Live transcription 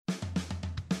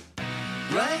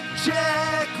Blank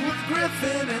check with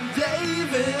Griffin and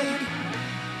David.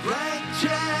 Blank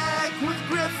check with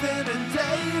Griffin and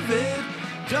David.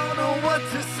 Don't know what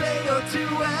to say or to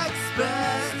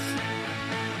expect.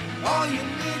 All you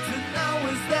need to know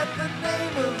is that the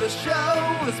name of the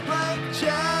show is Blank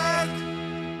Check.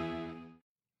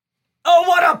 Oh,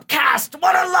 what up, cast?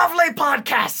 What a lovely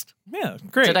podcast. Yeah,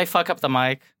 great. Did I fuck up the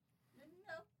mic?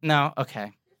 No?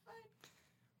 Okay.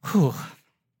 Whew.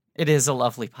 It is a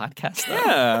lovely podcast, though.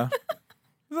 Yeah.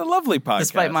 It's a lovely podcast.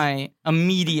 Despite my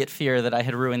immediate fear that I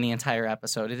had ruined the entire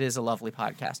episode, it is a lovely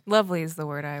podcast. Lovely is the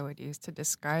word I would use to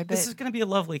describe This it. is going to be a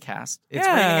lovely cast. It's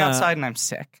Yeah. raining outside and I'm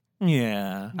sick.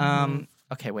 Yeah.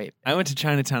 Okay, wait. I went to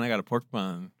Chinatown. I got a pork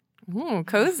bun. Ooh,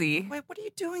 cozy. Wait, what are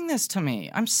you doing this to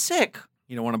me? I'm sick.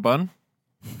 You don't want a bun?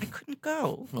 I couldn't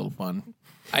go. A little bun.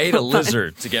 I ate a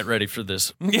lizard to get ready for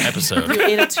this episode. You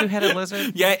ate a two-headed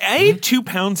lizard? Yeah, I ate 2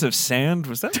 pounds of sand.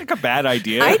 Was that like a bad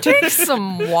idea? I drink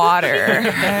some water.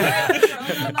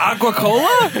 Aqua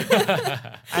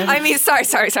Cola? I mean, sorry.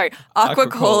 Aqua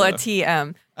Cola Aqua-Cola.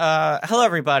 TM. Hello,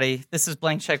 everybody. This is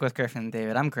Blank Check with Griffin and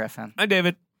David. I'm Griffin. Hi,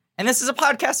 David. And this is a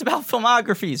podcast about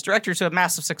filmographies, directors who have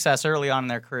massive success early on in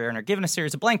their career and are given a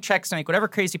series of blank checks to make whatever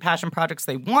crazy passion projects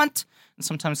they want. And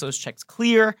sometimes those checks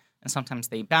clear, and sometimes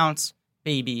they bounce,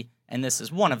 baby. And this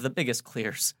is one of the biggest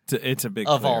clears It's a big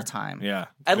of clear. all time. Yeah.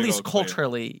 At Big least old clear.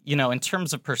 culturally, in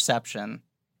terms of perception.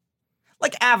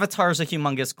 Like Avatar's a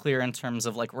humongous clear in terms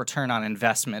of like return on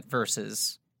investment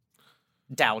versus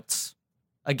doubts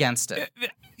against it.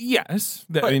 Yes.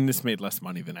 I mean, this made less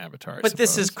money than Avatar. I But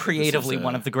this suppose. is creatively This is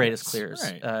one of the greatest yes,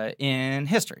 clears right. in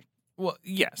history. Well,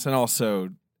 yes. And also,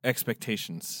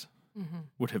 expectations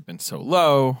would have been so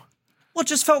low. Well, it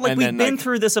just felt like And we've then, been like-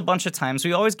 through this a bunch of times.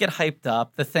 We always get hyped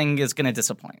up. The thing is going to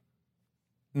disappoint.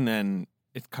 And then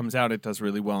it comes out, it does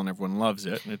really well, and everyone loves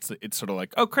it. And it's sort of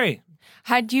like, oh, great.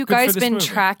 Had you Good for guys this been movie.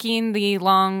 tracking the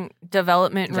long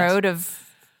development Yes. road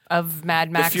of Mad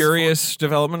The Max? Furious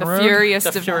development The road? Furious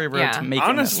The Fury Road yeah. to make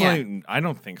Honestly, I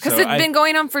don't think so. Because it's been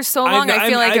going on for so long. I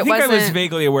feel like I it think wasn't. I was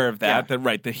vaguely aware of that.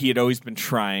 Yeah. That he had always been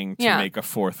trying to Yeah. make a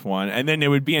fourth one, and then it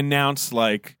would be announced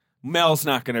like Mel's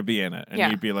not going to be in it, and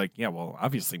Yeah. you'd be like, yeah, well,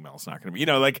 obviously Mel's not going to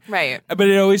be. Right. But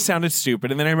it always sounded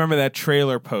stupid. And then I remember that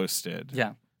trailer posted,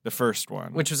 Yeah. the first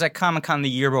one, Which was at Comic-Con the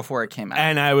year before it came out.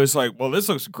 and I was like, well, this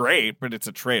looks great, but it's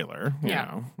a trailer, you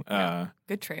Yeah. know.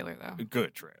 Good trailer though.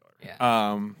 Good trailer.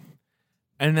 Yeah.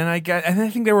 And then I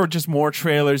think there were just more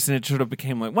trailers, and it sort of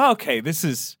became like, well, okay, I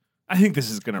think this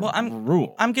is going to Well, I'm-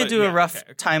 rule. I'm going But to do yeah, a rough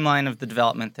okay. timeline of the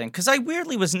development thing. Because I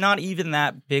weirdly was not even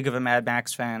that big of a Mad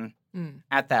Max fan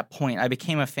at that point. I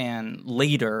became a fan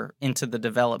later into the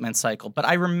development cycle. But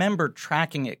I remember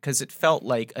tracking it because it felt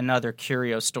like another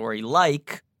Curio story,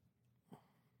 like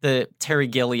the Terry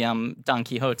Gilliam Don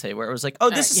Quixote, where it was like, oh,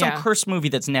 this is yeah. some cursed movie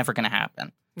that's never going to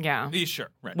happen. Yeah. Yeah, sure,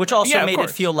 right. Which also Yeah, of made it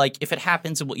course. feel like if it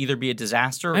happens, it will either be a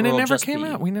disaster And or it it'll never just came be...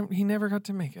 out. He never got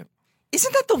to make it.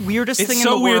 Isn't that the weirdest It's thing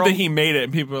so in the weird world? that he made it,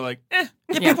 and people were like, eh.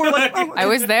 Yeah, people were like, oh, I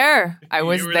was there. I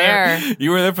was You were there.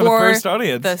 You were there for the first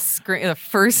audience. The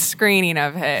first screening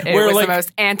of it. It Where, was like- the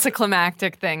most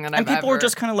anticlimactic thing that and I've people were ever.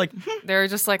 just kind of like, They were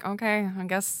just like, okay, I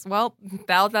guess. Well,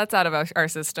 that's out of our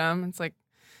system. It's like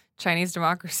Chinese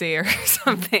democracy or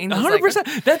something. It's like,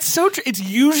 100%. That's so true. It's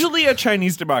usually a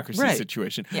Chinese democracy Right.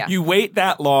 situation. Yeah. You wait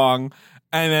that long,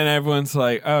 and then everyone's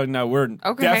like, oh, no, we're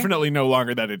Okay. definitely no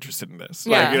longer that interested in this.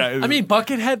 Yeah. Like, you know, I mean,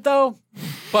 Buckethead, though.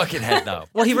 Buckethead, though.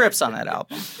 well, he rips on that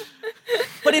album.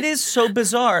 But it is so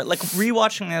bizarre. Like,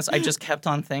 rewatching this, I just kept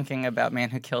on thinking about Man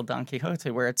Who Killed Don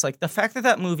Quixote, where it's like the fact that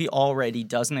that movie already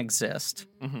doesn't exist,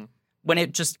 when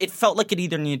it felt like it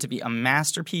either needed to be a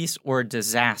masterpiece or a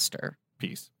disaster.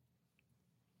 peace.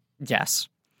 Yes.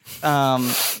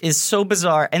 Is so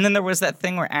bizarre. And then there was that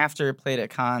thing where after it played at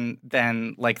Cannes,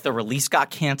 then like the release got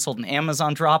canceled and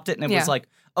Amazon dropped it. And it was Yeah. like,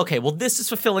 okay, well, this is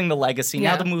fulfilling the legacy.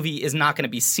 Now Yeah. the movie is not going to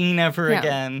be seen ever Yeah.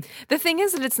 again. The thing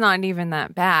is that it's not even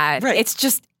that bad. Right. It's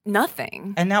just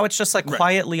nothing. And now it's just like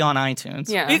quietly on iTunes.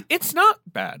 Yeah. It's not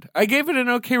bad. I gave it an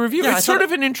okay review. Yeah, I it's thought sort it-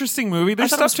 of an interesting movie.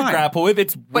 There's thought it was stuff to fine. grapple with.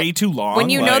 It's way too long.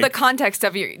 When you know the like- context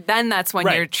of your, then that's when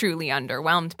Right. you're truly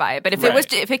underwhelmed by it. But if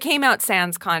Right. if it came out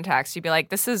sans context, you'd be like,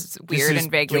 this is This weird is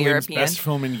and vaguely Gilliam's European. best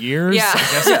film in years. Yeah. I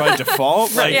guess by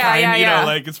default. Like, Yeah, yeah, you yeah. know,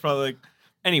 like it's probably like.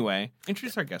 Anyway,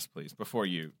 introduce our guest, please, before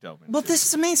you delve into Well, this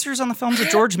is a miniseries on the films of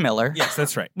George Miller. Yes,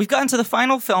 that's right. We've gotten to the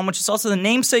final film, which is also the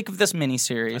namesake of this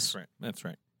miniseries. That's right. That's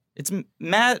right. It's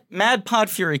Mad Pod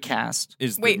Fury Cast.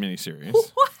 Is the Wait. miniseries.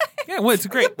 What? Yeah, well, it's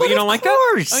great. but Well, you don't of like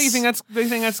course. that? Oh, you think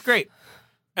that's great.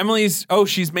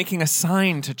 She's making a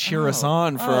sign to cheer us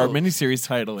on for our miniseries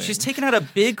title. She's taken out a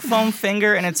big foam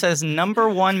finger and it says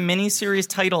 #1 miniseries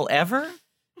title ever.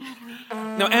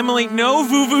 Now, No, Emily, no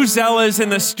vuvuzelas in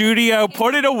the studio.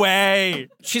 Put it away.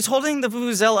 She's holding the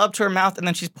vuvuzela up to her mouth, and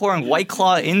then she's pouring White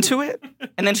Claw into it,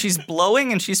 and then she's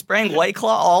blowing and she's spraying White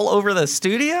Claw all over the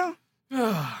studio.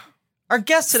 Our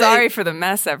guest today. Sorry for the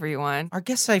mess, everyone. Our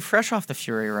guest today, fresh off the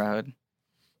Fury Road,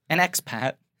 an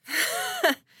expat.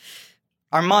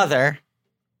 Our mother,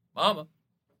 Mama.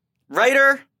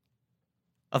 writer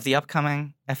of the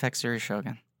upcoming FX series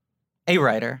Shogun. A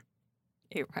writer.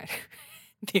 A writer.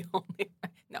 The only.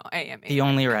 No, I am. The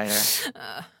only writer.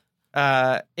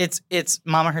 It's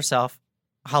Mama herself,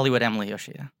 Hollywood Emily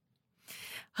Yoshida.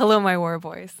 Hello, my war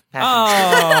boys.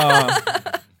 Oh,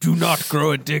 do not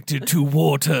grow addicted to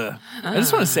water. I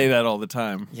just want to say that all the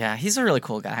time. Yeah, he's a really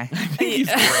cool guy. He's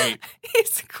great.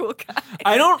 He's a cool guy.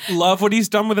 I don't love what he's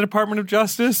done with the Department of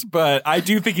Justice, but I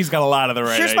do think he's got a lot of the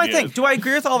right Here's my ideas. thing. Do I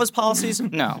agree with all of his policies?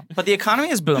 No. But the economy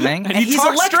is booming, and he he's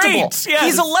talks electable. straight, yes.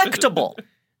 He's electable.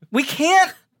 We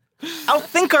can't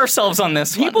outthink ourselves on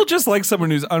this one. People just like someone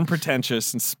who's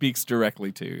unpretentious and speaks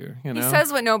directly to you. You know, He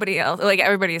says what nobody else, like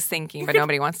everybody is thinking, but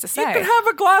nobody wants to you say. can have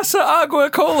a glass of agua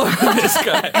cola with this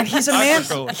guy. And he's a man.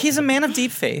 Agua-cola. He's a man of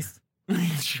deep faith.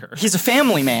 Sure. He's a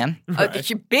family man.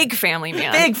 You're big family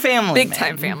man. Big family Big man.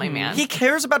 time family man. He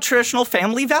cares about traditional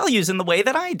family values in the way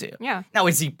that I do. Yeah. Now,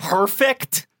 is he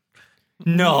perfect?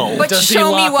 No. But Does he show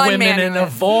me lock one women man in who a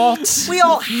is. vault? We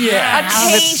all have at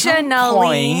some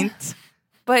Occasionally. point.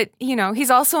 But, you know,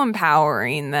 he's also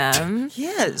empowering them, He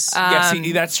is.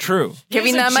 Yes, that's true.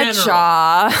 giving He's a them a general.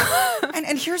 job.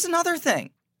 And here's another thing.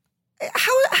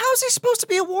 How is he supposed to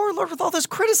be a warlord with all this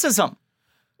criticism?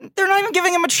 They're not even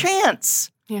giving him a chance.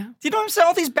 Yeah. Do you know what I'm saying?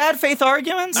 All these bad faith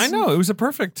arguments? I know it was a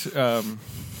perfect. I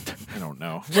don't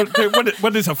know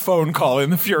what is a phone call in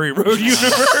the Fury Road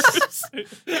universe.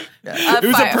 It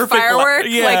was a perfect firework,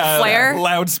 like flare.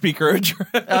 loudspeaker address.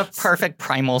 A perfect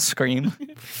primal scream.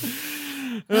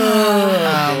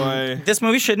 Boy. This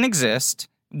movie shouldn't exist.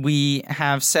 We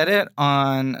have said it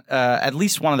on at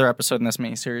least one other episode in this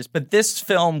miniseries, but this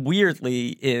film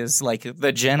weirdly is like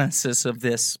the genesis of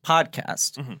this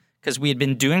podcast because we had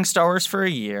been doing Star Wars for a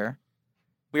year.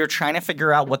 We were trying to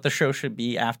figure out what the show should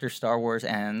be after Star Wars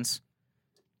ends.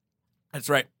 That's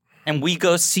right. And we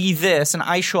go see this, and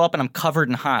I show up and I'm covered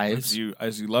in hives.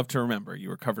 As you love to remember, you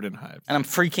were covered in hives. And I'm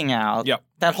freaking out. Yep.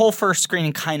 That whole first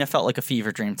screening kind of felt like a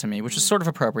fever dream to me, which is sort of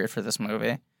appropriate for this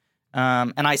movie.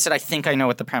 And I said, I think I know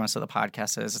what the premise of the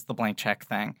podcast is. It's the blank check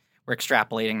thing. We're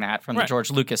extrapolating that from the Right. George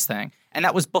Lucas thing. And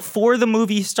that was before the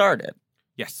movie started.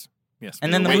 Yes.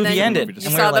 And then the We were movie waiting for ended. the movie to You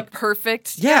And we start. were saw like, the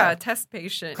perfect Yeah. test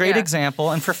patient. great yeah. example.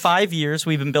 And for 5 years,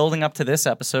 we've been building up to this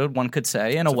episode, one could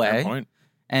say, in a That's a fair way. point.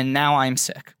 And now I'm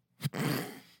sick.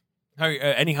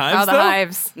 Any hives? Oh, the though?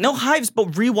 hives. No hives,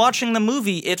 but rewatching the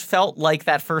movie, it felt like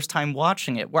that first time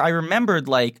watching it, where I remembered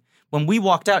like when we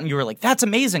walked out and you were like, that's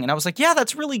amazing. And I was like, yeah,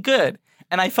 that's really good.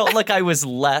 And I felt like I was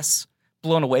less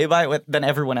blown away by it than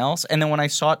everyone else. And then when I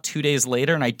saw it 2 days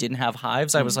later and I didn't have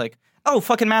hives, I was like, oh,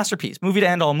 fucking masterpiece. Movie to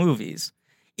end all movies.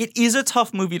 It is a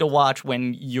tough movie to watch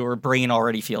when your brain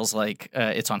already feels like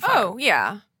it's on fire. Oh,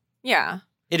 yeah. Yeah.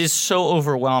 It is so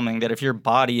overwhelming that if your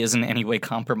body is in any way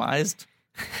compromised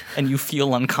and you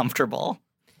feel uncomfortable,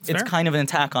 it's fair. kind of an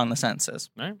attack on the senses.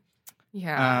 Right.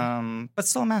 Yeah. But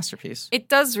still a masterpiece. It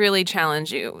does really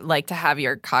challenge you, like, to have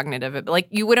your cognitive, like,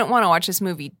 you wouldn't want to watch this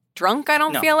movie drunk, I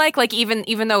don't No. feel like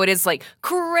even though it is like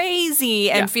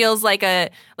crazy and Yeah. feels like a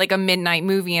midnight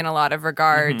movie in a lot of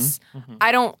regards.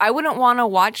 Mm-hmm. I wouldn't want to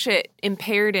watch it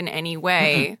impaired in any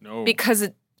way No. because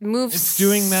it moves It's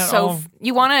doing that so all-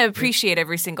 you want to appreciate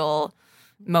every single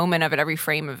moment of it, every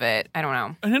frame of it. I don't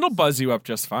know. And it'll buzz you up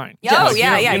just fine. Oh, Like,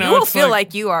 yeah. you You know, will it's feel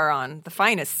like you are on the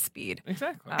finest speed.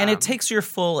 Exactly. And it takes your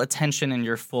full attention and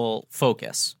your full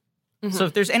focus. So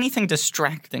if there's anything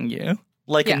distracting you,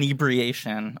 like Yeah.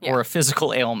 inebriation Yeah. or a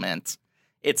physical ailment,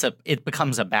 it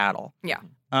becomes a battle. Yeah.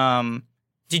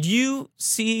 Did you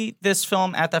see this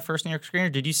film at that first New York screening,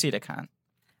 or did you see it at Cannes?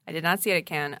 I did not see it at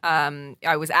Cannes.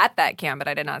 I was at that Cannes, but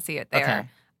I did not see it there.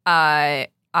 Okay.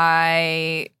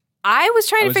 I was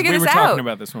trying to figure we this were out. talking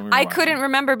about this when we were I watching. couldn't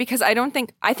remember because I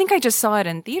think I just saw it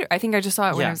in theater. I think I just saw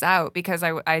it when Yeah. it was out because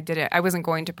I didn't. I wasn't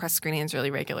going to press screenings really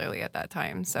regularly at that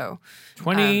time. So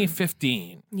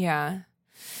 2015. yeah,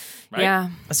 Right? yeah,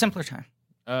 A simpler time.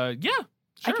 Yeah.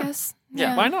 Sure. I guess.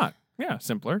 Yeah. Why not? Yeah,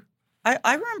 simpler.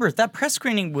 I remember that press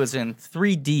screening was in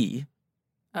 3D.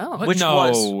 Oh, Which no,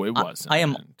 was- it wasn't. I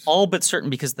am all but certain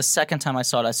because the second time I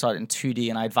saw it in 2D,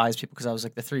 and I advised people because I was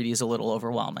like, the 3D is a little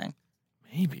overwhelming.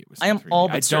 Maybe it was. I am 3D. all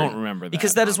but I certain, don't remember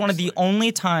because that is one of the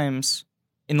only times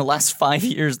in the last 5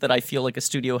 years that I feel like a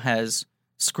studio has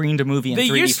screened a movie in They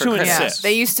 3D used for to Christmas. insist.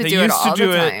 They used to They do it used all to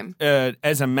do the it, time.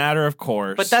 as a matter of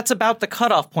course. But that's about the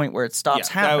cutoff point where it stops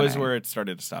that happening. was where it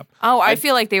started to stop. Oh, I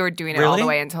feel like they were doing it all Really? the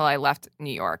way until I left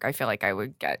New York. I feel like I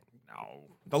would get.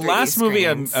 The 3D last movie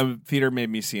screens. a theater made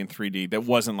me see in 3D that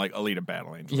wasn't like Alita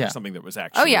Battle Angel Yeah. or something that was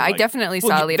actually. Oh yeah, I like- definitely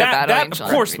Well, saw Alita that, Battle that, Angel.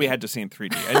 Of in course, 3D. we had to see in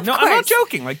 3D. And no, I'm not course.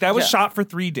 joking. Like that was Yeah. shot for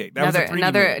 3D. That was a 3D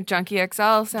Another movie. Junkie XL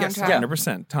soundtrack. Yes,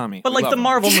 100%. Tommy. But we like love the him.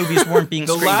 Marvel movies weren't being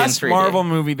The screened last in 3D. Marvel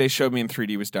movie they showed me in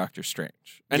 3D was Doctor Strange.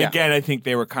 And Yeah. again, I think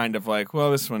they were kind of like,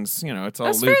 well, this one's, it's all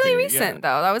That's loopy. fairly Yeah. recent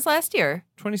though. That was last year.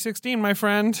 2016, my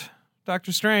friend.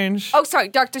 Doctor Strange. Oh, sorry,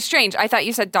 Doctor Strange. I thought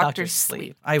you said Doctor Dr. Sleep.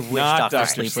 Sleep. I wish Not Dr. Dr.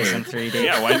 Sleep was in Sleep. 3D.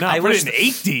 Yeah, why not? I Put wish it in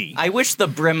 8D. I wish the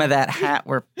brim of that hat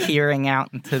were peering out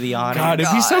into the audience. God,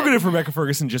 it'd be so good if Rebecca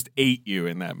Ferguson just ate you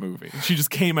in that movie. She just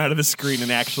came out of the screen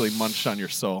and actually munched on your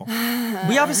soul.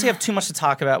 We obviously have too much to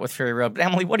talk about with Fury Road, but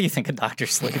Emily, what do you think of Dr.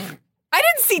 Sleep? I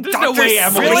didn't see There's Doctor no way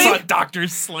Emily Sleep. saw Doctor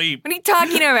Sleep. What are you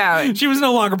talking about? She was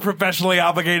no longer professionally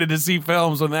obligated to see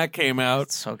films when that came out.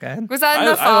 It's so good. Was that in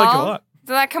the I fall? like it a lot.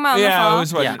 Did that come out in the Yeah, fall? it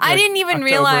was what, Yeah. I like didn't even October?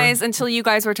 realize until you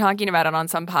guys were talking about it on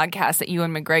some podcast that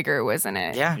Ewan McGregor was in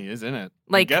it. Yeah. He is in it.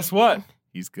 Like- And guess what?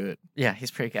 He's good. Yeah,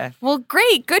 he's pretty good. Well,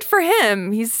 great. Good for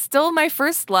him. He's still my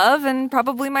first love and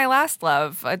probably my last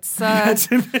love. It's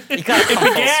It You gotta come full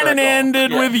began and circle.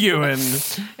 ended Yeah. with Ewan.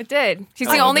 it did. He's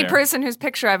Oh, the only there. person whose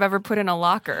picture I've ever put in a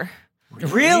locker.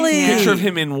 Really? Picture of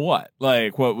him in what?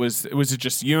 Like, what was it?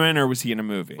 Just Ewan, or was he in a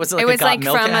movie? Was it like It a was Got like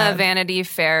Milk from ad? a Vanity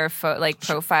Fair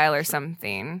profile or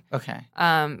something. Okay.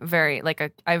 Very like a.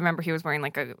 I remember he was wearing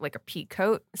like a pea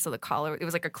coat, so the collar. It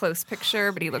was like a close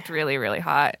picture, but he looked really really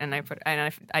hot. And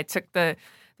I took the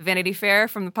Vanity Fair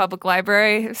from the public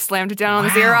library, slammed it down on the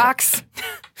Xerox,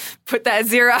 put that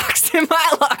Xerox in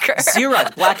my locker.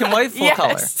 Xerox, black and white, full Yes.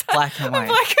 color. Black and white.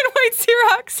 Black and white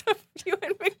Xerox of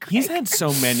Ewan McGregor. He's had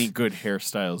so many good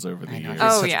hairstyles over the I know, years. he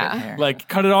has Oh, such yeah. good hair. Like,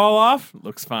 cut it all off,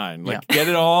 looks fine. Like, Yeah. get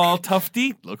it all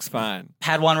tufty, looks fine.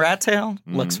 Padawan rat tail,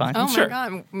 looks fine. Oh Sure. my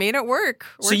god, made it work.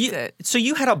 So Worked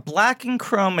you had a black and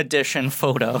chrome edition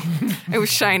photo. it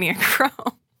was shiny and chrome.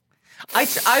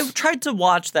 I tried to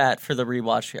watch that for the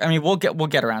rewatch here. I mean, we'll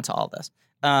get around to all this.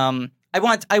 I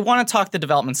want to talk the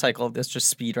development cycle of this, just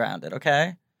speed round it,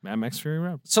 okay? Mad Max Fury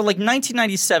Road. So like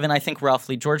 1997, I think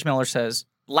roughly, George Miller says,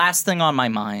 last thing on my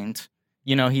mind.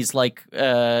 You know, he's like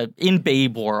in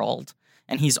Babe World,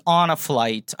 and he's on a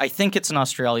flight. I think it's an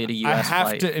Australia to I U.S. have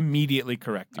flight. to immediately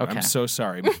correct you. Okay. I'm so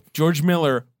sorry. George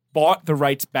Miller bought the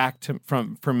rights back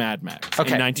for Mad Max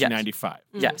Okay, in yes. 1995.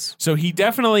 Yes. So he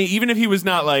definitely, even if he was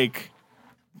not like,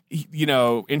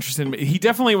 interested in, he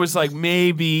definitely was like,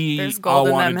 maybe There's I'll gold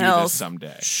in want to them do hills. this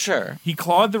someday. Sure. He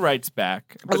clawed the rights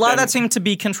back. A but lot of then- that seemed to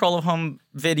be control of home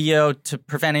video to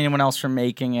prevent anyone else from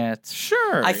making it.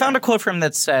 Sure. I found a quote from him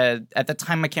that said, at the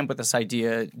time I came up with this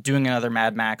idea, doing another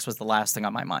Mad Max was the last thing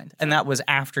on my mind. And that was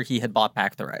after he had bought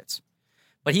back the rights.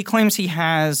 But he claims he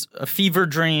has a fever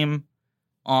dream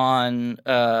on...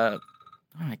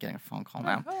 why am I getting a phone call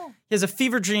now? He has a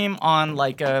fever dream on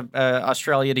like a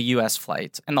Australia to U.S.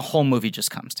 flight, and the whole movie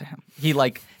just comes to him. He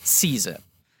like sees it.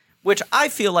 Which I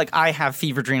feel like I have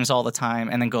fever dreams all the time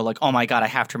and then go like, oh my God, I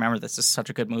have to remember this. This is such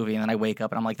a good movie. And then I wake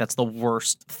up and I'm like, that's the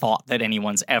worst thought that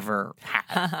anyone's ever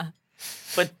had.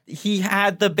 But he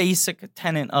had the basic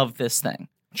tenet of this thing.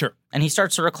 Sure. And he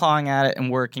starts sort of clawing at it and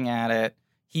working at it.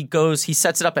 He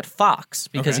sets it up at Fox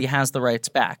because Okay. he has the rights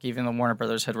back, even though Warner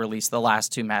Brothers had released the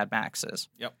last two Mad Maxes.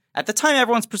 Yep. At the time,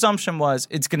 everyone's presumption was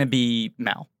it's going to be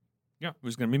Mel. Yeah, it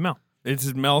was going to be Mel.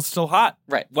 Mel's still hot.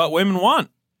 Right. What Women Want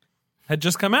had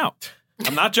just come out.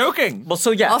 I'm not joking. Well,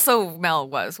 so yeah. Also, Mel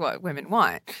was what women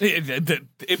want.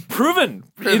 It proven in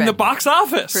Proven. the box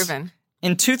office. Proven.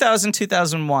 In 2000,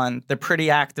 2001, they're pretty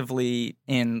actively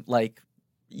in like,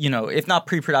 if not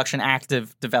pre-production,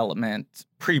 active development,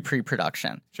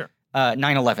 pre-production. Sure.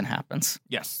 9/11 happens.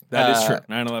 Yes, that is true.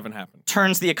 9/11 happened.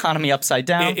 Turns the economy upside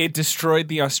down. It destroyed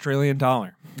the Australian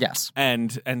dollar. Yes.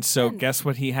 And so guess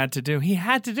what he had to do? He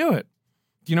had to do it.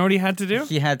 Do you know what he had to do?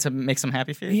 He had to make some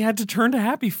happy feet. He had to turn to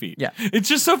Happy Feet. Yeah. It's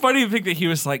just so funny to think that he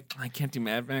was like, I can't do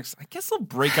Mad Max. I guess I'll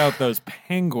break out those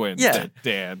penguins Yeah. that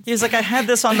dance. He was like, I had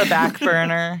this on the back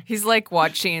burner. He's like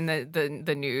watching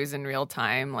the news in real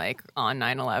time, like on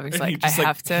 9/11. He's And like, he I just,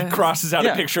 have to. He crosses out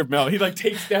Yeah. a picture of Mel. He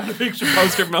takes down a picture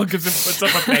poster of Mel because it puts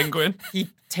up a penguin. He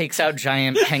takes out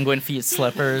giant penguin feet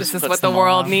slippers. This is puts what the them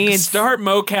world on. needs. Start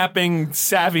mocapping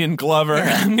Savvy and Glover.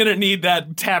 I'm gonna need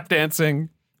that tap dancing.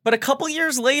 But a couple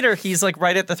years later, he's like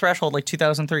right at the threshold, like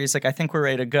 2003. He's like, I think we're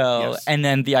ready to go. Yes. And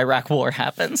then the Iraq War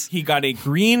happens. He got a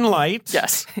green light.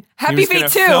 Yes. Happy He was Feet gonna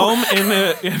 2. film in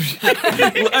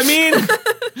the.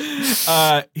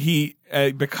 I mean, he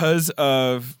because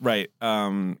of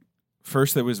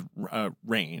first there was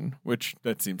rain, which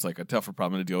that seems like a tougher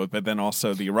problem to deal with, but then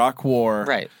also the Iraq War.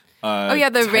 Right. Oh yeah,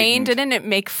 the rain, didn't it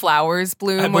make flowers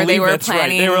bloom I where they believe were that's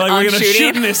planning right. They were like, on we're going to shoot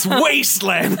shooting? in this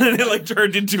wasteland, and it like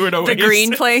turned into an oasis. The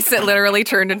green place, it literally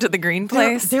turned into the green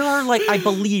place. There are like, I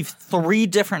believe, 3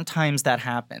 different times that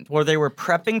happened where they were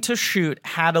prepping to shoot,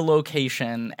 had a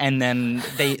location, and then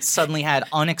they suddenly had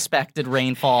unexpected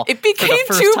rainfall. It for the became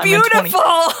first too time in 20 beautiful.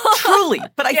 Truly.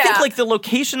 But I think Yeah. like the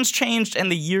locations changed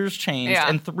and the years changed, Yeah.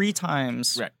 and 3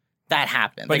 times Right. that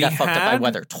happened. But they got he fucked up by had-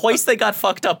 weather. Twice they got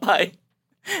fucked up by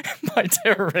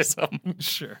terrorism.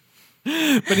 Sure.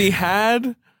 But he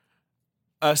had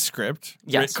a script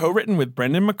Yes. co-written with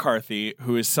Brendan McCarthy,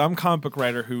 who is some comic book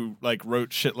writer who like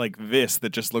wrote shit like this that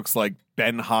just looks like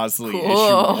Ben Hosley Cool.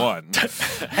 issue 1.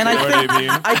 And You know what I mean?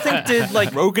 I think did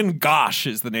like Rogan Gosh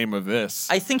is the name of this.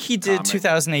 I think he did Comic.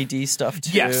 2000 AD stuff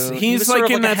too. Yes, He he's was sort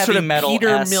like of in that a sort heavy of metal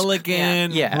Peter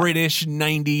Milligan, Yeah. British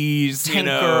 90s, Tank you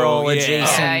know, Girl yeah.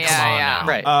 adjacent. Yeah, Come on yeah.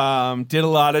 Right. Did a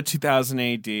lot of 2000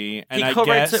 AD, and He I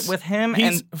co-writes guess it with him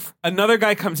he's- and- another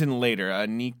guy comes in later,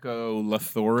 Nico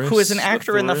Lathoris, who is an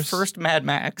actor in the Lathoris? first Mad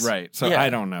Max. Right. So Yeah. I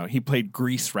don't know. He played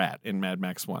Grease Rat in Mad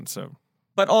Max 1. So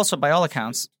But also, by all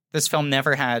accounts, this film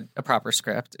never had a proper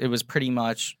script. It was pretty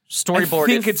much storyboarded. I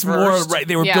think it's first, more right.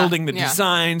 They were Yeah, building the yeah.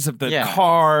 designs of the Yeah.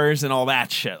 cars and all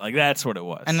that shit. Like that's what it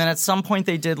was. And then at some point,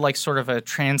 they did like sort of a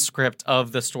transcript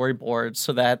of the storyboard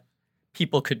so that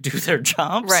people could do their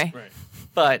jobs. Right.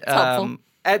 But helpful.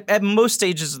 at most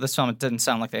stages of this film, it didn't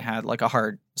sound like they had like a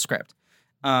hard script.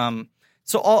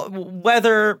 So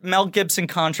whether Mel Gibson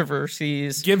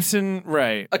controversies, Gibson,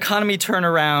 right. economy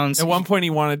turnarounds, At one point, he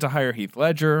wanted to hire Heath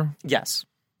Ledger. yes.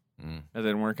 That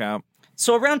didn't work out.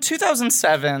 So around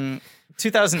 2007,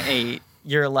 2008,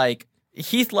 you're like,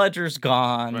 Heath Ledger's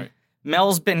gone. Right.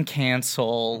 Mel's been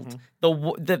canceled.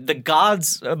 The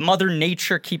gods, Mother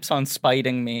Nature keeps on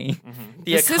spiting me.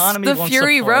 The This economy is the won't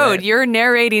Fury support Road. it. You're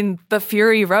narrating the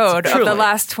Fury Road of Truly. the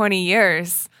last 20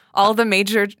 years. All the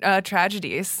major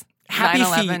tragedies. Happy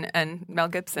 9/11 Feet. and Mel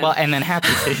Gibson. Well, and then Happy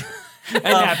Feet. And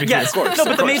Happy Feet, Yes, of course. no,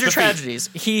 but of the course. major Feet. tragedies: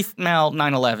 Heath, Mel,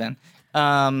 9/11.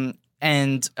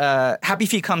 And Happy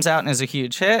Feet comes out and is a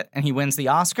huge hit, and he wins the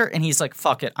Oscar, and he's like,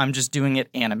 fuck it, I'm just doing it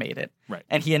animated. Right.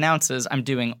 And he announces, I'm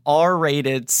doing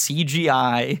R-rated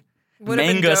CGI Would've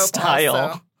been manga dope style.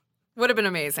 also. Would have been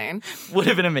amazing. Would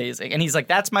have been amazing. And he's like,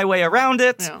 that's my way around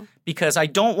it Yeah. because I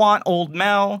don't want old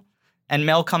Mel, and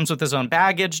Mel comes with his own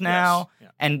baggage now, Yes. Yeah.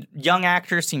 and young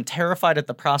actors seem terrified at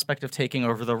the prospect of taking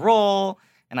over the role,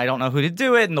 and I don't know who to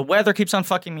do it, and the weather keeps on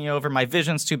fucking me over, my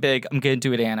vision's too big, I'm going to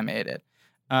do it animated.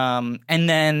 And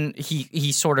then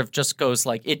he sort of just goes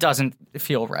like, it doesn't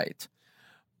feel right.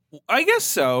 I guess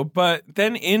so. But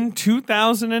then in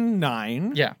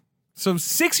 2009, Yeah. so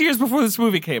 6 years before this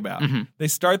movie came out, they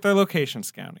start their location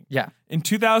scouting. Yeah. In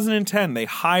 2010, they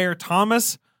hire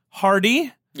Thomas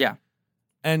Hardy Yeah.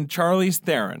 and Charlize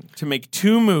Theron to make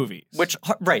 2 movies. Which,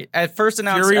 right, at first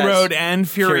announced Fury as- Road and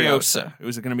Furiosa. Furiosa. It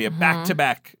was going to be a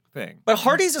back-to-back thing. But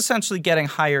Hardy's essentially getting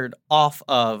hired off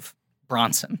of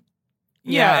Bronson.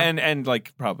 Yeah, and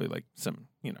like probably like some,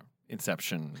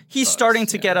 Inception. He's buzz, starting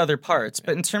to yeah. get other parts,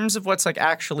 but in terms of what's like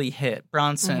actually hit,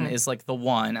 Bronson is like the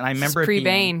one. And I remember it being-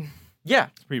 Pre-Bane. Yeah.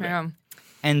 Pretty bad. Yeah.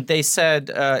 And they said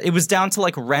it was down to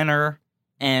like Renner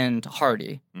and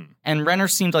Hardy. And Renner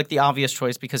seemed like the obvious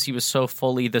choice because he was so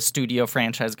fully the studio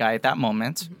franchise guy at that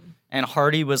moment. And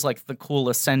Hardy was like the cool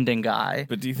ascending guy.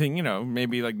 But do you think,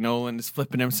 maybe like Nolan is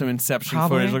flipping him some Inception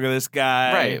Probably. footage? Look at this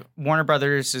guy. Right. Warner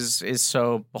Brothers is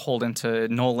so beholden to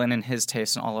Nolan and his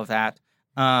taste and all of that.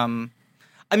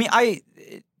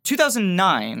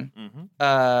 2009,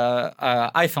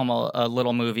 I film a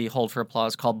little movie, hold for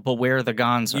applause, called Beware the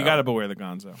Gonzo. You got to beware the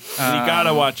gonzo. And you got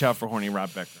to watch out for horny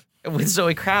Rob Becker. with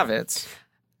Zoe Kravitz.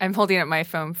 I'm holding up my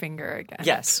foam finger again.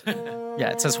 Yes. Yeah,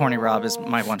 it says Horny Rob is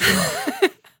my one true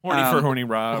love. Horny for horny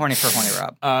Rob. Horny for Horny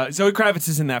Rob. Zoe Kravitz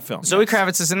is in that film. Zoe yes.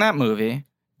 Kravitz is in that movie.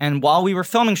 And while we were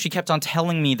filming, she kept on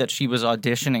telling me that she was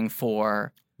auditioning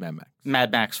for Mad Max.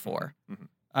 Mad Max 4.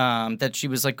 That she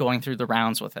was like going through the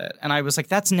rounds with it. And I was like,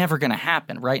 that's never going to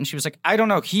happen, right? And she was like, I don't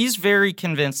know. He's very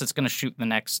convinced it's going to shoot the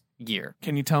next year.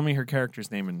 Can you tell me her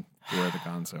character's name in Beware the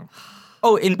Gonzo?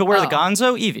 Oh, in Beware the Oh.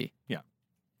 Gonzo, Evie. There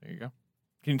you go.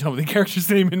 Can you tell me the character's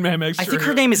name in Mad Max? I think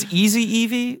her name is Easy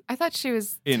Evie. I thought she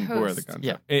was in Toast. Beware the Gonzo.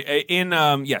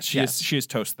 Yeah. Yes, she Yeah. is. She is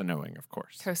Toast the Knowing, of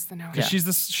course. Toast the Knowing. 'Cause she's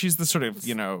the sort of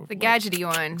The like- gadgety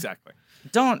one. Exactly.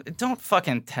 Don't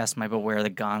fucking test my Beware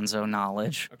the Gonzo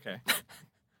knowledge. Okay.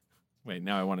 Wait,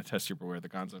 now I want to test your Beware the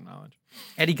Gonzo knowledge.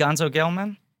 Eddie Gonzo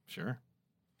Gilman? Sure.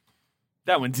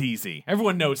 That one's easy.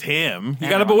 Everyone knows him. You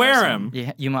got to Everyone beware knows him.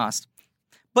 Yeah, you must.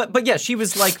 But yeah, she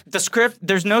was like, the script,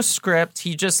 there's no script.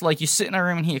 He just, like, you sit in a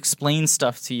room and he explains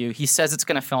stuff to you. He says it's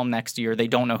going to film next year. They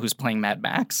don't know who's playing Mad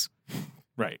Max.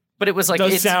 Right. But it was like, It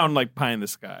does it's, sound like pie in the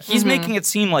sky. he's making it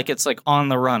seem like it's like on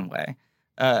the runway.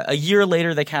 A year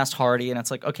later, they cast Hardy, and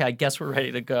it's like, okay, I guess we're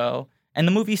ready to go. And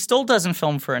the movie still doesn't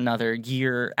film for another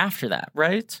year after that,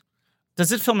 right?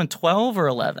 Does it film in 12 or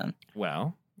 11?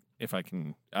 Well, if I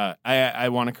can, I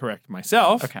want to correct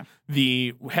myself. Okay.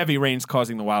 The heavy rains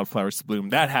causing the wildflowers to bloom,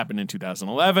 that happened in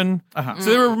 2011. Uh-huh.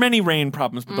 So there were many rain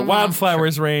problems, but the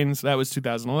wildflowers rains, that was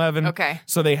 2011. Okay.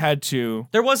 So they had to...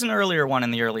 There was an earlier one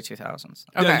in the early 2000s.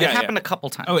 Okay. It happened a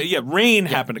couple times. Oh, yeah, rain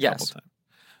happened a couple yes.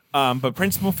 times. But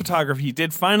principal photography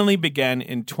did finally begin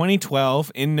in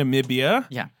 2012 in Namibia.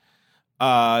 Yeah.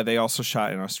 They also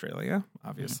shot in Australia,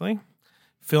 obviously.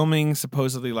 Filming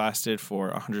supposedly lasted for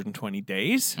 120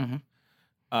 days.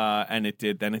 And it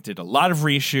did a lot of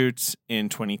reshoots in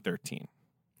 2013.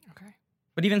 Okay.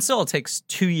 But even still, it takes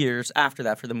 2 years after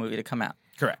that for the movie to come out.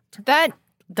 Correct. That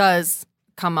does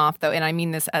come off, though, and I mean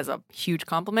this as a huge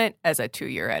compliment, as a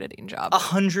 2-year editing job.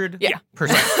 100%.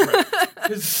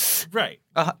 Right.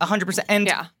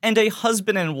 100%. And a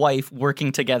husband and wife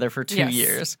working together for 2 Yes.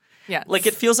 years. Yes. Like,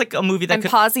 it feels like a movie that and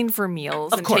could... pausing for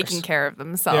meals Of and course. taking care of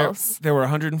themselves. There were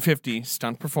 150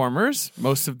 stunt performers,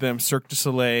 most of them Cirque du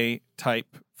Soleil type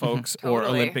folks or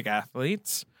Totally. Olympic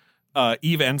athletes.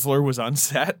 Eve Ensler was on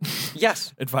set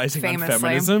Yes. advising Famously. on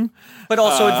feminism. But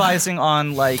also advising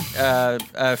on, like,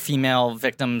 female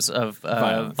victims of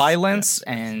violence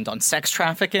and on sex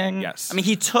trafficking. Yes. I mean,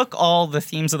 he took all the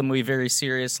themes of the movie very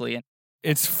seriously.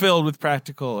 It's filled with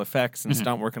practical effects and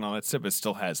stunt work and all that stuff. It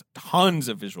still has tons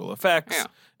of visual effects. Yeah.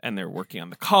 And they're working on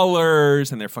the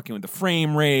colors and they're fucking with the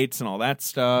frame rates and all that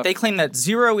stuff. They claim that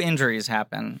 0 injuries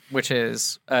happen, which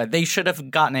is they should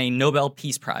have gotten a Nobel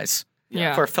Peace Prize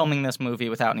Yeah. for filming this movie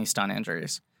without any stunt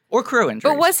injuries or crew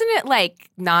injuries. But wasn't it,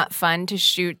 like, not fun to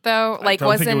shoot, though? I Like, don't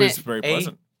wasn't think it was it? very a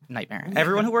pleasant. nightmare.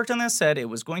 Everyone who worked on this said it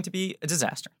was going to be a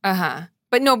disaster. Uh-huh.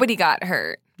 But nobody got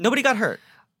hurt. Nobody got hurt.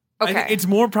 Okay. It's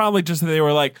more probably just that they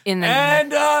were like, In the-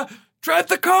 and drive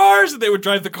the cars. And they would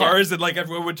drive the cars and like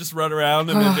everyone would just run around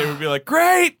and then they would be like,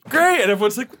 great. And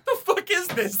everyone's like, what the fuck is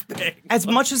this thing? As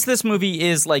much as this movie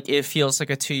is like, it feels like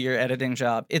a 2-year editing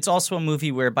job, it's also a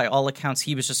movie where by all accounts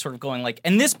he was just sort of going like,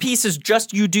 and this piece is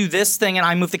just you do this thing and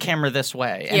I move the camera this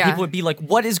way. And Yeah. people would be like,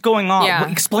 what is going on? Yeah.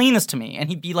 Explain this to me. And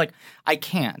he'd be like, I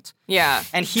can't. Yeah.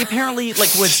 And he apparently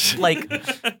like was like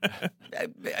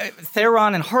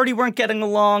Theron and Hardy weren't getting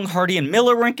along. Hardy and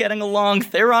Miller weren't getting along.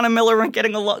 Theron and Miller weren't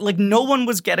getting along. Like no one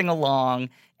was getting along.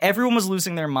 Everyone was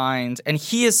losing their minds. And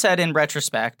he has said in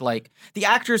retrospect, like the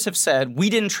actors have said, we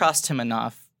didn't trust him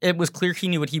enough. It was clear he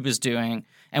knew what he was doing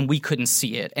and we couldn't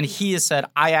see it. And he has said,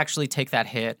 I actually take that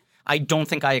hit. I don't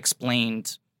think I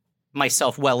explained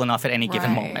myself well enough at any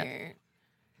given moment. Right.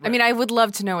 I mean, I would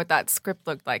love to know what that script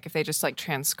looked like if they just like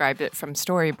transcribed it from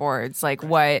storyboards. Like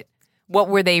what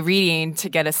were they reading to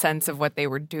get a sense of what they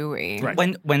were doing?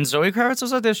 Right. When Zoe Kravitz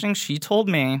was auditioning, she told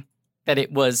me that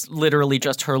it was literally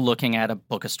just her looking at a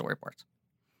book of storyboards.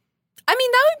 I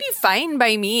mean, that would be fine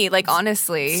by me. Like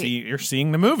honestly, See, you're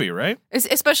seeing the movie, right?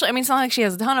 especially. I mean, it's not like she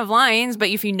has a ton of lines, but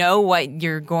if you know what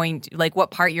you're going to, like, what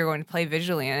part you're going to play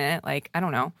visually in it, like I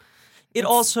don't know. It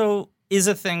also is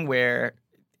a thing where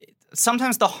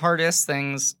sometimes the hardest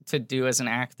things to do as an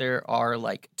actor are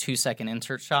like 2-second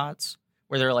insert shots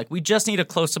where they're like, we just need a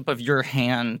close up of your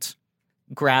hand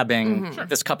grabbing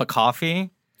this cup of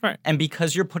coffee. Right. And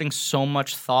because you're putting so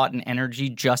much thought and energy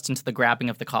just into the grabbing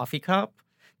of the coffee cup,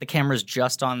 the camera's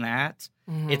just on that.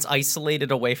 It's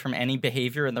isolated away from any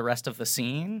behavior in the rest of the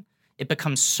scene. It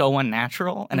becomes so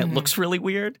unnatural and it looks really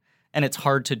weird and it's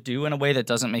hard to do in a way that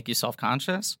doesn't make you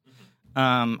self-conscious.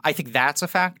 I think that's a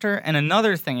factor. And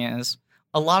another thing is,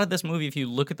 a lot of this movie, if you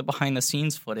look at the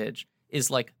behind-the-scenes footage, is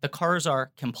like the cars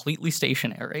are completely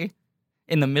stationary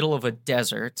in the middle of a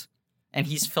desert, and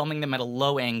he's filming them at a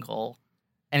low angle,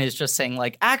 and is just saying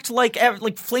like, act like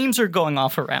flames are going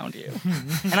off around you.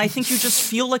 And I think you just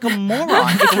feel like a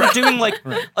moron if you're doing like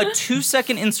a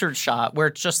 2-second insert shot where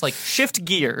it's just like shift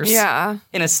gears Yeah.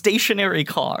 in a stationary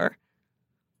car.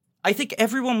 I think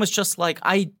everyone was just like,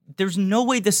 there's no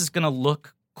way this is going to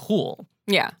look cool.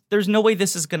 Yeah. There's no way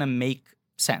this is going to make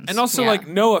sense. And also, Yeah. like,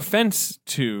 no offense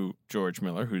to George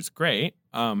Miller, who's great,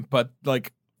 but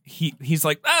like he's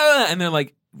like, and then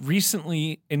like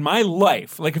recently in my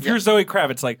life, like if you're Zoe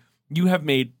Kravitz, like you have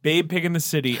made Babe, Pig in the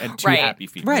City and 2 Right. Happy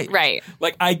Feet, Right. movies. Right.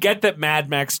 Like I get that Mad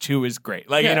Max 2 is great,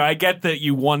 like Yeah. you know, I get that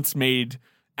you once made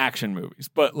action movies,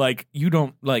 but like you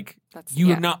don't like That's you're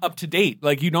yeah. not up to date,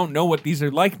 like you don't know what these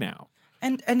are like now.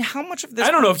 And how much of this?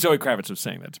 I don't know if Zoe Kravitz was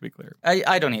saying that, to be clear.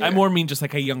 I don't either. I more mean just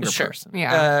like a younger Sure. person.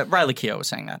 Yeah. Riley Keough was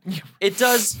saying that. It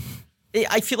does.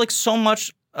 I feel like so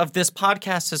much of this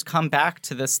podcast has come back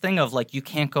to this thing of like, you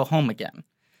can't go home again.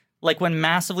 Like when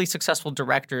massively successful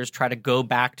directors try to go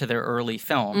back to their early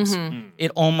films, it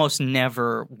almost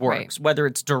never works. Right. Whether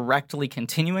it's directly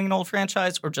continuing an old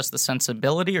franchise or just the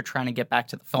sensibility or trying to get back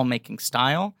to the filmmaking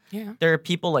style. Yeah. There are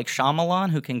people like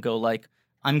Shyamalan who can go like,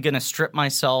 I'm going to strip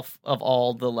myself of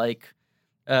all the like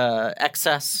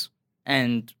excess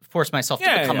and force myself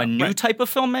to become a new type of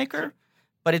filmmaker.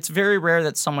 But it's very rare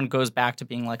that someone goes back to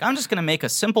being like, I'm just going to make a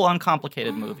simple,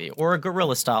 uncomplicated movie or a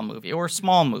guerrilla-style movie or a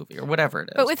small movie or whatever it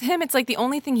is. But with him, it's like the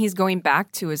only thing he's going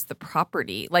back to is the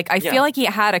property. Like, I feel like he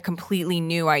had a completely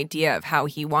new idea of how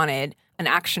he wanted an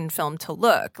action film to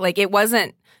look. Like, it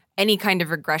wasn't any kind of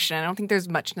regression. I don't think there's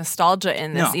much nostalgia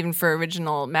in this, even for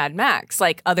original Mad Max.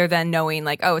 Like, other than knowing,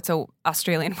 like, oh, it's a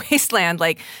Australian wasteland.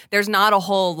 Like, there's not a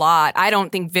whole lot. I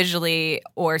don't think visually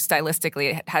or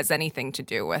stylistically it has anything to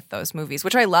do with those movies,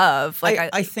 which I love. Like,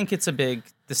 I think it's a big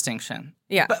distinction.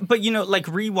 Yeah. But you know, like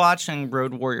rewatching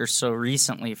Road Warrior so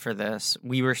recently for this,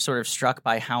 we were sort of struck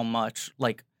by how much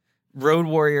like Road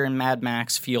Warrior and Mad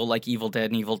Max feel like Evil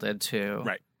Dead and Evil Dead 2.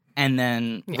 Right. And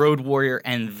then Road Warrior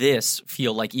and this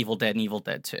feel like Evil Dead and Evil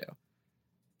Dead 2.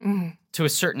 To a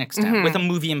certain extent, with a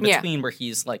movie in between where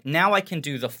he's like, now I can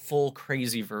do the full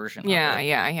crazy version of it.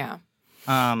 Yeah.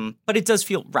 But it does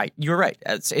feel right. You're right.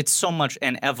 It's so much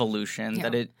an evolution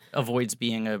that it avoids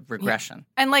being a regression.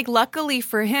 And like, luckily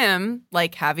for him,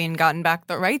 like having gotten back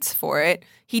the rights for it,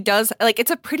 he does like it's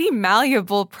a pretty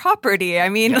malleable property. I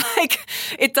mean, like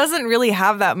it doesn't really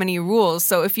have that many rules.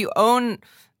 So if you own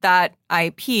that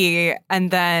IP and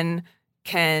then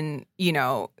can, you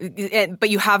know,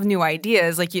 but you have new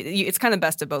ideas, like it's kind of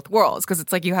best of both worlds because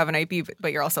it's like you have an IP,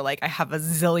 but you're also like, I have a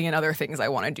zillion other things I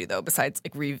want to do though, besides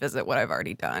like revisit what I've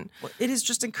already done. Well, it is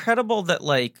just incredible that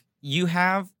like you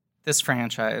have this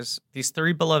franchise, these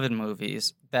 3 beloved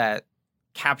movies that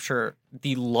capture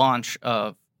the launch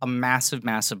of a massive,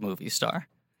 massive movie star.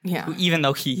 Yeah. Who, even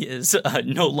though he is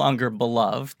no longer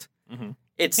beloved,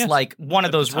 it's like one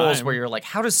of those roles where you're like,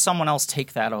 how does someone else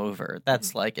take that over?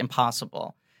 That's like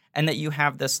impossible. And that you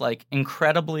have this like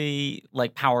incredibly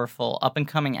like powerful up and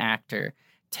coming actor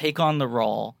take on the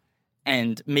role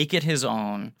and make it his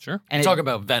own. Sure. And Talk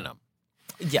about Venom.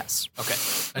 Yes. Okay.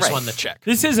 I just wanted to check.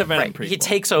 This is a Venom prequel. He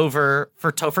takes over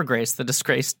for Topher Grace, the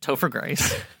disgraced Topher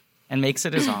Grace, and makes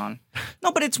it his own.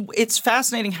 No, but it's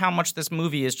fascinating how much this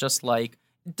movie is just like,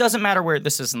 it doesn't matter where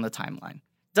this is in the timeline.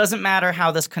 Doesn't matter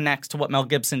how this connects to what Mel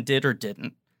Gibson did or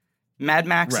didn't. Mad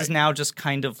Max is now just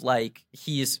kind of like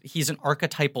he's an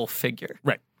archetypal figure.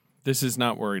 Right. This is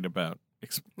not worried about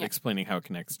explaining how it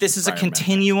connects. This is a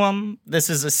continuum. This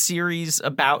is a series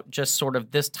about just sort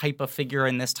of this type of figure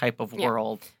in this type of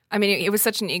world. I mean, it was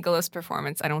such an egoless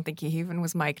performance. I don't think he even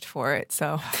was mic'd for it.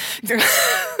 So, Just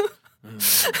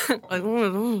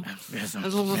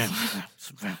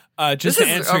this to is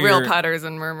answer a real your, Putters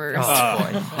and Murmurs.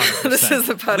 Oh, This is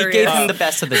a We Putters. gave him the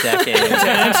best of the decade. To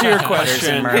answer your Putters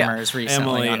question, and Murmurs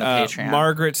recently Emily, on the Patreon.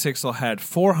 Margaret Sixel had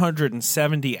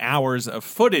 470 hours of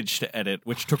footage to edit,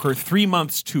 which took her 3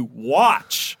 months to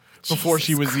watch before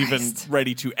she was even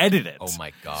ready to edit it. Oh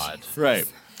my God. Right.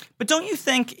 But don't you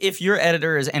think if your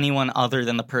editor is anyone other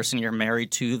than the person you're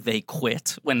married to, they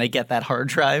quit when they get that hard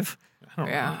drive?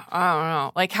 Yeah, I don't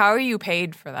know. Like, how are you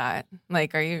paid for that?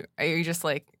 Like, are you just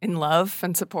like in love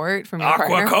and support from your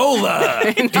partner?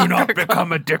 Aquacola! Do not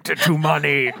become addicted to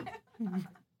money.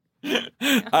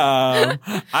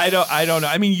 I don't know.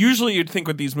 I mean, usually you'd think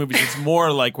with these movies, it's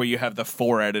more like where you have the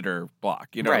 4 editor block.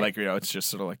 You know, like it's just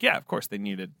sort of like, yeah, of course they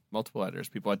needed multiple editors.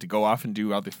 People had to go off and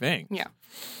do other things. Yeah,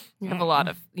 you have a lot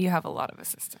of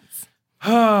assistants.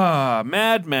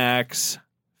 Mad Max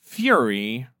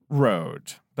Fury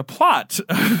Road. The plot.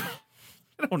 I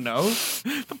don't know.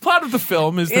 The plot of the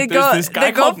film is that there's this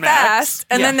guy called They go Max. fast,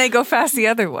 and then they go fast the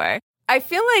other way. I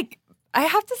feel like I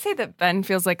have to say that Ben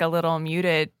feels like a little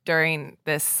muted during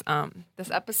this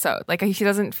this episode. Like he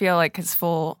doesn't feel like his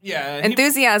full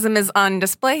enthusiasm is on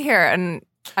display here. And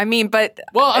I mean, but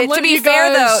to be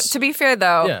fair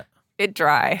though, it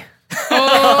dry.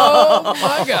 Oh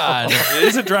my God. It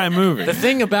is a dry movie. The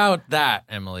thing about that,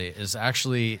 Emily, is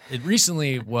actually it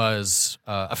recently was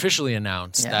officially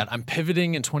announced that I'm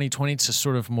pivoting in 2020 to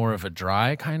sort of more of a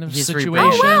dry kind of situation.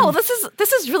 Oh wow,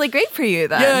 this is really great for you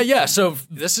then. Yeah. So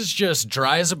this is just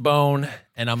dry as a bone,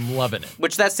 and I'm loving it.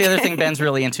 Which that's the other thing Ben's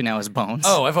really into now is Bones.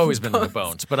 Oh, I've always been into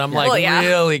Bones, but I'm like Well, yeah.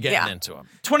 really getting Yeah. into them.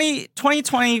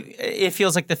 2020, it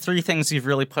feels like the three things you've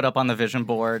really put up on the vision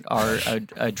board are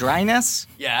a dryness,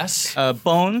 Yes.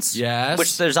 Bones, Yes.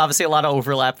 which there's obviously a lot of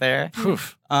overlap there,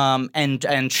 Oof. and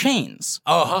Chains.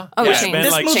 Uh-huh. Oh, Yeah, Chains. Ben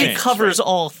This likes movie Chains, covers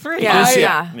all three. Yeah, I,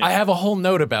 yeah. I have a whole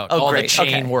note about all great. the chain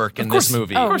Okay. work in this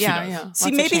movie. Oh, course he yeah, does. yeah. See, Lots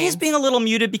of maybe he's chains. being a little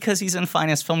muted because he's in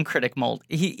finest film critic mold.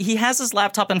 He has his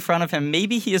laptop in front of him.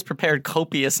 Maybe he has prepared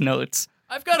copious notes.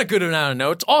 I've got a good amount of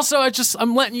notes. Also,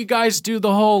 I'm letting you guys do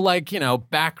the whole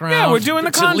background. Yeah, we're doing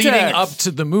the to leading context. up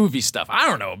to the movie stuff. I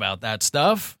don't know about that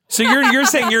stuff. So you're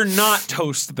saying you're not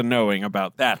toast to the knowing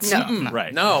about that stuff, Mm-mm.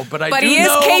 right? No, but I But do he is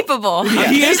know. capable.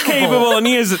 He is capable and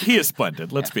he is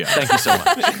splendid. Let's be honest. Thank you so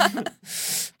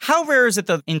much. How rare is it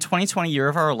that in 2020, year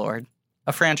of our Lord,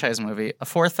 a franchise movie, a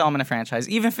fourth film in a franchise,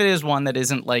 even if it is one that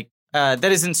isn't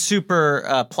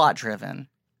super plot driven,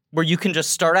 where you can just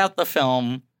start out the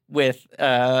film with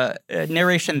a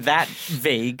narration that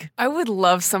vague. I would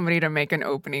love somebody to make an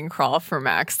opening crawl for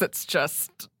Max that's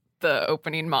just the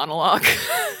opening monologue.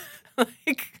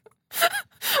 Like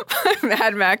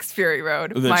Mad Max Fury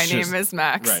Road. That's My just- name is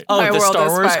Max. right. Oh, My the world Star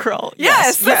is Wars fire. crawl.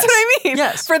 Yes, that's what I mean.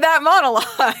 Yes. For that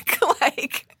monologue.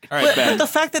 Like All right, But Ben. the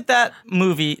fact that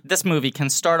this movie can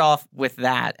start off with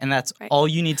that, and that's Right. all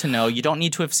you need to know. You don't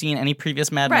need to have seen any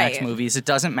previous Mad Max Right. movies. It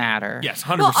doesn't matter. Yes,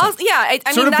 100%. well, also, yeah,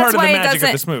 I Sort mean of that's part of why the it magic doesn't.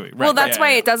 of this movie. Right, well, that's yeah,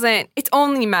 why yeah. it doesn't. It's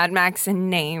only Mad Max in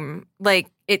name, like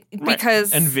it Right.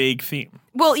 because And vague theme.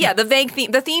 well, yeah, the vague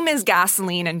theme. The theme is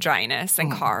gasoline and dryness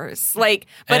and cars. Like,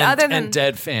 but and, other than and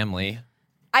Dead Family.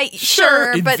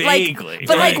 sure, but vaguely.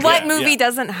 like what Yeah, movie yeah.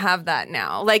 doesn't have that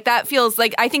now? Like that feels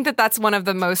like I think that's one of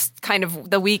the most kind of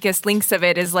the weakest links of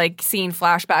it is like seeing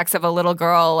flashbacks of a little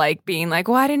girl like being like,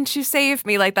 "Why didn't you save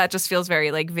me?" Like that just feels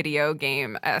very like video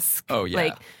game esque. Oh,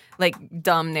 yeah. Like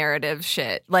dumb narrative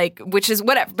shit. Like which is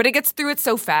whatever, but it gets through it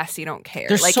so fast you don't care.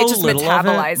 There's like so it just little of it.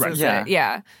 metabolizes Right. it. Yeah.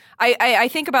 Yeah. I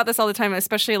think about this all the time,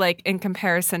 especially like in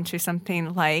comparison to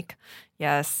something like,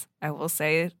 yes, I will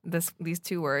say these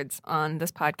two words on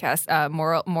this podcast,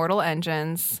 Mortal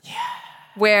Engines,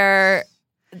 where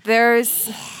there's,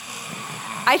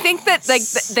 I think that like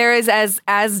there is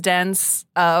as dense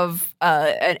of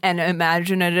an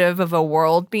imaginative of a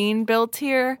world being built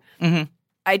here. Mhm.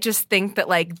 I just think that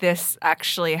like this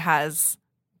actually has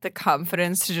the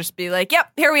confidence to just be like,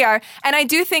 yep, here we are. And I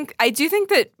do think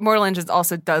that Mortal Engines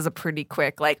also does a pretty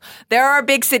quick, like, there are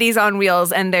big cities on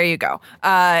wheels and there you go.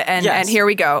 And Yes. here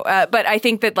we go. But I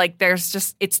think that like there's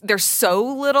so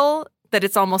little that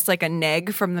it's almost like a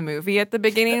neg from the movie at the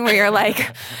beginning where you're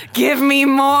like, give me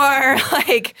more,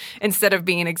 like, instead of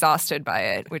being exhausted by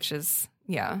it, which is,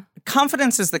 yeah.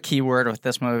 Confidence is the key word with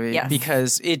this movie Yes.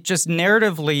 because it just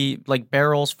narratively like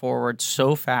barrels forward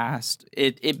so fast.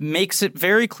 It makes it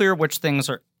very clear which things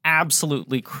are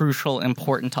absolutely crucial,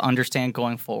 important to understand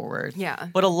going forward. Yeah.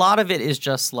 But a lot of it is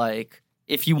just like,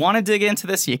 if you want to dig into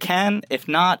this, you can. If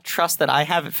not, trust that I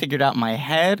have it figured out in my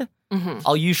head. Mm-hmm.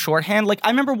 I'll use shorthand. Like I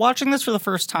remember watching this for the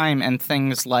first time and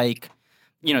things like,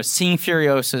 seeing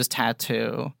Furiosa's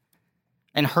tattoo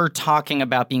and her talking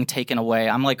about being taken away.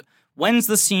 I'm like, when's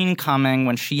the scene coming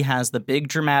when she has the big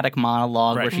dramatic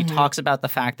monologue where Right. she talks about the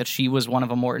fact that she was one of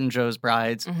Immortan Joe's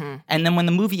brides? Mm-hmm. And then when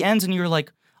the movie ends and you're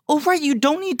like, oh, right, you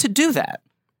don't need to do that.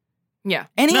 Yeah.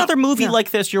 Any No, other movie yeah. like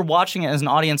this, you're watching it as an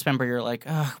audience member, you're like,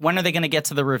 ugh, when are they going to get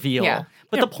to the reveal? Yeah.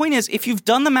 But the point is, if you've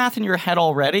done the math in your head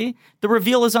already, the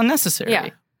reveal is unnecessary. Yeah.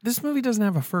 This movie doesn't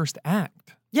have a first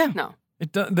act. Yeah. No.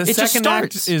 The just second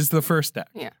act starts. is the first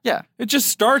act. Yeah. Yeah. It just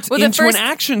starts Well, the into first- an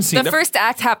action scene. The first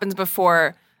act happens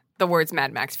before the words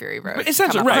Mad Max Fury Road.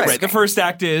 Essentially, come up on right, the right. The screen. first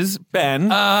act is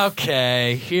Ben.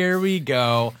 Okay, here we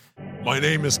go. My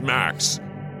name is Max.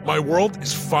 My world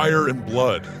is fire and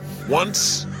blood.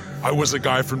 Once, I was a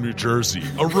guy from New Jersey,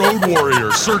 a road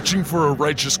warrior searching for a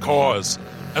righteous cause.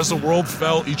 As the world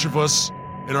fell, each of us,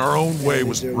 in our own way,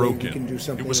 was broken.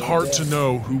 It was hard to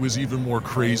know who was even more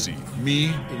crazy,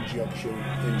 me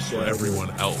or everyone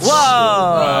else.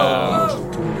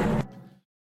 Whoa!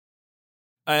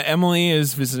 Emily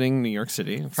is visiting New York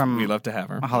City. From- we love to have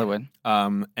her. Hollywood.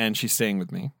 And she's staying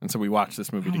with me, and so we watched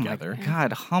this movie together.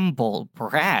 God, humble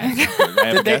brag. I have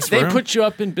a Did guest they room. put you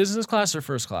up in business class or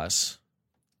first class?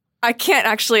 I can't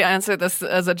actually answer this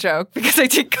as a joke because I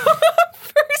did go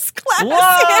first class.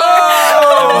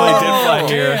 Emily did fly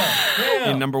here.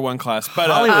 in number one class. But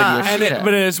Hollywood, you shit.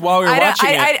 but it's while we were watching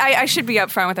it. I should be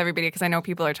upfront with everybody because I know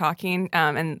people are talking,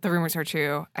 and the rumors are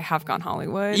true. I have gone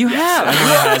Hollywood. You have.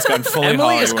 Emily has gone fully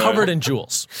Emily is Hollywood. covered in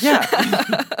jewels. Yeah.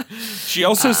 She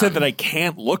also said that I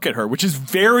can't look at her, which is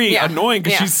very annoying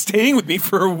because she's staying with me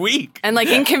for a week. And like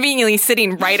inconveniently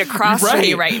sitting right across from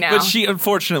you right now. But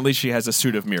unfortunately, she has a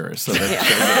suit of mirrors, so that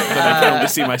I can only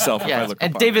see myself if I Yes. look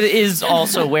And apart. David is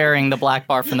also wearing the black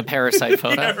bar from the Parasite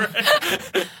photo.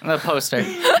 The poster.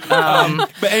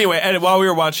 But anyway, and while we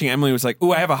were watching, Emily was like,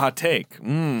 "Ooh, I have a hot take,"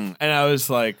 and I was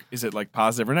like, "Is it like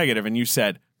positive or negative?" And you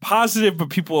said positive, but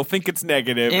people will think it's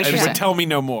negative, and Interesting. would tell me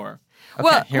no more.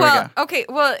 Here we go. Okay.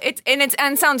 Well, it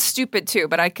sounds stupid too,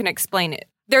 but I can explain it.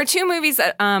 There are two movies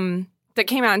that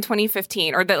came out in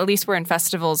 2015, or that at least were in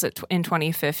festivals in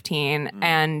 2015,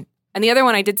 and the other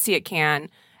one I did see at Cannes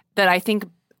that I think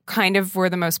kind of were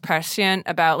the most prescient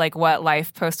about like what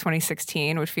life post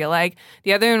 2016 would feel like.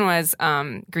 The other one was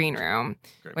Green Room,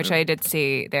 which I did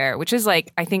see there, which is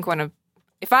like I think one of,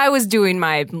 if I was doing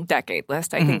my decade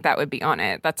list, I think that would be on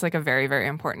it. That's like a very, very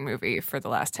important movie for the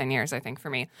last 10 years, I think, for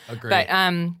me. Agreed. But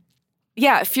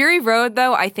yeah, Fury Road,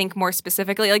 though, I think more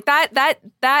specifically, like that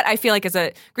I feel like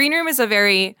Green Room is a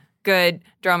very good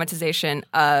dramatization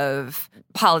of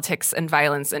politics and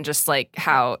violence and just like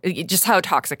how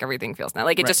toxic everything feels now.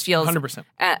 Like it just feels 100%.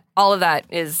 All of that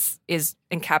is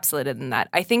encapsulated in that.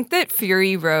 I think that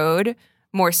Fury Road,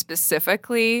 more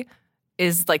specifically,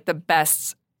 is like the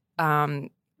best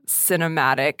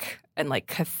cinematic and like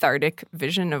cathartic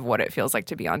vision of what it feels like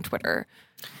to be on Twitter.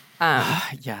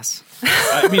 Yes.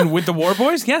 I mean, with the War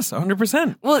Boys, yes,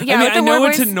 100%. Well, yeah, I mean, with the I know War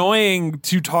it's Boys- annoying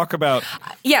to talk about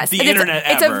Yes, the and internet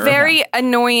it's ever. a very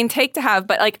annoying take to have,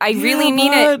 but like I really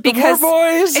mean but it because the War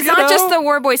Boys, it's you not just know? the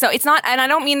War Boys. though. It's not, and I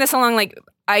don't mean this along like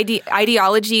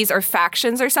ideologies or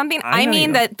factions or something. I know mean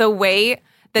you that the way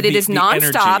that it is the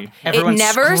nonstop. energy. It Everyone's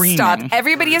never screaming. stops.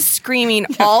 Everybody is screaming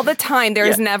all the time. There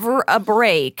is Yeah. never a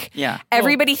break. Yeah.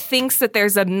 Everybody thinks that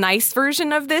there's a nice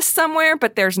version of this somewhere,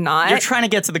 but there's not. You're trying to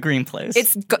get to the green place.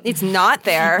 It's not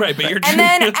there. Right, but you're and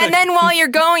then while you're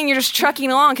going, you're just trucking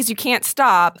along because you can't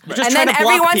stop. just And then trying to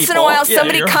every block once in a people. while, Yeah,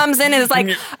 somebody you're- comes in and is like,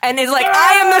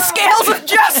 I am the scales of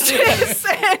justice,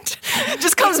 and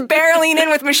just comes barreling in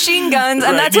with machine guns,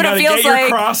 and Right, that's you what it gotta feels get your like.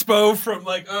 crossbow from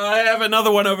like, oh, I have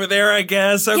another one over there, I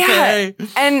guess. Okay.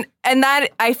 Yeah. And that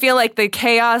I feel like the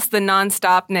chaos, the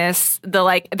nonstopness, the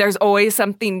like there's always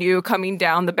something new coming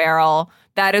down the barrel.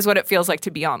 That is what it feels like to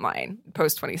be online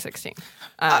post 2016.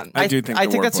 I do think I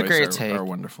the think War that's a Boys great are take. a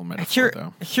wonderful metaphor,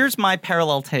 though. Here's my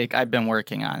parallel take I've been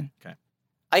working on. Okay.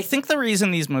 I think the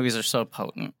reason these movies are so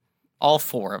potent, all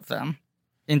four of them,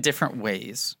 in different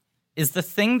ways, is the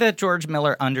thing that George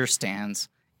Miller understands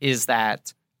is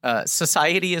that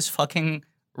society is fucking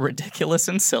ridiculous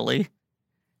and silly.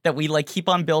 That we like keep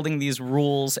on building these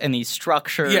rules and these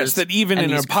structures. Yes, that even and in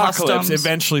an these apocalypse, customs.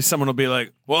 eventually someone will be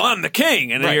like, well, I'm the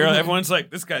king. And then Right. everyone's like,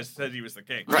 this guy said he was the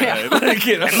king. Right. Like,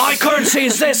 you know? My currency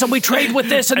is this, and we trade with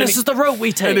this, and this is the road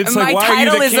we take. And it's My like, why are you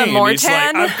title the is king? And he's like,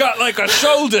 Amortan. I've got like a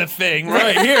shoulder thing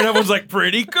right here. And everyone's like,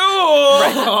 pretty cool.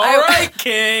 All right,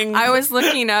 king. I was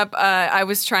looking up. I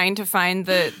was trying to find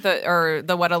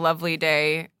the "What a Lovely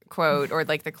Day" quote or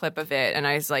like the clip of it, and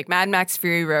I was like, "Mad Max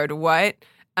Fury Road, what?"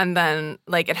 And then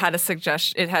like it had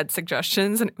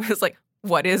suggestions, and it was like,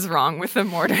 "What is wrong with the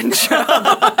Morden show?"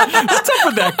 What's up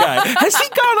with that guy? Has he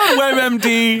gone on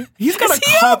WebMD? He's got a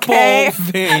couple okay?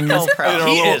 things. No problem. that are a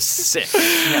He little- is sick.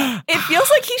 It feels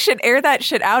like he should air that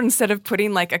shit out instead of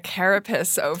putting like a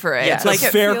carapace over it. Yeah. It's like a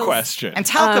it fair feels- question. And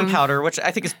talcum powder, which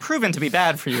I think is proven to be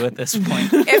bad for you at this point.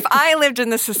 If I lived in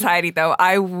this society, though,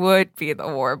 I would be the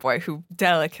war boy who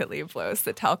delicately blows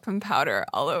the talcum powder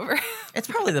all over. It's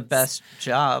probably the best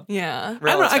job. Yeah. I don't know,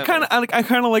 I relatively.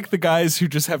 kind of like the guys who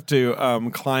just have to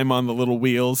climb on the little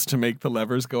wheels to make the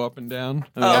levers go up and down.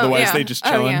 And otherwise, yeah. they just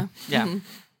Oh, chilling. yeah. Yeah.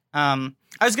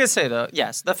 I was gonna say though,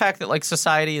 yes, the fact that like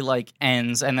society like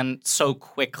ends and then so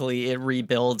quickly it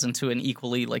rebuilds into an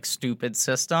equally like stupid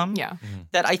system. Yeah.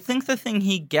 That I think the thing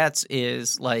he gets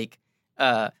is like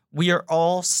we are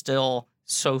all still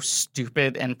so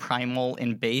stupid and primal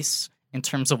in base in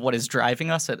terms of what is driving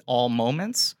us at all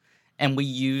moments, and we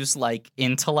use like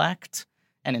intellect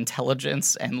and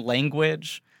intelligence and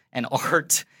language and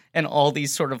art and all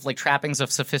these sort of like trappings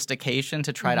of sophistication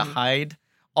to try to hide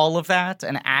all of that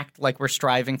and act like we're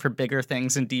striving for bigger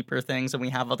things and deeper things and we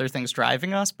have other things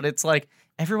driving us. But it's like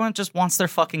everyone just wants their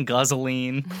fucking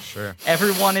guzzling. Sure.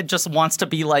 Everyone it just wants to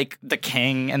be like the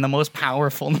king and the most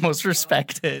powerful and the most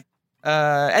respected.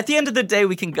 At the end of the day,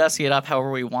 we can gussy it up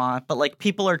however we want, but like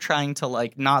people are trying to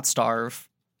like not starve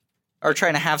or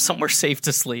trying to have somewhere safe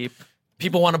to sleep.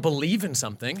 People want to believe in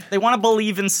something. They want to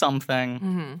believe in something.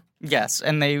 Mm-hmm. Yes,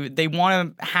 and they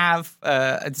want to have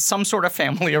some sort of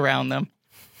family around them,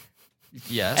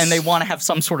 Yes. and they want to have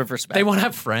some sort of respect. They want to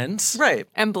have friends. right,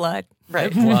 And blood.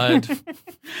 right. Blood.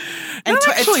 And Not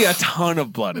actually a ton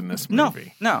of blood in this no,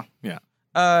 movie. no. Yeah.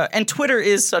 And Twitter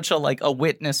is such a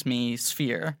witness me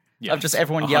sphere of just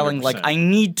everyone 100%. yelling like, "I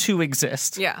need to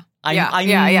exist. Yeah.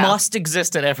 I must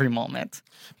exist at every moment."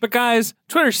 But guys,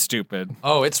 Twitter's stupid.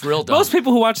 Oh, it's real dumb. Most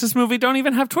people who watch this movie don't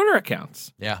even have Twitter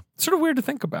accounts. Yeah. It's sort of weird to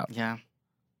think about. Yeah.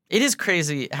 It is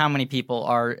crazy how many people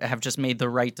have just made the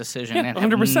right decision Yeah, and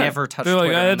 100%. have never touched They're like,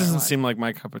 Twitter. that in their doesn't life." seem like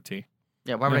my cup of tea.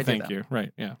 Yeah, why would No, I do thank that? you.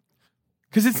 Right, yeah.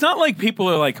 Because it's not like people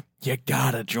are like, you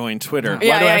gotta join Twitter. Why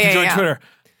Yeah, do I have yeah, to join yeah. Twitter?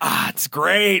 It's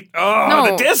great. Oh,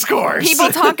 No, the discourse. People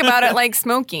talk about it like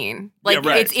smoking. Like Yeah,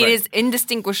 right, it is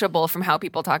indistinguishable from how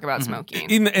people talk about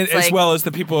smoking. As like- well as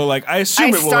the people are like, I assume I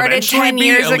it will started eventually 10 be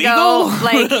years illegal. ago.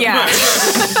 Like, yeah.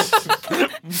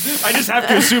 I just have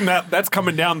to assume that that's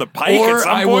coming down the pike at Or some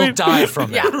I will point. die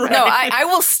from it. Yeah. No, I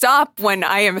will stop when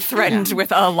I am threatened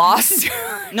with a lawsuit.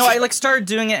 No, I started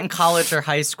doing it in college or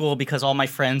high school because all my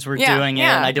friends were Yeah, doing it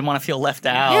yeah. and I didn't want to feel left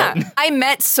out. Yeah. I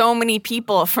met so many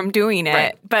people from doing it,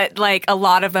 Right. but a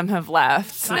lot of them have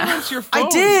left. Silence your phone. I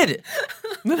did.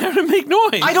 Then how to make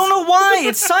noise? I don't know why.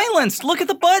 It's silenced. Look at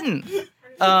the button.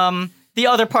 The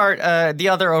other part, the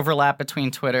other overlap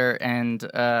between Twitter and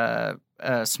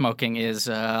smoking is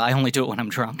I only do it when I'm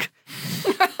drunk.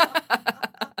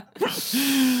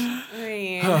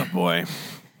 Oh boy,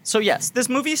 So yes, this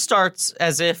movie starts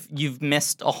as if you've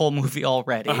missed a whole movie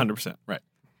already. 100%. Right.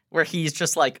 Where he's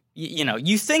just like,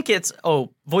 you think it's,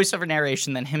 voiceover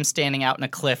narration, then him standing out in a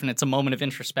cliff, and it's a moment of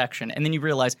introspection. And then you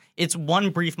realize it's one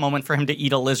brief moment for him to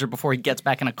eat a lizard before he gets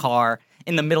back in a car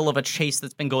in the middle of a chase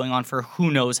that's been going on for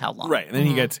who knows how long. Right. And then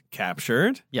he gets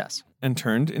captured Yes. and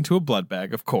turned into a blood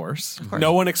bag, of course.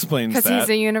 No one explains Because that. he's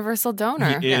a universal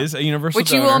donor. He is a universal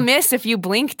Which donor. you will miss if you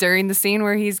blink during the scene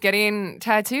where he's getting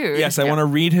tattooed. Yes, I want to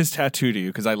read his tattoo to you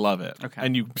because I love it. Okay.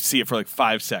 And you see it for like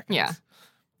 5 seconds. Yeah.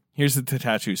 Here's what the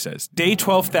tattoo says. Day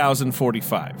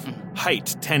 12,045.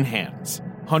 Height 10 hands.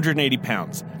 180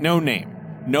 pounds. No name.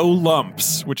 No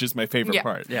lumps, which is my favorite Yeah.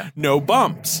 part. Yeah. No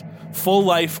bumps. Full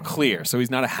life clear. So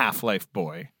he's not a half-life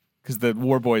boy. Because the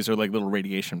war boys are like little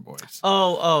radiation boys.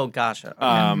 Oh, gotcha.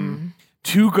 Okay.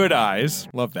 2 good eyes.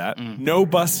 Love that. No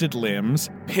busted limbs.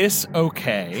 Piss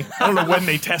okay. I don't know when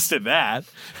they tested that.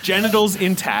 Genitals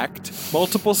intact.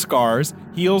 Multiple scars.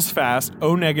 Heals fast.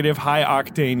 O negative. High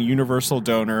octane. Universal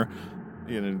donor.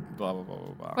 Blah, blah, blah,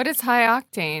 blah, blah. What does high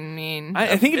octane mean?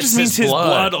 I think it It's just means his his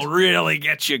blood blood. will really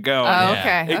get you going. Oh,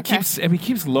 Yeah. okay. It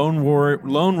keeps Lone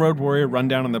Road Warrior run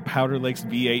down on the Powder Lakes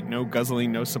V8, no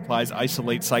guzzling, no supplies,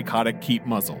 isolate, psychotic, keep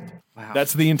muzzled. Wow.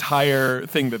 That's the entire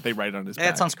thing that they write on his back.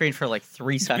 That's on screen for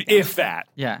 3 seconds. If that.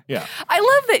 Yeah. Yeah. I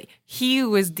love that he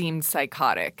was deemed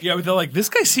psychotic. Yeah, but they're like, this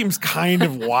guy seems kind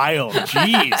of wild.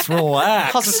 Jeez,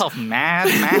 relax. Calls himself Mad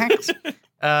Max.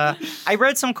 I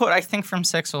read some quote, I think from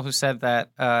Sixel, who said that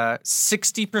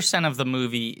 60% of the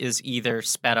movie is either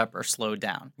sped up or slowed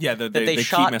down. Yeah, That they they keep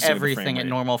shot messing with the frame everything at rate.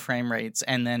 normal frame rates,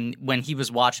 and then when he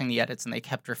was watching the edits and they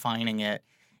kept refining it,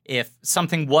 if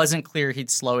something wasn't clear, he'd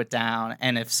slow it down,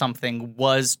 and if something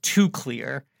was too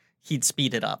clear, he'd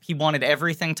speed it up. He wanted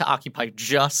everything to occupy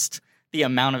just the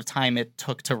amount of time it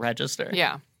took to register.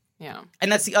 Yeah. Yeah.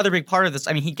 And that's the other big part of this.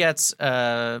 I mean, he gets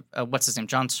what's his name,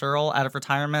 John Searle, out of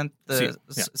retirement.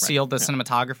 Seal, the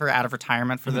cinematographer, out of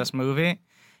retirement for this movie.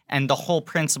 And the whole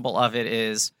principle of it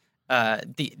is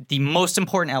the most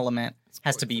important element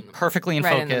has to be perfectly in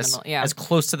Right in the focus, middle, yeah. as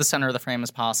close to the center of the frame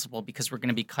as possible, because we're going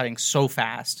to be cutting so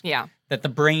fast Yeah. that the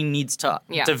brain needs to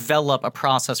Yeah. develop a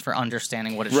process for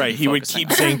understanding what it should Right, be he would focusing keep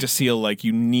on. saying to Seal, like,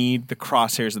 you need the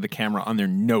crosshairs of the camera on their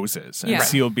noses. And Yeah.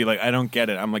 Seal would be like, I don't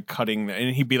get it. I'm like cutting.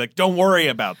 And he'd be like, don't worry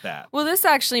about that. Well, this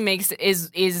actually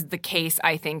is the case,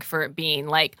 I think, for it being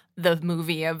like the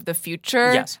movie of the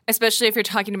future. Yes. Especially if you're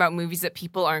talking about movies that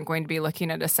people aren't going to be looking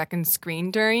at a second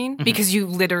screen during, because you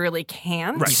literally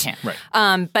can't. You can't. Right.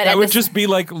 But That at would the just be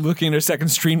like looking at a second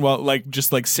screen while, like,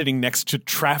 just like sitting next to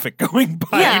traffic going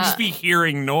by. Yeah. You'd just be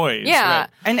hearing noise. Yeah.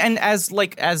 Right. And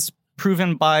as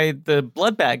proven by the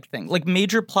blood bag thing, like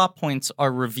major plot points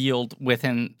are revealed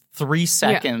within 3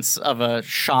 seconds of a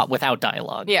shot without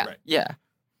dialogue. Yeah. Right. Yeah.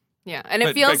 Yeah. And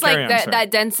But- it feels but carry like on, that sorry.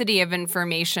 that density of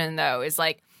information, though, is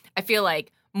like, I feel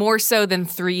like more so than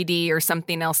 3D or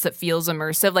something else that feels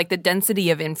immersive. Like the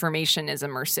density of information is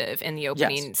immersive in the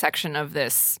opening section of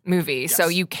this movie. So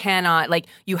you cannot, like,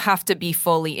 you have to be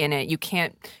fully in it. You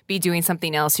can't be doing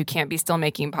something else. You can't be still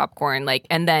making popcorn. Like,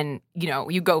 and then, you know,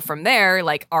 you go from there,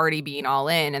 like already being all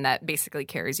in, and that basically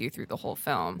carries you through the whole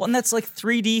film. Well, and that's like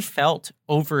 3D felt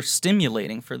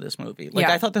overstimulating for this movie. Like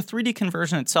I thought the 3D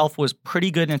conversion itself was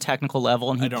pretty good in a technical level,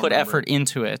 and he put effort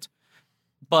into it.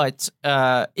 But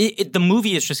the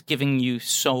movie is just giving you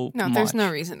so much. There's no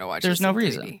reason to watch. There's this no in 3D.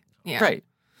 reason. Yeah. Right.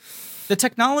 The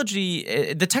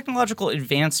technological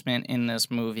advancement in this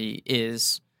movie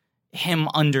is him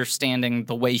understanding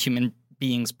the way human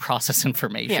beings process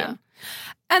information. Yeah.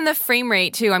 And the frame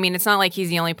rate, too. I mean, it's not like he's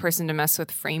the only person to mess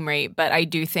with frame rate, but I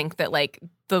do think that, like,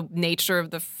 the nature of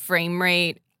the frame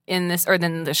rate in this, or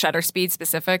then the shutter speed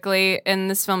specifically in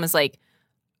this film is,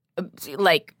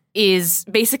 is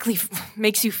basically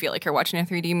makes you feel like you're watching a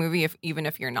 3D movie, even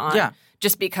if you're not. Yeah.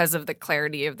 Just because of the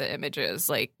clarity of the images.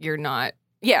 Like, you're not,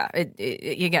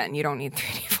 again, you don't need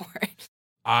 3D for it.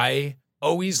 I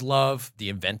always love the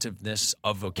inventiveness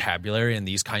of vocabulary in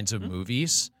these kinds of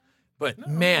movies. But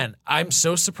man, I'm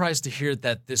so surprised to hear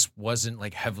that this wasn't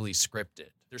like heavily scripted.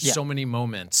 There's so many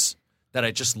moments that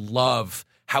I just love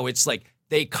how it's like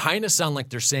they kind of sound like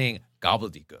they're saying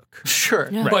gobbledygook. Sure.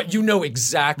 Yeah. But you know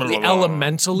exactly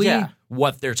elementally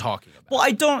what they're talking about.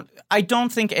 Well, I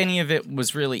don't think any of it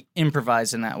was really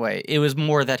improvised in that way. It was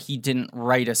more that he didn't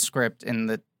write a script in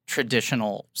the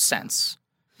traditional sense.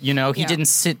 You know, he didn't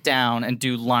sit down and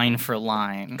do line for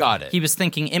line. Got it. He was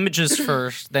thinking images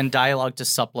first, then dialogue to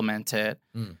supplement it.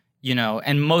 You know,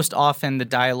 and most often the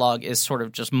dialogue is sort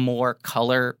of just more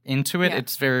color into it. Yeah.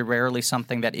 It's very rarely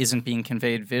something that isn't being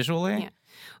conveyed visually. Yeah.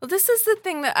 Well, this is the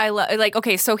thing that I love. Like,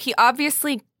 okay, so he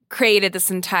obviously created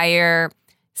this entire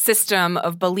system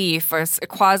of belief, or a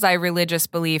quasi-religious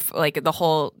belief, like the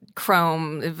whole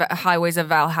Chrome Highways of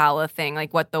Valhalla thing,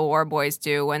 like what the war boys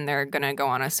do when they're going to go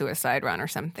on a suicide run or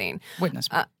something.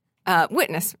 Witness me.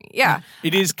 Witness me, yeah.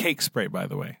 It is cake spray, by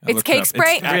the way. It's cake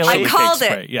spray? Actually I called cake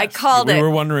it. spray, yes. I called it. We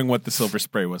were wondering what the silver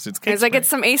spray was. It's cake It's spray. like it's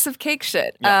some Ace of Cake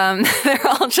shit. They're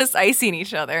all just icing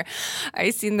each other,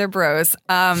 icing their bros.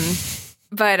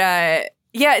 But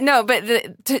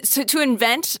to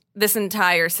invent this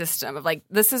entire system of like,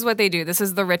 this is what they do, this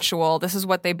is the ritual, this is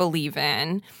what they believe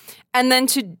in, and then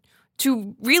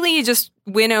to really just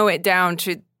winnow it down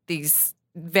to these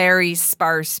very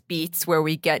sparse beats where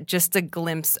we get just a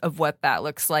glimpse of what that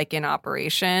looks like in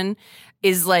operation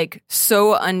is like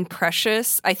so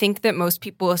unprecious. I think that most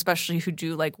people, especially who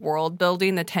do like world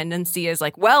building, the tendency is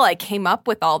like, well, I came up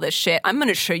with all this shit. I'm going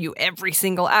to show you every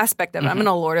single aspect of it. I'm going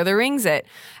to Lord of the Rings it.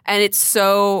 And it's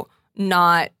so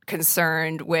not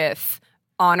concerned with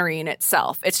honoring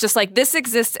itself. It's just like, this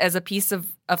exists as a piece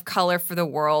of color for the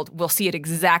world. We'll see it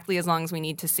exactly as long as we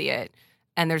need to see it.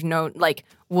 And there's no, like,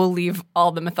 we'll leave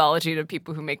all the mythology to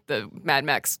people who make the Mad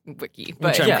Max wiki.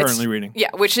 But, which I'm currently reading. Yeah,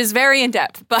 which is very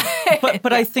in-depth.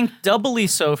 But I think doubly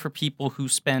so for people who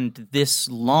spend this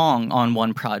long on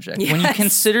one project. When you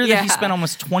consider that he spent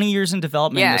almost 20 years in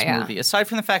development in this movie, aside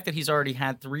from the fact that he's already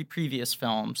had 3 previous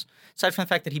films, aside from the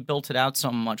fact that he built it out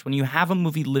so much, when you have a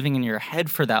movie living in your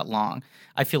head for that long,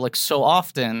 I feel like so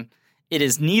often it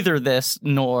is neither this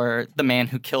nor The Man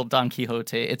Who Killed Don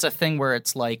Quixote. It's a thing where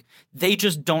it's like, they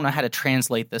just don't know how to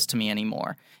translate this to me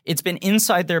anymore. It's been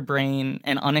inside their brain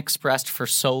and unexpressed for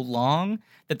so long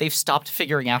that they've stopped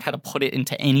figuring out how to put it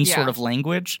into any sort of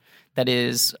language that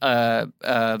is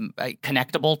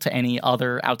connectable to any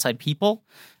other outside people.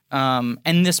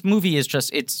 And this movie is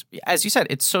just, it's, as you said,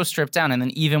 it's so stripped down. And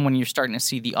then even when you're starting to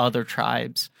see the other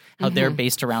tribes, how they're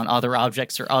based around other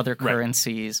objects or other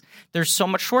currencies, there's so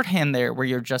much shorthand there where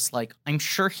you're just like, I'm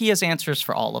sure he has answers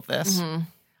for all of this.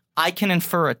 I can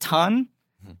infer a ton,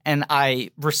 and I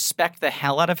respect the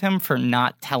hell out of him for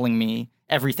not telling me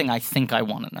everything I think I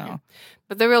want to know.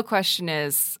 But the real question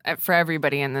is, for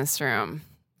everybody in this room,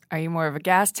 are you more of a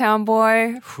Gastown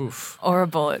boy or a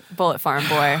Bullet Farm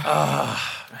boy?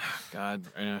 God.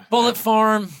 Bullet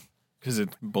Farm. Because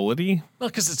it's bullety? Well,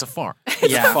 because it's a farm.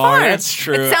 Yeah, Farm, that's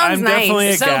true. It sounds I'm nice. definitely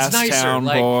a It sounds Gastown nicer,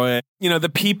 like- boy. You know, the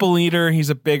people eater, he's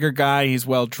a bigger guy, he's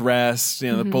well dressed.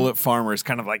 You know, the bullet farmer is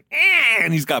kind of like,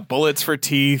 and he's got bullets for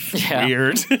teeth. Yeah.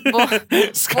 Weird.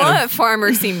 Bullet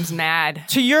Farmer seems mad.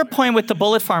 To your point with the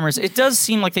bullet farmers, it does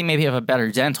seem like they maybe have a better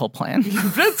dental plan.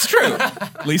 That's true.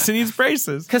 At least he needs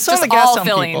braces. Because some of the Just all Gastown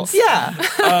people, fillings.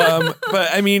 yeah, But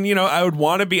I mean, you know, I would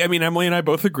want to be. I mean, Emily and I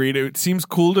both agreed. It seems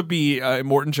cool to be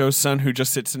Morton Joe's son who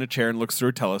just sits in a chair and looks through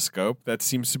a telescope. That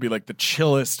seems to be like the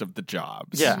chillest of the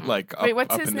jobs. Yeah. Like Wait, up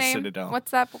what's his in the name? Citadel. Citadel.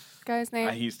 What's that guy's name?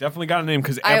 He's definitely got a name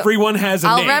because everyone has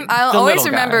a name. I'll The always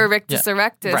little remember guy. Rictus Yeah.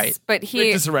 Erectus, Right. but he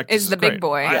Rictus Erectus is the big great.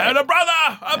 boy. I had a brother,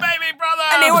 a baby brother,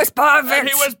 And he was perfect. And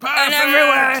he was perfect. And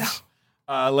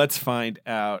everywhere. Let's find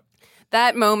out.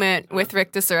 That moment with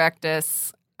Rictus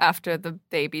Erectus after the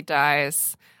baby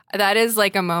dies, that is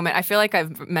like a moment. I feel like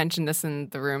I've mentioned this in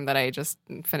the room that I just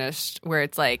finished, where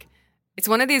it's like, it's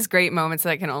one of these great moments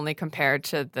that I can only compare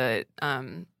to the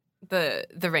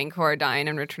Rancor dying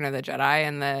in Return of the Jedi,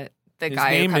 and the His guy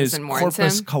who name comes is and mourns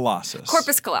Corpus him. Colossus.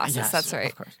 Corpus Colossus, Yes, that's right.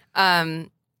 Of course.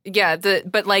 Yeah,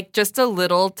 but like just a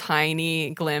little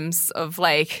tiny glimpse of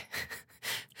like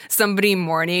somebody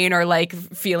mourning or like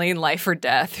feeling life or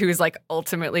death who's like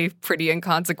ultimately pretty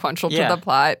inconsequential to Yeah. the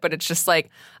plot, but it's just like,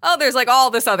 oh, there's like all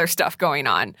this other stuff going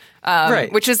on,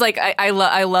 Right. which is like I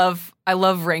love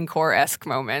Rancor-esque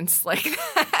moments like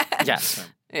that. Yes.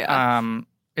 Yeah.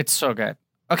 It's so good.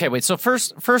 Okay, wait. So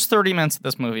first 30 minutes of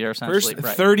this movie are essentially First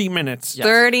right. 30 minutes. Yes.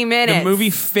 30 minutes. The movie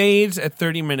fades at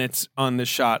 30 minutes on the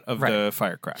shot of Right. the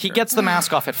firecracker. He gets the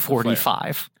mask off at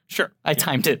 45. Sure. I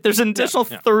timed it. There's an additional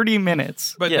 30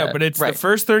 minutes. But yeah, no, but it's right. the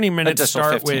first 30 minutes Additional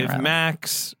start 15 with rather.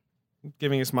 Max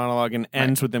giving his monologue and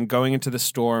ends with them going into the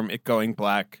storm, it going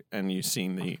black, and you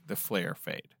seeing the flare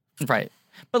fade. Right.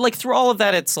 But like through all of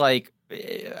that, it's like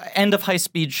end of high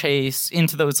speed chase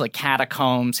into those like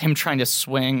catacombs, him trying to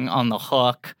swing on the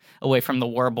hook away from the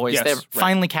war boys. Yes, They're right.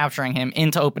 finally capturing him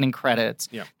into opening credits.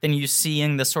 Yeah. Then you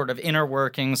seeing the sort of inner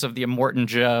workings of the Immortan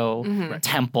Joe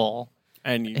temple.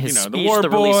 And His the speech, war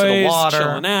the release of the boys water.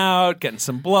 chilling out, getting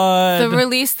some blood. The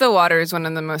release the water is one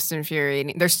of the most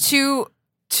infuriating. There's two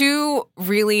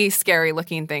really scary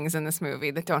looking things in this movie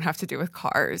that don't have to do with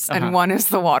cars, and one is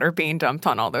the water being dumped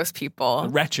on all those people.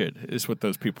 Wretched is what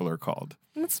those people are called.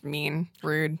 That's mean,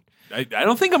 rude. I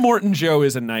don't think Immortan Joe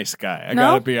is a nice guy. I No?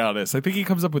 gotta be honest. I think he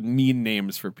comes up with mean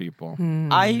names for people.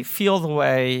 I feel the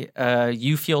way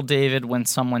you feel, David, when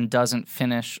someone doesn't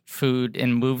finish food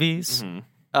in movies.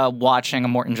 Watching a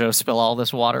Morton Joe spill all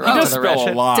this water He onto does the spill a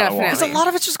wretched. lot. Definitely. Of Because a water. lot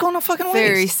of it's just going to fucking waste.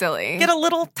 Very silly. Get a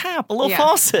little tap, a little Yeah.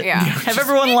 faucet. Yeah. Have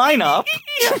everyone line up.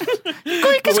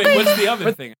 But wait, what's the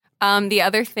other thing? The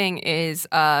other thing is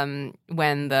when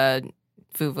the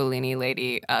Fuvellini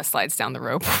lady slides down the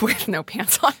rope with no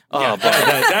pants on. Oh, boy.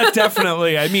 that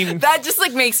definitely. I mean, That just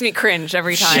like makes me cringe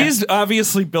every time. she's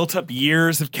obviously built up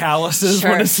years of calluses.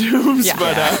 Sure. One assumes, Yeah.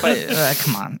 but But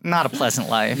come on, not a pleasant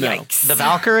life. No. Yikes. The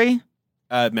Valkyrie,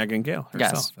 Megan Gale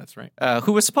herself. Yes. That's right.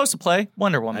 who was supposed to play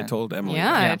Wonder Woman. I told Emily.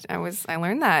 yeah, that. I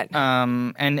learned that.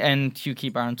 and Hugh Key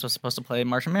Barnes was supposed to play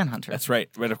Martian Manhunter. That's right.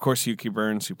 But of course, Hugh Key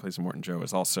Burns, who plays Morton Joe,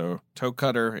 is also Toe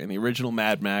Cutter in the original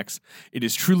Mad Max. It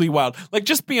is truly wild. Like,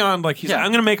 just beyond, like, he's Yeah. like,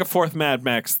 I'm going to make a fourth Mad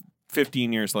Max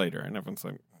 15 years later. And everyone's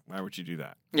like, why would you do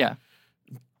that? Yeah.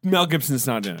 Mel Gibson's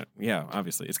not in it. Yeah,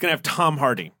 obviously. It's going to have Tom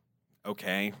Hardy.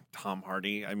 Okay, Tom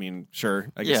Hardy. I mean, sure.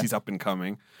 I guess Yeah. he's up and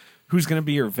coming. Who's going to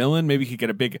be your villain? Maybe he could get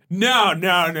a big... No. I'm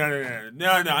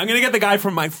going to get the guy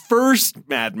from my first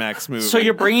Mad Max movie. So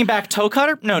you're bringing back Toe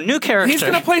Cutter? No, new character. He's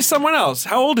going to play someone else.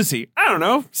 How old is he? I don't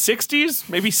know. 60s?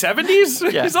 Maybe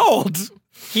 70s? Yeah. He's old.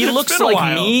 He It's looks been a like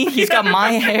while. me. He's got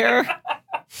my hair.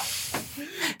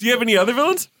 Do you have any other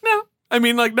villains? No. I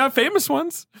mean, like, not famous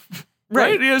ones.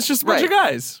 Right? Yeah, it's just a bunch of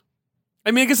guys.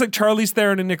 I mean, I guess like Charlize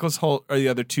Theron and Nicholas Hoult are the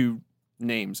other two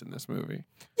names in this movie.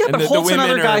 Yeah, And but Holt's women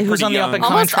another are guy who's pretty on the young. up and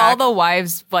Almost contract. all the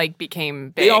wives like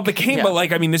became big. They all became, Yeah. but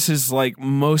like, I mean, this is like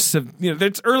most of,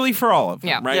 it's early for all of them,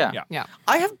 Yeah. right? Yeah.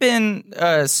 I have been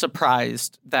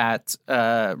surprised that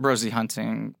Rosie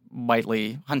Huntington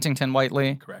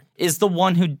Whiteley Correct. is the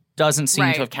one who doesn't seem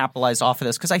Right. to have capitalized off of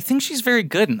this because I think she's very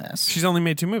good in this. She's only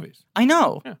made 2 movies. I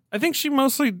know. Yeah. I think she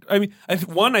mostly, I mean,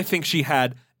 I think she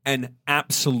had an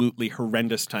absolutely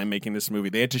horrendous time making this movie.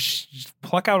 They had to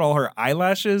pluck out all her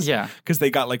eyelashes Yeah. because they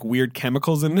got like weird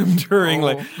chemicals in them during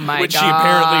Oh my which she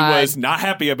apparently God. was not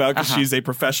happy about because she's a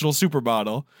professional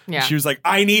supermodel. Yeah. She was like,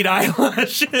 I need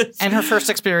eyelashes. And her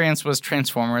first experience was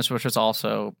Transformers, which was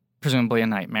also presumably a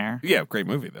nightmare. yeah, great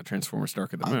movie, The Transformers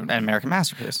Dark of the Moon. An American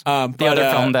masterpiece. The The other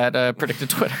film that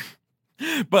predicted Twitter.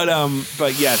 But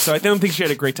yeah, so I don't think she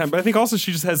had a great time. But I think also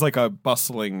she just has like a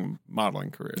bustling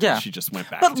modeling career. that Yeah. she just went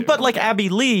back to. But like Abby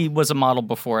Lee was a model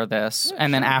before this,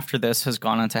 and then after this has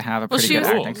gone on to have a Well, pretty she good was,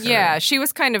 acting career. yeah, she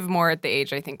was kind of more at the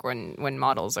age, I think, when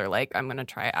models are like, I'm going to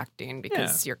try acting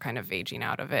because you're kind of aging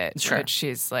out of it. Sure. But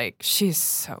she's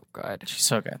so good. She's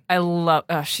so good. I love,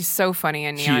 she's so funny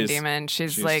in She Neon is- Demon.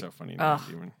 She's She's like, so funny. ugh,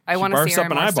 Demon. I She want to barfs see her up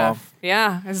in an more eyeball. stuff.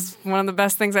 Yeah, it's one of the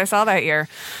best things I saw that year.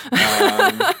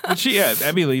 But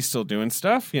Abby Lee's still doing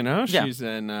stuff, you know? Yeah. She's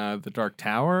in The Dark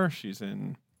Tower. She's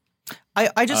in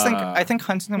I just think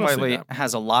Huntington mostly Whiteley that.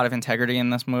 has a lot of integrity in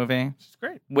this movie. It's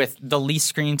great. With the least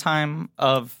screen time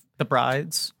of the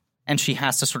brides, and she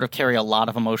has to sort of carry a lot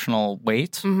of emotional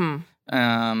weight. Mm-hmm.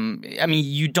 I mean,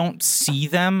 you don't see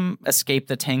them escape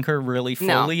the tanker really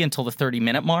No. fully until the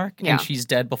 30-minute mark, Yeah. and she's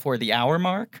dead before the hour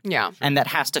mark. Yeah. And that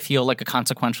has to feel like a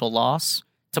consequential loss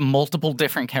to multiple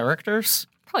different characters.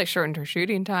 Probably shortened her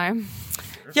shooting time.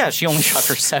 Yeah, she only shot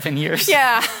for 7 years.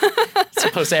 Yeah. As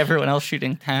opposed to everyone else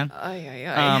shooting 10.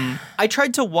 I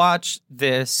tried to watch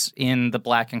this in the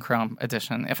black and chrome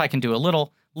edition. If I can do a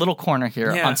little corner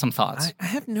here Yeah. on some thoughts. I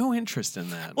have no interest in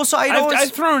that. Well, so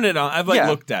I've thrown it on. I've Yeah.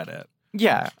 looked at it.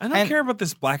 Yeah. I don't care about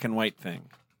this black and white thing.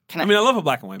 Can I mean, I love a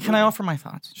black and white movie. Can I offer my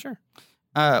thoughts? Sure.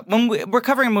 When we're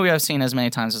covering a movie I've seen as many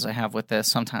times as I have with this,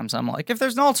 sometimes I'm like, if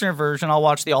there's an alternate version, I'll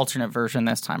watch the alternate version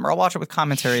this time, or I'll watch it with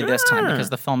commentary this time Sure. because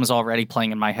the film is already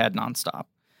playing in my head nonstop.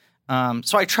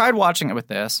 So I tried watching it with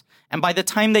this, and by the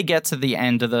time they get to the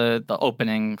end of the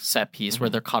opening set piece where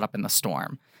they're caught up in the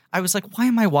storm, I was like, why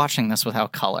am I watching this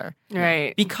without color?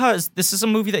 Right. Because this is a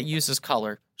movie that uses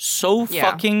color so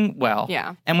Yeah. fucking well.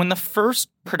 Yeah. And when the first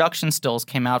production stills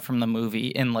came out from the movie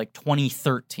in like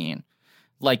 2013,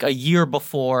 like a year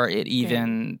before it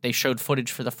even they showed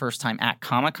footage for the first time at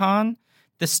Comic-Con,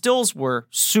 the stills were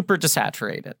super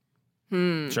desaturated.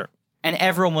 Sure. And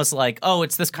everyone was like, "Oh,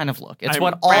 it's this kind of look. It's I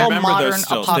what all remember modern those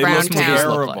stills. They apocalypse looked movies look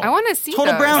terrible. like." I want to see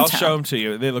Total those. Brown I'll Town. show them to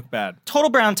you. They look bad. Total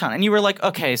Brown Town. And you were like,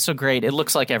 okay, so great. It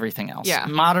looks like everything else. Yeah.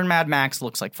 Modern Mad Max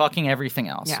looks like fucking everything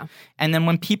else. Yeah. And then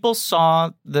when people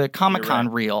saw the Comic-Con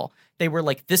You're right. reel, they were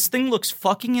like, this thing looks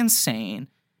fucking insane.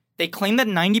 They claim that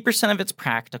 90% of it's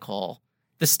practical.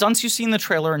 The stunts you see in the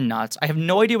trailer are nuts. I have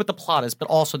no idea what the plot is, but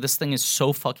also this thing is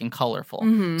so fucking colorful.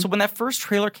 Mm-hmm. So when that first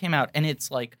trailer came out and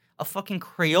it's like a fucking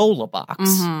Crayola box,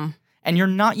 Mm-hmm. and you're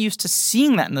not used to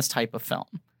seeing that in this type of film.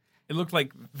 It looked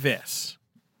like this.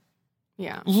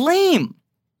 Yeah. Lame.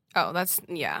 Oh,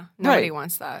 yeah. Nobody Right.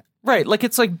 wants that. Right. Like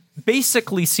it's like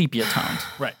basically sepia toned.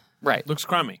 Right. Right. Looks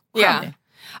crummy. Yeah. Crummy.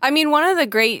 I mean, one of the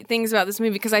great things about this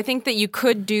movie, because I think that you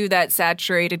could do that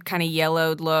saturated kind of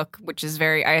yellowed look, which is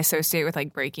I associate with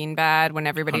like Breaking Bad when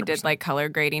everybody did 100%. like color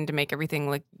grading to make everything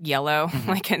look yellow.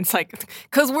 Like, it's like,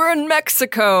 because we're in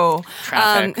Mexico.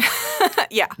 Traffic.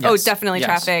 Yeah. Yes. Oh, definitely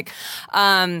Yes. traffic.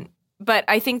 But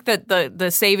I think that the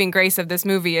saving grace of this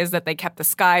movie is that they kept the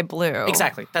sky blue.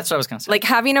 Exactly. That's what I was going to say. Like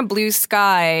having a blue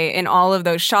sky in all of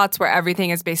those shots where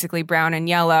everything is basically brown and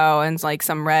yellow and like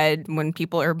some red when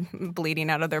people are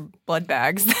bleeding out of their blood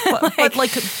bags. but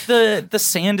like the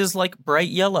sand is like bright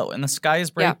yellow and the sky is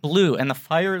bright Yeah. blue and the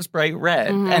fire is bright red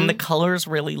and the colors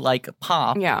really like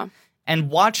pop. Yeah.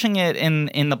 And watching it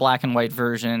in the black and white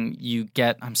version, you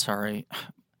get, I'm sorry,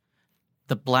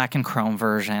 the black and chrome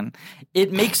version.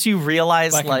 It makes you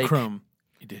realize Black like and Chrome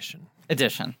edition.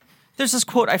 edition. There's this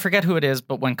quote, I forget who it is,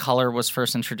 but when color was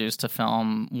first introduced to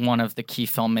film, one of the key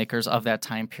filmmakers of that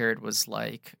time period was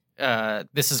like,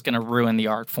 this is going to ruin the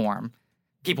art form.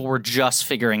 People were just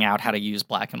figuring out how to use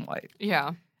black and white.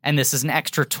 Yeah. And this is an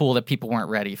extra tool that people weren't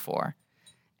ready for.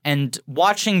 And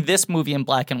watching this movie in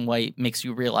black and white makes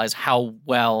you realize how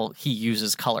well he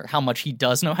uses color, how much he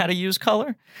does know how to use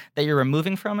color, that you're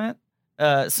removing from it.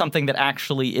 Something that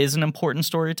actually is an important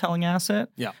storytelling asset.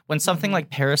 Yeah. When something like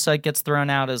Parasite gets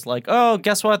thrown out as like, oh,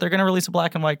 guess what? They're going to release a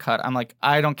black and white cut. I'm like,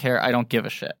 I don't care. I don't give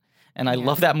a shit. And I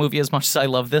love that movie as much as I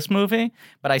love this movie,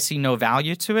 but I see no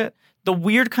value to it. The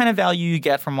weird kind of value you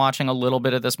get from watching a little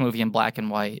bit of this movie in black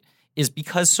and white is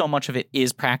because so much of it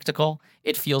is practical,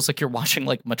 it feels like you're watching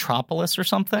like Metropolis or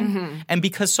something. Mm-hmm. And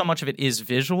because so much of it is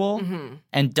visual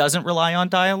and doesn't rely on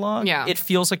dialogue, Yeah. it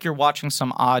feels like you're watching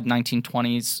some odd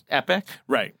 1920s epic.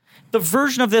 Right. The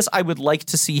version of this I would like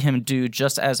to see him do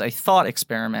just as a thought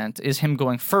experiment is him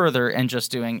going further and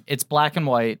just doing it's black and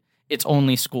white, it's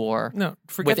only score. No,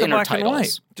 forget with the inner black and titles.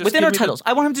 white. Just With give me inner the- titles.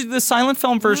 I want him to do the silent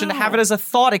film version to have it as a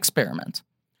thought experiment.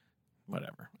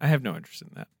 Whatever. I have no interest in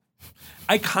that.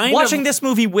 I kind Watching of this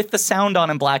movie with the sound on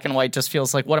in black and white just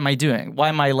feels like, what am I doing? Why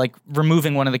am I like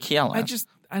removing one of the key elements?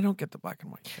 I don't get the black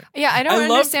and white thing. Yeah, I don't I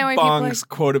love understand why people Bong's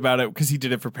quote about it because he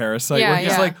did it for Parasite. Yeah, where he's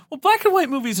yeah. like, "Well, black and white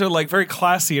movies are like very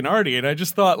classy and arty," and I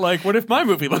just thought, like, what if my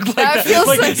movie looked like That that? feels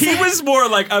Like like- he was more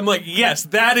like, I'm like, yes,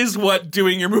 that is what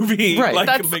doing your movie. Right. Like,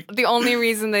 That's like, the only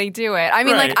reason they do it. I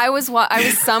mean, Right. like I was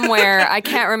somewhere, I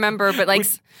can't remember, but like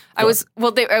I was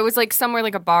like somewhere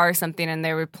like a bar or something, and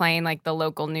they were playing like the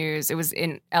local news. It was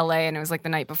in LA, and it was like the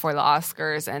night before the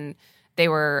Oscars, and they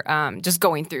were just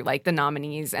going through like the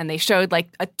nominees, and they showed like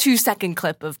a 2-second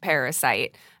clip of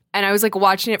Parasite. And I was like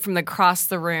watching it from across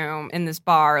the room in this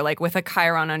bar, like with a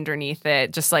chyron underneath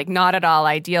it, just like not at all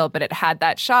ideal, but it had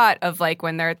that shot of like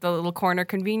when they're at the little corner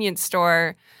convenience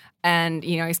store and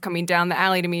he's coming down the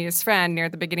alley to meet his friend near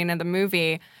the beginning of the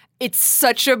movie. It's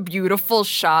such a beautiful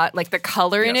shot. Like the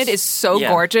color in it is so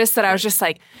gorgeous that I was just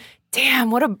like,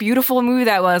 damn, what a beautiful movie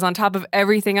that was on top of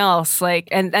everything else. Like,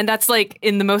 and that's like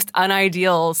in the most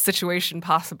unideal situation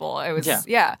possible. It was,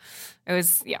 it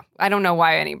was, I don't know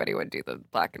why anybody would do the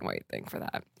black and white thing for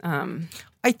that.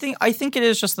 I think it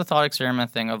is just the thought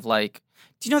experiment thing of like,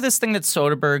 do you know this thing that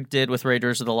Soderbergh did with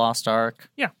Raiders of the Lost Ark?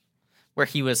 Yeah. Where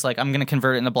he was like, I'm going to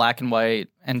convert it into black and white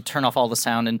and turn off all the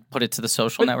sound and put it to the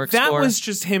social network that score. was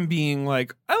just him being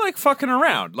like, I like fucking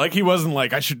around. Like he wasn't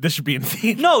like, this should be in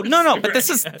theaters. No. But this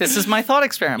is my thought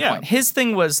experiment point. His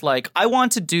thing was like, I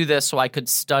want to do this so I could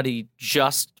study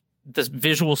just the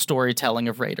visual storytelling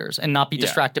of Raiders and not be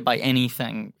distracted by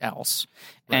anything else.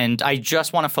 Right. And I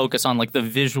just want to focus on like the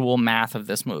visual math of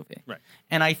this movie. Right.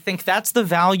 And I think that's the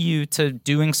value to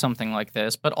doing something like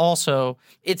this, but also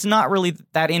it's not really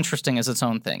that interesting as its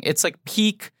own thing. It's like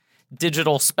peak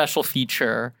digital special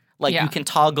feature. Like you can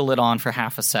toggle it on for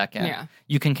half a second. Yeah.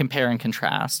 You can compare and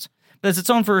contrast. But it's its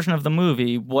own version of the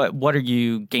movie. What are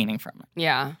you gaining from it?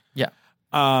 Yeah. Yeah.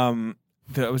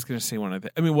 I was going to say one of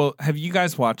the. I mean, well, have you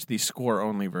guys watched the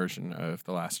score-only version of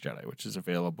The Last Jedi, which is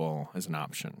available as an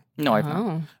option? No, I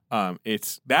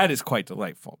haven't. That is quite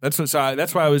delightful. That's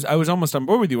why I was almost on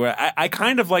board with you. I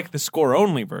kind of like the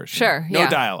score-only version. Sure, no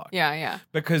dialogue. Yeah.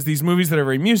 Because these movies that are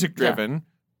very music-driven,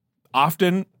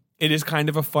 often it is kind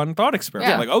of a fun thought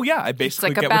experiment. Yeah. Like, oh yeah, I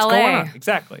basically like a get what's ballet. going on.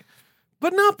 Exactly.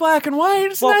 But not black and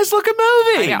white. It's a nice looking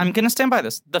movie. I'm going to stand by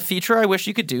this. The feature I wish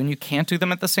you could do, and you can't do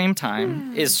them at the same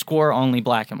time, is score only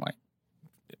black and white.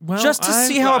 Well, just to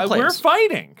see how it plays. We're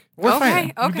fighting. We're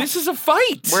fighting. Okay. This is a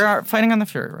fight. We're fighting on the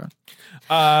Fury Road.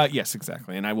 Yes,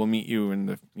 exactly. And I will meet you in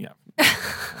the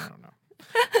I don't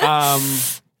know.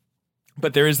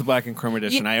 But there is the black and chrome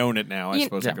edition. I own it now. I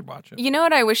suppose I could watch it. You know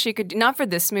what I wish you could do? Not for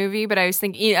this movie, but I was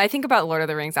thinking. I think about Lord of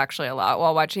the Rings actually a lot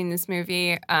while watching this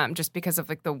movie, just because of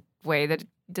like the way that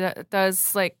it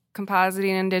does like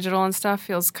compositing and digital and stuff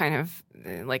feels kind of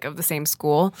like of the same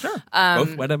school. Sure.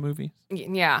 Both Weta movies.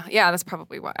 Yeah. That's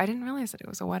probably why I didn't realize that it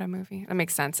was a Weta movie. That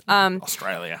makes sense.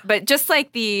 Australia. But just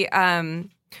like the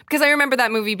because I remember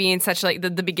that movie being such like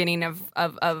the beginning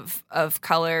of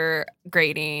color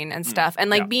grading and stuff, and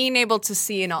like being able to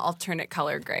see an alternate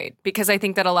color grade, because I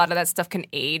think that a lot of that stuff can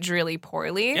age really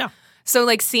poorly. Yeah. So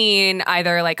like seeing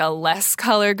either like a less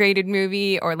color graded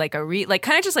movie or like like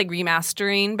kind of just like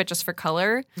remastering but just for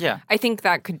color. Yeah. I think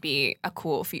that could be a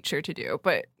cool feature to do,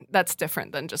 but that's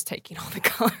different than just taking all the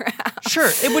color out.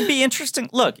 Sure. It would be interesting.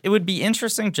 Look, it would be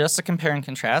interesting just to compare and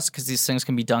contrast, because these things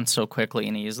can be done so quickly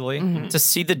and easily, to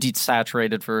see the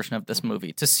desaturated version of this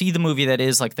movie, to see the movie that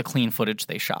is like the clean footage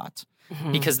they shot.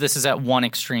 Because this is at one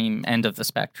extreme end of the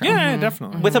spectrum. Yeah,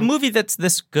 definitely. With a movie that's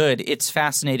this good, it's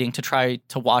fascinating to try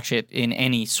to watch it in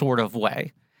any sort of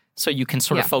way, so you can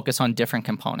sort of focus on different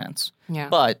components. Yeah.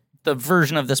 But the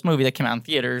version of this movie that came out in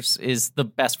theaters is the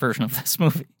best version of this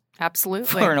movie. Absolutely.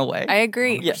 Far and away. I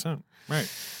agree. 100%. Yeah. Right.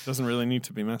 Doesn't really need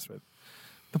to be messed with.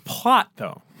 The plot,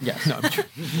 though. Yes. No,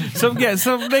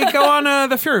 so they go on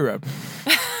the Fury Road.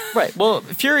 Right. Well,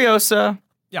 Furiosa.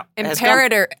 Yeah.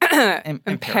 Imperator Furiosa.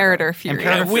 Imperator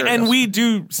Furiosa. And we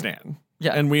do stand.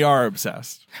 Yeah. And we are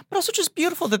obsessed. But also just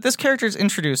beautiful that this character is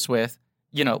introduced with,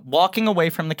 walking away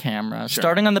from the camera,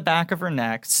 starting on the back of her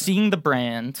neck, seeing the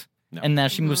brand, and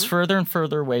as she moves further and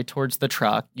further away towards the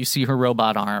truck, you see her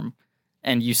robot arm,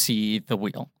 and you see the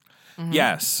wheel.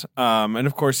 Yes. And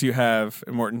of course you have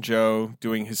Immortan Joe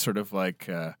doing his sort of like...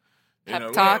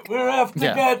 Pep talk. We're off to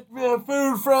get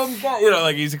food from...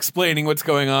 like he's explaining what's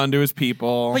going on to his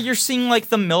people. But you're seeing like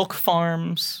the milk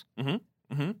farms.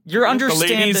 Mm-hmm. You're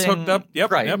understanding... The ladies hooked up.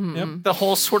 Yep. Right. Yep. The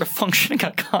whole sort of functioning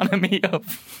economy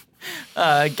of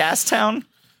Gastown.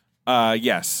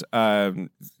 Yes.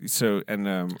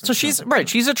 So she's right.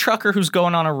 She's a trucker who's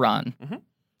going on a run.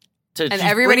 And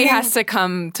everybody has to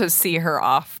come to see her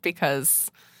off because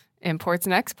imports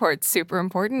and exports super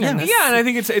important. Yeah, in this. Yeah, and I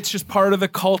think it's just part of the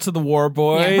cult of the War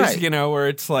Boys, Yeah, right. Where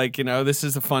it's like, this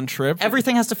is a fun trip.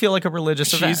 Everything has to feel like a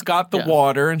religious event. She's got the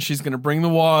water, and she's going to bring the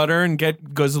water and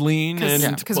get gasoline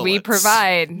and because we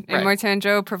provide. Immortan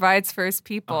Joe provides for his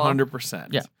people. 100%.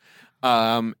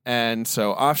 Yeah. And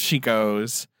so off she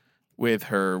goes with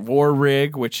her war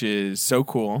rig, which is so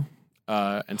cool.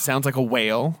 And sounds like a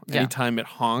whale. Anytime it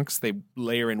honks, they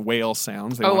layer in whale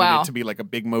sounds. They wanted it to be like a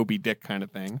big Moby Dick kind of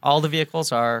thing. All the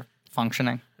vehicles are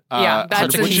functioning.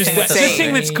 That's which is the insane.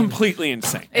 thing that's completely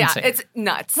insane. Yeah, Insane. it's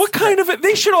nuts. What kind of it?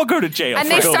 They should all go to jail. And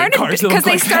for they building started cars that because look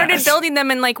they like started that. building them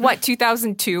in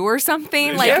 2002 or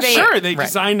something. They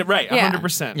designed it right, Yeah.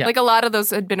 100%. Yeah. Like a lot of those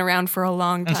had been around for a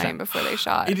long time before they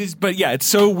shot. It is, but it's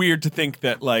so weird to think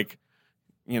that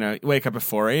you wake up at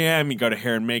 4 a.m., you go to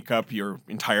hair and makeup, your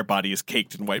entire body is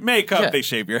caked in white makeup, Yeah. they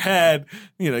shave your head,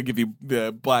 give you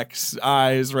the black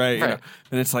eyes, right? Right.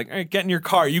 And it's like, all right, get in your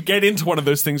car. You get into one of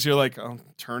those things, you're like, oh,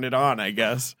 turn it on, I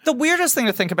guess. The weirdest thing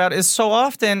to think about is so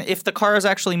often if the car is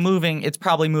actually moving, it's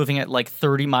probably moving at like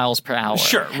 30 miles per hour.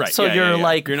 Sure, right. So Yeah, you're yeah, yeah.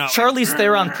 like, You're not Charlize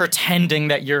Theron pretending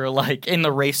that you're like in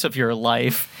the race of your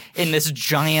life in this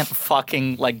giant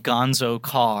fucking like gonzo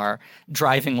car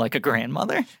driving like a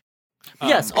grandmother.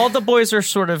 Yes, all the boys are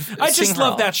sort of. I just seeing her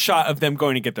love off. that shot of them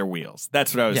going to get their wheels.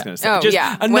 That's what I was Yeah. going to say. Oh, Just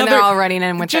yeah. When another- they're all running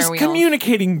in with just their wheels.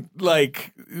 communicating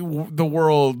like the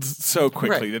world so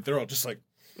quickly Right. that they're all just like,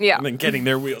 Yeah. and then getting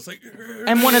their wheels. Like,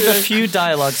 And one of the few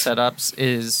dialogue setups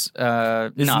is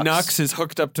Nux is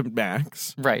hooked up to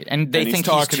Max. Right, and they And he's think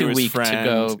he's talking to too his weak to friend.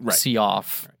 go Right. see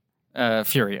off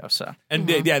Furiosa. And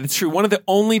yeah, that's true. One of the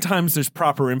only times there's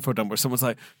proper info dump where someone's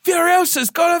like, Furiosa's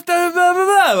gone off to blah, blah,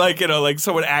 blah. Like, like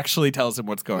someone actually tells him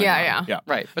what's going Yeah, on. yeah.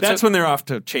 Right, but That's so- when they're off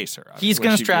to chase her. He's when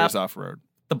gonna she strap- veers off road.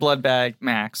 The blood bag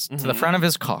Max to the front of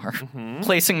his car,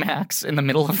 placing Max in the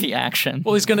middle of the action.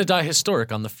 Well, he's going to die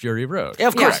historic on the Fury Road. Yeah,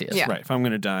 of course Yeah, he is. yeah. Right. If I'm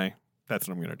going to die, that's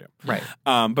what I'm going to do. Right.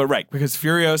 But right, because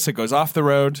Furiosa goes off the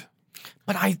road.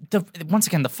 But once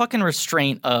again, the fucking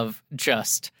restraint of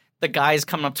just the guys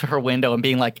coming up to her window and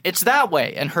being like, it's that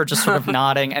way. And her just sort of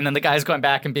nodding. And then the guy's going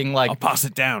back and being like, I'll pass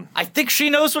it down. I think she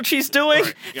knows what she's doing.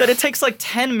 That it takes like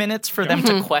 10 minutes for them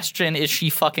to question, is she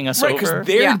fucking us Right, over? because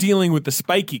they're Yeah. dealing with the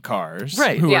spiky cars,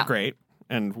 Right. who Yeah. are great.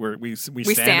 And we stand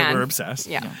stand. and we're obsessed.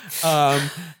 Yeah.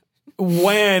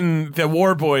 When the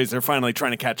war boys are finally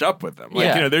trying to catch up with them.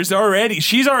 Like, Yeah.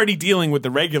 she's already dealing with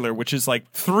the regular, which is like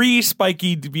 3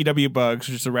 spiky VW bugs,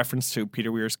 which is a reference to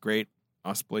Peter Weir's great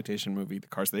exploitation movie, The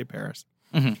Cars That Ate Paris.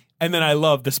 Mhm. And then I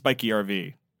love the spiky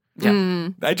RV. Yeah.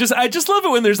 I just love it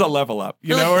when there's a level up,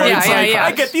 where Yeah, it's yeah, like, yeah.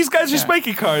 I get these guys are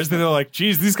spiky cars, then they're like,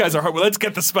 geez, these guys are hard. Well, let's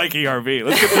get the spiky RV.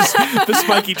 Let's get the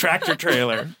spiky tractor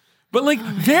trailer. But like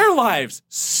their lives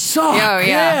suck. Oh,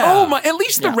 yeah. Oh my! At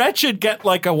least the wretched get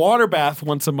like a water bath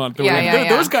once a month. Or Yeah, whatever. yeah, yeah.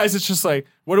 Those guys, it's just like,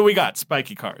 what do we got?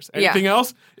 Spiky cars. Yeah. Anything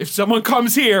else? If someone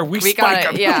comes here, we got spike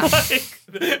it, them. yeah.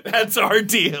 Like, that's our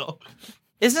deal.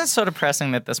 Isn't it so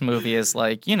depressing that this movie is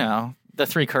like, the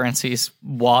 3 currencies: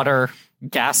 water,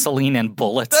 gasoline, and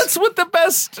bullets? That's what the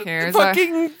best Here's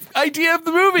fucking idea of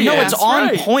the movie no, is. it's on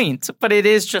right. point, but it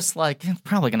is just like, it's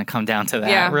probably going to come down to that,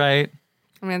 Yeah. right?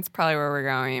 I mean, that's probably where we're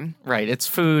going. Right. It's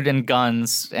food and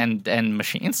guns and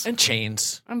machines. And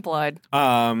chains. And blood.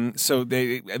 So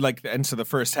they and so the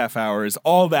first half hour is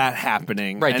all that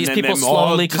happening. Right. and These then people them all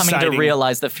slowly coming to deciding-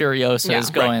 realize that Furiosa is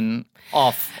Yeah. going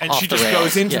off. And off she the just rails.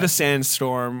 goes into Yeah. the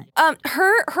sandstorm.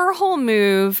 Her whole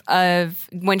move of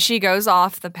when she goes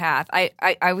off the path,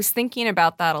 I was thinking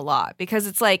about that a lot because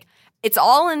it's like it's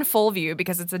all in full view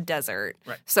because it's a desert.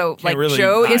 Right. So Can't like really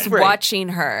Joe is hide. Right. watching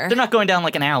her. They're not going down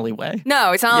like an alleyway.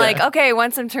 No, it's not Yeah. like, okay,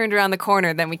 once I'm turned around the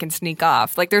corner, then we can sneak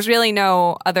off. Like, there's really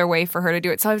no other way for her to do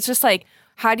it. So I was just like,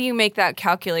 how do you make that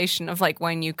calculation of like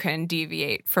when you can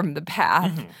deviate from the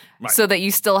path Right. so that you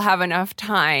still have enough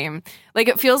time? Like,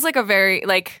 it feels like a very,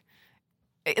 like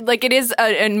it is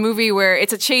a movie where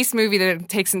it's a chase movie that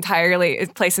takes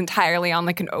place entirely on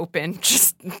like an open,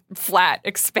 just flat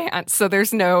expanse. So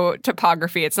there's no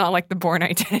topography. It's not like The Bourne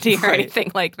Identity or Right.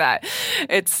 anything like that.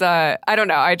 It's I don't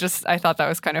know. I thought that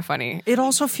was kind of funny. It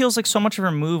also feels like so much of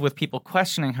her move with people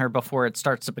questioning her before it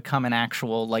starts to become an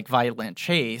actual like violent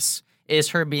chase is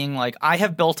her being like, I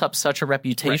have built up such a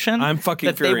reputation Right. I'm fucking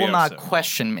that they will not Furiosa.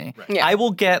 question me. Yeah. I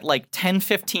will get like 10,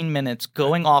 15 minutes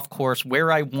going off course where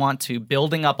I want to,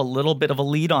 building up a little bit of a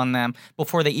lead on them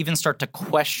before they even start to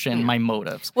question my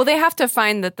motives. Well, they have to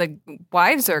find that the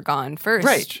wives are gone first,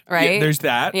 Right. Right? Yeah, there's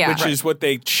that, Yeah. which Right. is what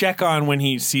they check on when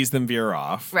he sees them veer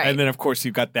off. Right. And then, of course,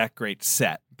 you've got that great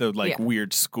set, the like Yeah.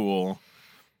 weird school.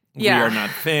 Yeah. We are not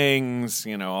things,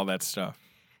 all that stuff.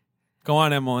 Go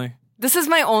on, Emily. This is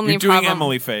my only You're doing problem.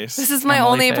 Emily face. This is my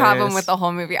Emily only problem face. with the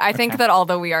whole movie. I think that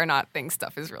although we are not things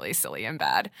stuff is really silly and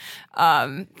bad.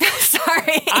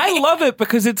 Sorry. I love it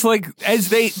because it's like as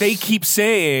they keep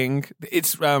saying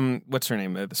it's what's her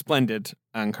name, the splendid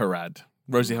Ankarad,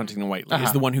 Rosie Huntington Whiteley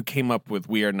is the one who came up with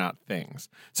 "We Are Not Things."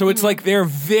 So it's like their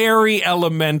very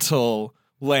elemental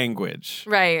language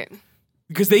Right.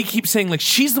 because they keep saying like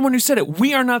she's the one who said it.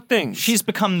 We are not things. She's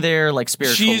become their like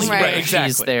spiritual She's leader. right, exactly.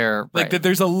 She's their like that.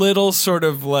 There's a little sort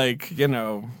of like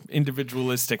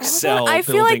individualistic cell. I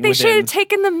feel like building they should within. have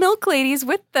taken the milk ladies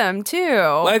with them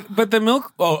too. But the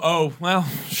milk. Oh, well,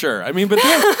 sure. I mean, but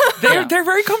they're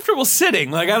very comfortable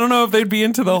sitting. Like, I don't know if they'd be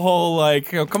into the whole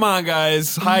like, come on,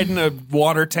 guys, hide in a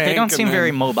water tank. They don't and seem then-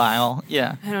 very mobile.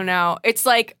 Yeah. I don't know. It's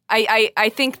like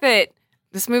I think that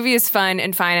This movie is fun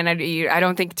and fine, and I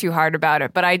don't think too hard about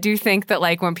it. But I do think that,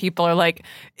 like, when people are like,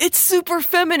 it's super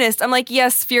feminist, I'm like,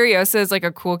 yes, Furiosa is, like,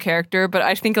 a cool character, but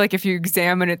I think, like, if you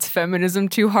examine its feminism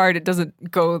too hard, it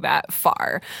doesn't go that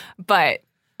far. But,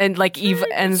 and, like, Eve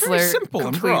Ensler very simple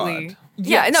and completely... broad.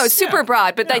 Yeah, no, it's super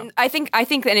broad. But Yeah. then I think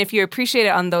that if you appreciate it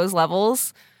on those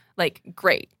levels, like,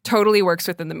 great. Totally works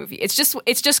within the movie. It's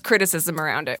just criticism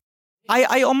around it.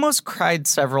 I almost cried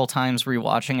several times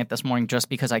rewatching it this morning just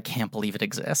because I can't believe it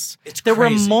exists. There There were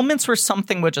moments where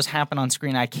something would just happen on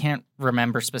screen. I can't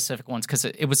remember specific ones because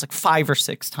it was like 5 or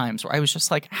 6 times where I was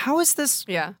just like, how is this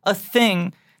Yeah. a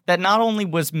thing that not only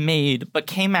was made but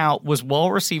came out, was well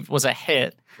received, was a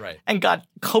hit, Right. and got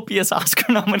copious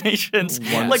Oscar nominations?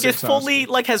 Like it 6 fully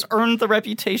like has earned the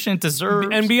reputation it deserves.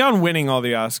 And beyond winning all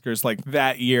the Oscars, like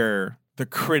that year, the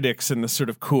critics and the sort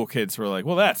of cool kids were like,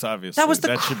 "Well, that's obviously That was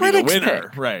the should critics' be the winner."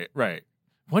 pick. Right.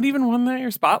 What even won that year?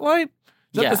 Spotlight?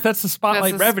 Yeah. That's the Spotlight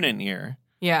That's the- Revenant year.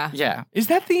 Yeah. yeah. Is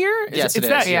that the year? Yes, it's it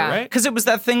that is. year, Yeah. right? Because it was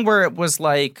that thing where it was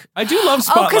like, I do love Oh,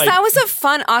 Spotlight. because that was a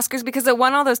fun Oscars because it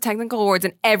won all those technical awards,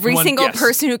 and every Won- single yes.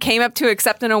 person who came up to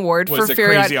accept an award Was for a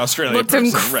Fury crazy Road Australian looked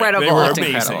person. Right. incredible. They were Looked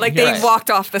amazing. incredible. Like You're they right.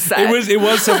 walked off the set. It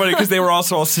was so funny because they were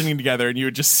also all singing together, and you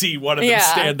would just see one of them Yeah.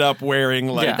 stand up wearing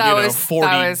like Yeah. That was- 40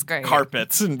 that was great.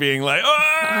 carpets and being like, "Oh!"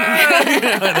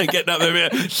 and then getting up there,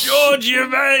 being, George, you're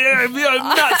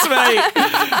nuts,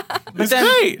 mate. It's then-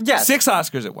 great. yes. 6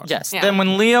 Oscars at once. yes. Yeah. Then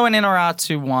when Leo and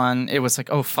Inarritu won, it was like,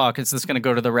 oh fuck, is this going to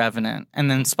go to The Revenant?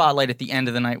 And then Spotlight at the end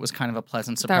of the night was kind of a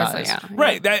pleasant That surprise. was like, yeah.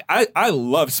 Right. I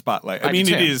love Spotlight. I I mean,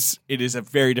 do it too. is a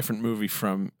very different movie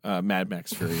from Mad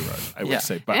Max Fury Road, I would Yeah.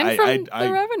 say. But And from I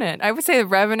The Revenant. I would say The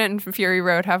Revenant and Fury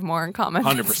Road have more in common.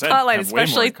 100% Spotlight, have way more in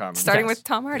especially common. starting Yes. with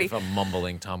Tom Hardy. If I'm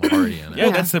mumbling Tom Hardy in it. yeah,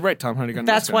 that's the right Tom Hardy. got an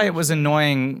That's Oscar. why it was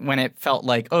annoying when it felt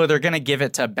like, oh, they're going to give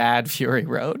it to bad Fury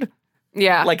Road.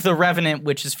 Yeah. Like The Revenant,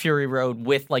 which is Fury Road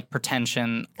with like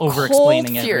pretension,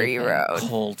 over-explaining Cold Fury everything. Road.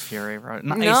 Cold Fury Road.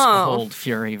 Nice No. cold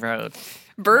Fury Road.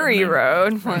 Bury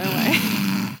Road. More like.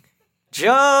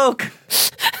 Joke!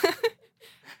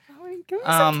 Give me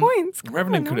some points. Come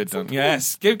Revenant on, could have some done.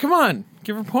 Yes. Come on.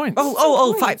 Give her points.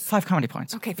 Oh, five comedy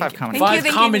points. Okay, five thank you. comedy Thank points.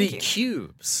 you, 5 comedy thank you.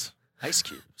 cubes. Ice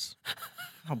cubes.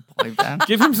 Oh boy, Ben.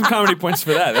 Give him some comedy points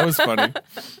for that. That was funny.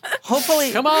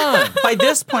 Hopefully, Come on. by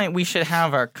this point, we should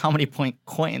have our comedy point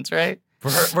coins, right?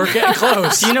 We're getting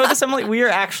close. Do you know this, Emily? We are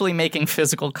actually making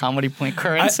physical comedy point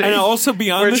currency. And also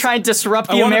beyond We're this, trying to disrupt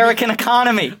I the wanna be- American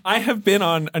economy. I have been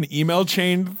on an email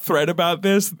chain thread about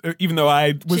this, even though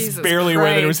I was Jesus barely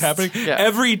aware that it was Christ. happening. Yeah.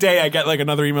 Every day I get like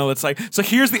another email that's like, so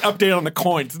here's the update on the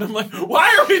coins. And I'm like,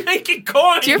 why are we making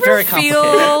coins? Do you ever Very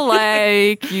feel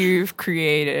like you've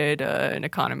created an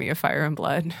economy of fire and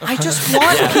blood? I just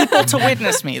want people to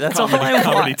witness me. That's all I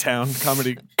Comedy want. Town.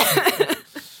 Comedy.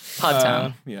 Pod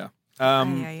Town. Yeah.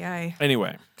 Aye.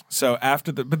 Anyway, so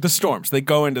after the storms, they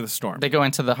go into the storm. They go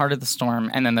into the heart of the storm,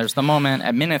 and then there's the moment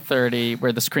at minute 30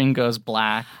 where the screen goes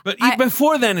black. But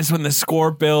before then is when the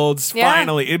score builds. Yeah.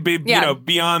 Finally, it'd be Yeah.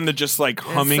 beyond the just like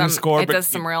There's humming some- score, It but does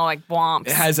some real like womps.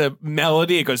 it has a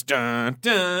melody. It goes dun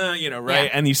dun, right? Yeah.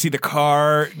 And you see the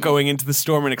car going into the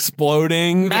storm and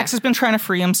exploding. Max has been trying to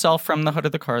free himself from the hood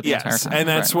of the car the entire Yes, time. and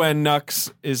that's Right. when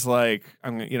Nux is like,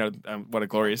 what a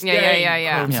glorious day.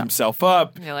 Yeah. Pumps Yeah. himself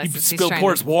up. Realizes He he's trying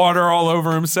pours to- water all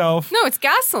over himself. No, it's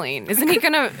gasoline. Isn't he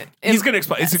gonna? He's gonna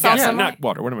explode. It's a Sell gas, some- not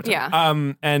water. What am I talking?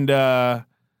 Yeah. And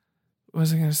what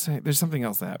was I gonna say? There's something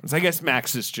else that happens. I guess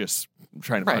Max is just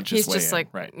trying to Right. punch He's his way just in. like,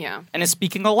 right. yeah. And is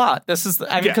speaking a lot. This is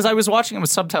Yeah. because I was watching it with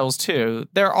subtitles too.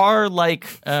 There are like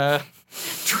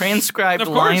transcribed Of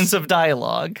course. lines of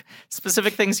dialogue,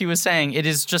 specific things he was saying. It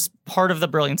is just part of the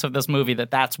brilliance of this movie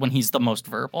that's when he's the most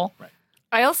verbal. Right.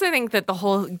 I also think that the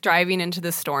whole driving into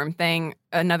the storm thing,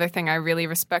 another thing I really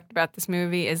respect about this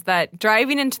movie is that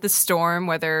driving into the storm,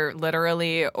 whether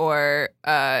literally or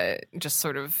just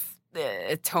sort of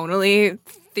tonally,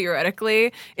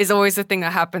 theoretically, is always the thing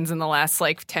that happens in the last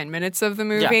like 10 minutes of the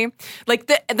movie. Yeah. Like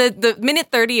the minute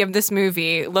 30 of this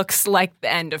movie looks like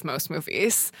the end of most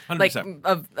movies. 100%.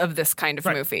 Like of this kind of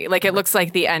Right. movie. Like it looks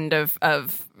like the end of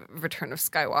Return of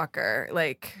Skywalker.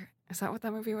 Like, is that what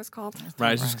that movie was called?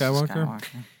 Rise of Skywalker.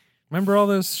 Remember all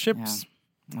those Yeah. ships?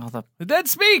 Well, the The dead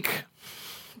speak.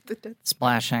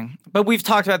 splashing. But we've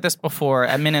talked about this before.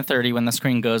 At minute 30, when the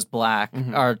screen goes black,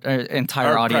 our entire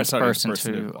Our audience press audience burst burst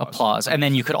into into applause. And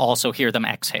then you could also hear them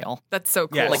exhale. That's so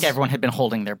cool. Yes. Like everyone had been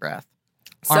holding their breath.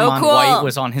 So Armand cool. White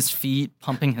was on his feet,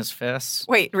 pumping his fists.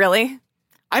 Wait, really?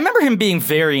 I remember him being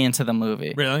very into the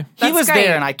movie. Really? He That's was great.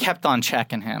 there, and I kept on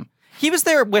checking him. He was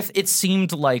there with, it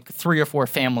seemed like 3 or 4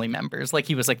 family members. Like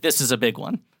he was like, this is a big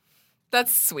one.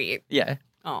 That's sweet. Yeah.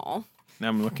 Oh. Now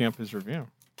I'm looking up his review.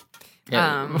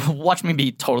 Yeah, watch me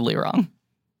be totally wrong.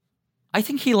 I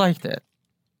think he liked it.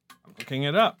 I'm looking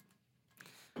it up.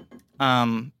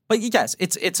 But yes,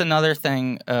 it's another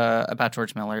thing about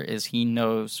George Miller is he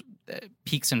knows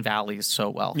peaks and valleys so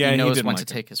well. Yeah, he he knows didn't when like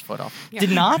to it. take his foot off.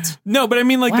 Did not? No, but I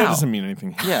mean, like, that Wow. doesn't mean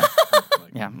anything. Yeah.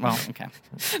 Yeah, well, okay.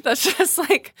 That's just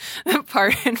like the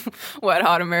part in Wet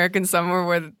Hot American Summer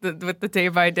where with the day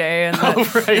by day and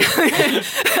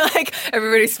like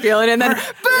everybody's feeling it and then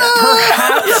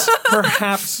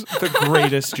Perhaps the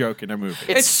greatest joke in a movie.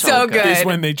 it's so good. Is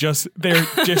when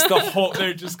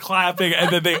they're just clapping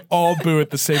and then they all boo at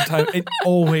the same time. It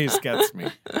always gets me.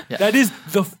 Yeah. That is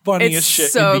the funniest It's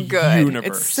shit so in the good.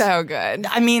 universe. It's so good.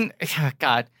 I mean,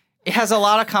 God, it has a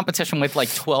lot of competition with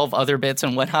like 12 other bits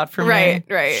in Wet Hot for me.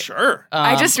 Right. Sure.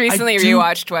 I just recently do-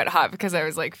 rewatched Wet Hot because I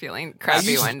was like feeling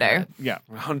crappy one day. Yeah,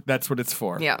 that's what it's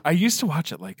for. Yeah. I used to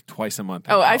watch it like twice a month.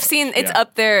 in Oh, I've college. seen it's Yeah.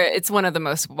 up there. It's one of the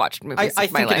most watched movies. I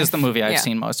of my think it is life. the movie I've Yeah.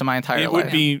 seen most of my entire It life.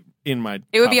 would be in my.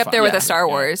 It would be top up there five. with a Star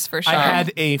Yeah. Wars for sure. I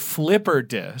had a flipper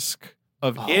disc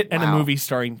of it and a wow. movie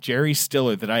starring Jerry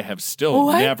Stiller that I have still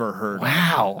What? never heard of.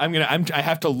 Wow. I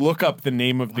have to look up the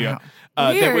name of the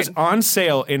that was Weird. on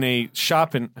sale in a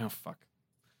shop in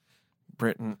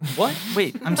Britain. What?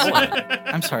 Wait, I'm sorry.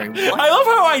 I'm sorry. What? I love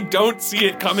how I don't see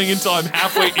it coming until I'm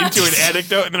halfway into an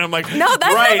anecdote, and then I'm like, No, that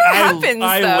right, never happens,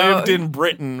 I though. lived in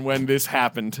Britain when this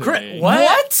happened to me.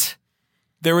 What?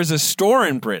 There was a store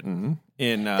in Britain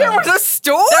in There was a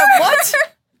store. What?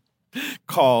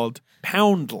 called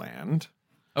Poundland.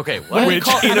 Okay, what? Which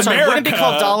in I'm sorry, wouldn't it be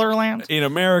called America- Dollarland? In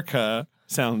America,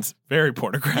 sounds very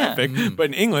pornographic, but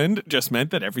in England, just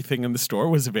meant that everything in the store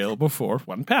was available for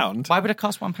 £1. Why would it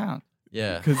cost £1?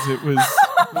 Yeah. Because it was.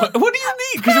 what do you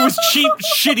mean? Because it was cheap,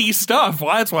 shitty stuff.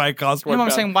 Well, that's why it cost £1. You know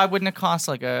what I'm saying? Why wouldn't it cost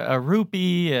like a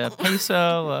rupee, a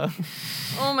peso?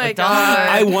 Oh my dollar. god.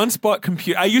 I once bought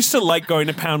computer. I used to like going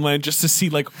to Poundland just to see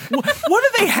like what do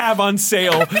they have on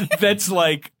sale that's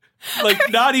like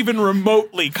not even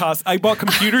remotely cost. I bought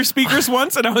computer speakers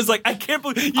once, and I was like, I can't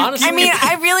believe. You Honestly, I mean,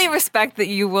 I really respect that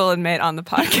you will admit on the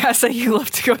podcast that you love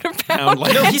to go to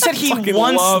Poundland. No, he said he Fucking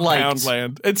once love liked-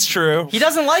 Poundland. It's true. He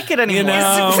doesn't like it anymore. You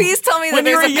know, Please tell me that when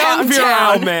there's you're a young Pound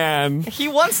virile Town. man. He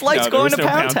once liked No, there going was to no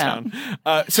Pound Pound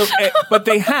Town. But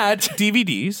they had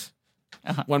DVDs,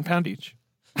 £1 each.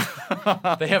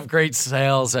 They have great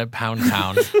sales at Pound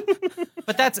Town.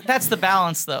 But that's the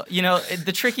balance, though. You know,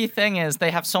 the tricky thing is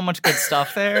they have so much good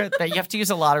stuff there that you have to use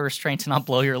a lot of restraint to not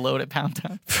blow your load at Pound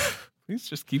Town. Please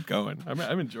just keep going.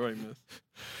 I'm enjoying this.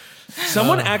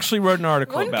 Someone actually wrote an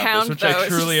article One about pound, this, which though, I is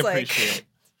truly just like- appreciate.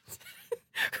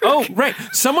 Oh, right.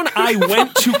 Someone I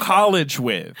went to college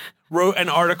with wrote an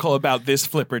article about this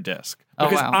flipper disc. Oh,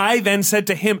 Because wow. I then said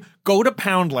to him, go to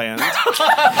Poundland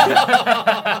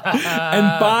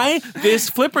and buy this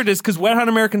flipper disc because Wet Hot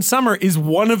American Summer is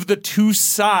one of the two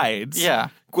sides. Yeah.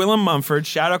 Gwillem Mumford,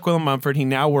 shout out Gwillem Mumford. He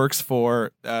now works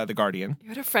for The Guardian. You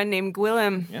had a friend named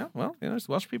Gwillem. Yeah, well, there's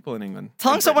Welsh people in England.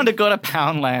 Telling someone to go to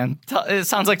Poundland, it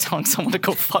sounds like telling someone to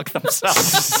go fuck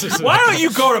themselves. Why don't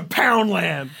you go to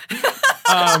Poundland?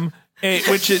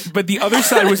 But the other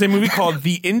side was a movie called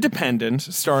The Independent,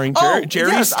 starring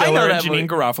Jerry yes, I know Stiller and that movie. Janine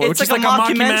Garofalo, It's which like is a like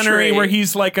a mockumentary mockumentary where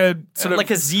he's like a sort of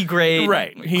like a Z grade,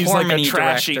 right. He's like a Cormany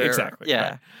trashy, director. exactly.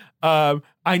 Yeah, right.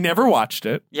 I never watched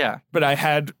it, yeah. but I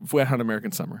had Wet Hot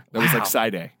American Summer. That was like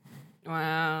side A.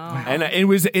 Wow. And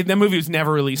that movie was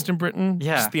never released in Britain,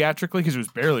 Yeah. just theatrically, because it was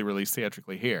barely released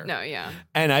theatrically here. No, yeah.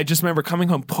 And I just remember coming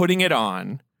home, putting it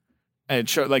on, and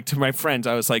show like to my friends,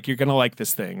 I was like, "You're gonna like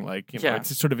this thing. Like, you know, Yeah.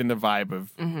 it's sort of in the vibe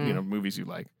of you know movies you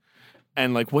like."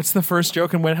 And like, what's the first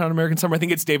joke in Wet Hot American Summer? I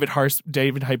think it's David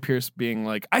Hyde Pierce being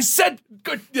like, "I said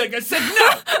good," like I said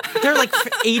no. There are like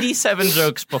 87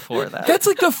 jokes before that. That's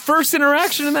like the first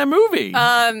interaction in that movie. Is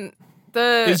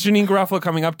Janine Garofalo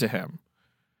coming up to him?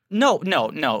 No,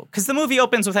 because the movie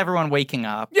opens with everyone waking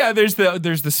up. Yeah, there's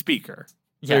the speaker.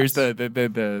 Yes. There's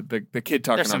the kid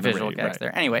talking There's some on the visual radio, gags right.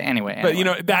 there. Anyway. But you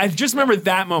know, I just remember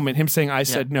that moment, him saying, "I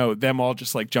said no," them all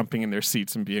just like jumping in their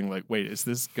seats and being like, "Wait, is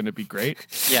this going to be great?"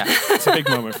 yeah. It's a big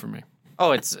moment for me.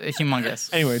 Oh, it's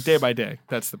humongous. Anyway, Day by Day.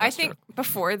 That's the best I think joke.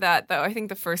 before that, though, I think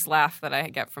the first laugh that I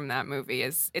get from that movie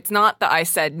is it's not the I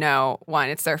said no one.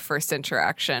 It's their first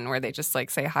interaction where they just like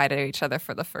say hi to each other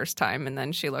for the first time, and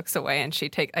then she looks away and she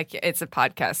it's a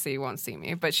podcast, so you won't see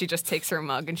me, but she just takes her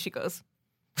mug and she goes.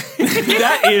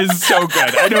 That is so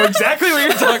good. I know exactly what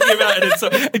you're talking about,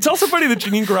 and it's also funny that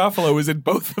Janine Garofalo was in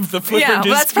both of the flipper Yeah, well,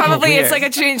 that's discs. probably weird. it's like a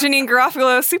Janine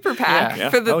Garofalo super PAC Yeah.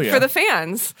 for the Oh, yeah. for the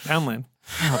fans. Poundland.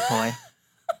 Oh boy.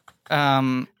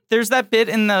 There's that bit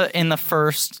in the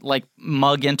first like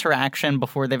mug interaction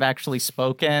before they've actually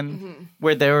spoken,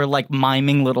 where they're like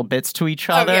miming little bits to each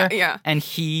other. yeah. And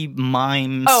he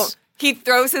mimes. Oh, he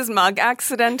throws his mug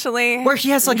accidentally. Where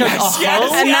he has like a hose.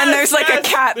 And then there's like a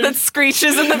cat that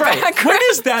screeches in the background. When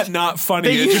is that not funny?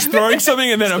 You're just throwing something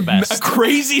and then a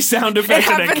crazy sound effect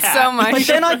It and a happens cat. so much. But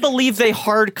then I believe they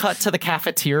hard cut to the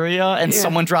cafeteria and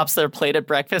someone drops their plate at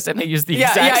breakfast and they use the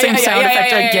exact same sound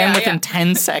effect again within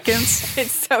 10 seconds.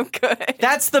 It's so good.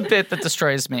 That's the bit that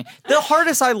destroys me. The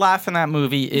hardest I laugh in that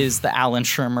movie is the Alan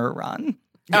Shermer run.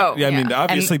 Oh, Yeah, I mean, yeah.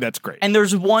 obviously that's great. And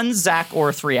there's one Zach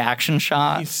Orth reaction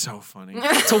shot He's so funny.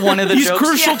 to one of the He's jokes.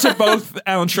 crucial to both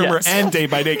Alan Shermer Yes. and Day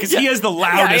by Day because he has the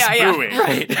loudest yeah. booing.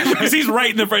 Right. Because he's right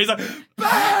in the phrase. Like,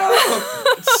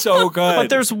 it's so good. But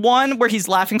there's one where he's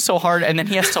laughing so hard and then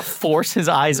he has to force his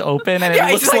eyes open and it Yeah,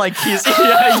 he's looks like he's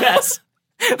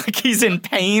like he's in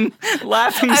pain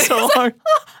laughing so hard.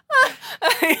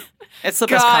 It's the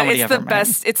best God, comedy it's ever the made.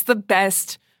 best. It's the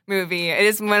best movie. It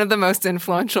is one of the most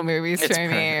influential movies It's for me.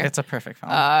 perfect. It's a perfect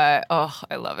film. I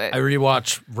love it. I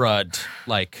rewatch Rudd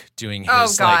like doing Oh,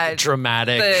 his like God.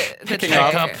 dramatic the Picking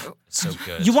trick. up. so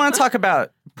good. You want to talk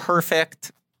about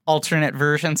perfect alternate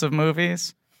versions of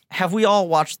movies? Have we all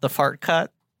watched The Fart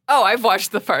Cut? Oh, I've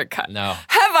watched the fart cut. No.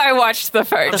 Have I watched the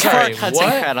fart The cut? Fart Cut's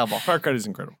what? incredible. Fart Cut is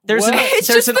incredible. There's It's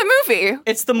just the movie.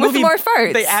 It's the with movie more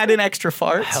farts. They add in extra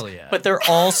farts. Hell yeah. But they're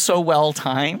all so well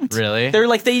timed. Really? They're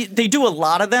like they do a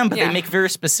lot of them, but Yeah. they make very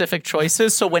specific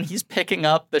choices. So when he's picking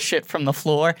up the shit from the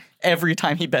floor, every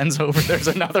time he bends over, there's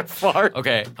another fart.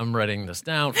 Okay, I'm writing this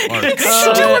down. Fart You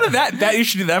should do one of that. You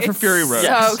should do that for Fury Road.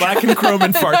 so Black and Chrome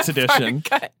and Farts edition.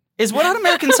 Is What on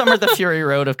American Summer the Fury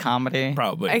Road of comedy?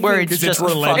 Probably. I Where think it's Because it's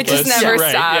just relentless. It just fucking- never Right,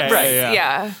 stops. yeah.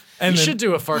 Yeah. And We then- should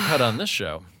do a fart cut on this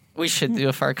show. We should do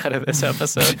a fart cut of this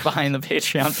episode behind the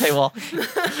Patreon paywall.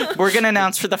 We're going to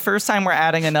announce for the first time we're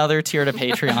adding another tier to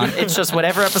Patreon. It's just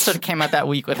whatever episode came out that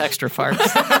week with extra farts.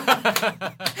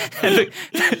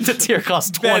 the tier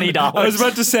costs $20. I was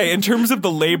about to say, in terms of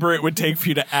the labor it would take for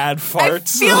you to add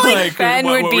farts, I feel like Ben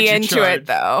what would be you into charge? it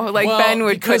though. Like Well, Ben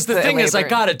would because put the thing is, I labor in.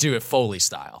 gotta do it Foley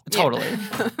style. Totally.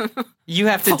 You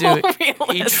have to do each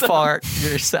realism. fart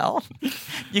yourself.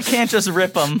 You can't just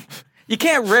rip them. You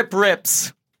can't rip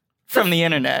rips from the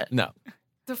internet. No.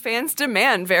 The fans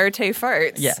demand verite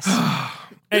farts. Yes.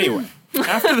 Anyway,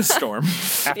 after the storm,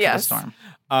 After the Yes. storm.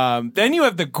 then you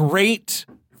have the great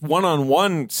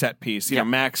one-on-one set piece. You Yeah. know,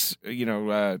 Max, finding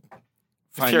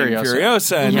Furiosa.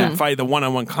 Furiosa and Yeah. then fight the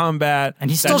one-on-one combat. And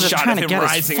he's That still just shot trying of to him get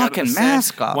his rising out of the fucking set.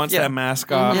 mask off. Wants Yeah. that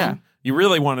mask off. Yeah. You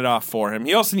really want it off for him.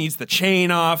 He also needs the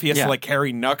chain off. He has Yeah. to like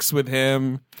carry Nux with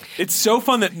him. It's so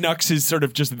fun that Nux is sort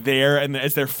of just there, and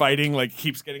as they're fighting, like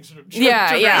keeps getting sort of jerked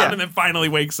Yeah, around, yeah. and then finally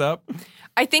wakes up.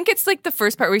 I think it's like the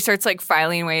first part where he starts like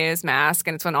filing away his mask,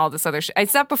 and it's when all this other shit.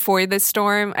 It's not before the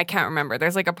storm. I can't remember.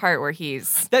 There's like a part where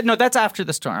he's. That's after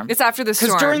the storm. It's after the storm.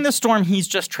 Because during the storm, he's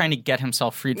just trying to get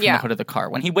himself freed from Yeah. the hood of the car.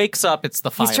 When he wakes up, it's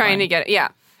the fire. he's trying to get it. Yeah,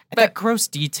 that gross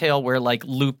detail where like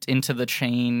looped into the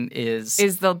chain is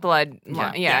the blood.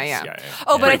 Yeah, yeah. Yes, yeah.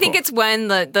 Oh, but Pretty I think cool. it's when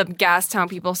the Gastown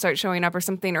people start showing up or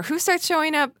something, or who starts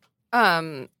showing up.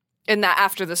 In that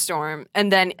after the storm,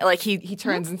 and then like he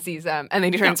turns and sees them, and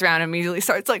then he turns around and immediately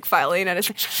starts like filing at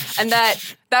his, and that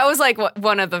was like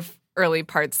one of the early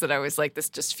parts that I was like, this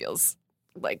just feels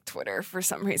like Twitter for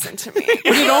some reason to me.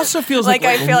 But it also feels like,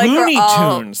 I feel like Looney we're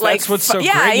all Tunes. like That's what's so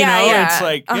yeah, great. yeah, you know, yeah. it's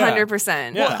like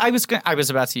 100%. Yeah. Well, I was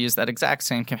about to use that exact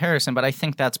same comparison, but I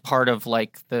think that's part of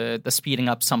like the speeding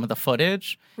up some of the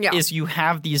footage. Yeah. Is you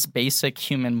have these basic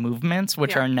human movements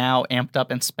which Yeah. are now amped up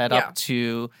and sped Yeah. up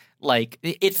to like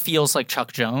it feels like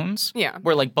Chuck Jones. Yeah.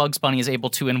 Where like Bugs Bunny is able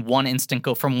to in one instant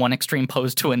go from one extreme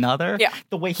pose to another. Yeah.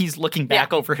 The way he's looking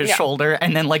back Yeah. over his Yeah. shoulder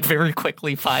and then like very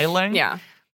quickly filing. Yeah.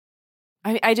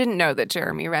 I didn't know that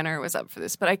Jeremy Renner was up for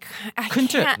this, but I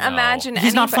Couldn't do it. can't No. imagine.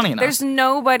 He's not anybody- funny enough. There's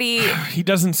nobody. He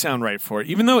doesn't sound right for it.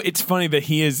 Even though it's funny that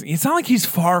he is. It's not like he's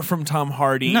far from Tom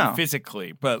Hardy No.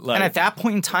 physically, but like. And at that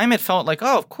point in time, it felt like,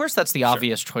 oh, of course, that's the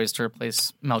obvious choice to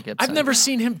replace Mel Gibson. I've never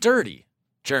seen him dirty,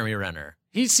 Jeremy Renner.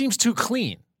 He seems too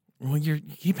clean. well, you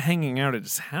keep hanging out at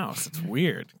his house. It's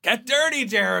weird. Get dirty,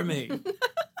 Jeremy.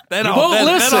 Then You I'll won't then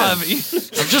listen. I'll have you.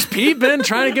 I'm just peeping,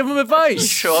 trying to give him You advice.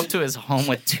 show up to his home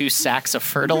with 2 sacks of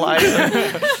fertilizer.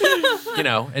 You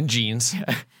know, and jeans.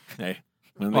 Hey,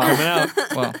 when they're coming out.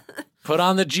 Well, Put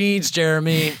on the jeans,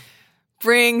 Jeremy.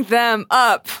 Bring them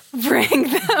up. Bring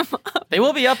them up. they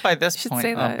will be up by this Should point.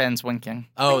 say that. Ben's winking.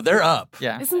 Oh, they're up.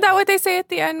 Yeah. Isn't that what they say at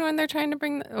the end when they're trying to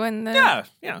bring the, when the Yeah.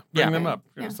 Bring Yeah. them up.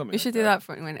 Yeah. Something You should like do that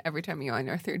for when every time you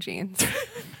unearth your jeans.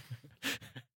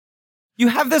 You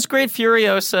have this great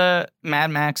Furiosa Mad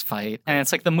Max fight, and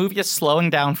it's like the movie is slowing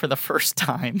down for the first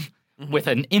time with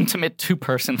an intimate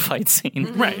 2-person fight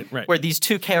scene. Right. Where these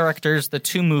two characters, the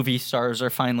two movie stars,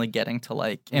 are finally getting to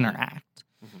like interact.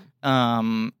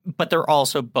 But they're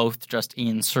also both just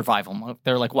in survival mode.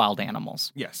 They're like wild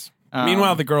animals. Yes.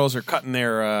 Meanwhile, the girls are cutting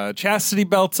their chastity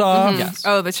belts off. Yes.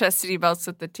 Oh, the chastity belts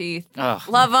with the teeth. Ugh.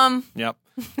 Love them. Yep.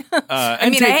 I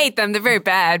mean, I hate them. They're very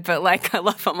bad, but like I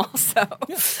love them also.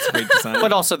 Great design.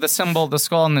 But also the symbol, the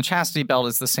skull, and the chastity belt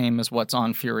is the same as what's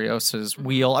on Furiosa's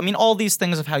wheel. I mean, all these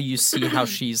things of how you see how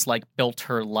she's like built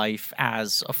her life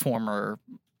as a former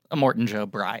Immortan Joe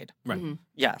bride. Right.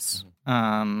 Yes.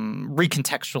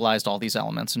 Recontextualized all these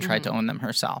elements and tried to own them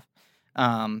herself.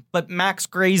 But Max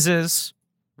grazes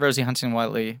Rosie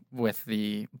Huntington-Whiteley with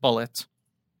the bullet.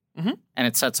 And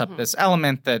it sets up this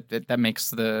element that makes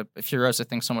the Furiosa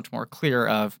thing so much more clear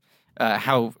of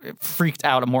how freaked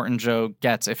out Immortan Joe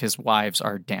gets if his wives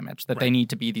are damaged, that they need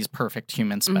to be these perfect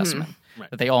human specimen,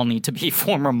 that they all need to be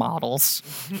former models.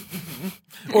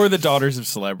 Or the daughters of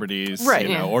celebrities, Right.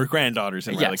 you know, or granddaughters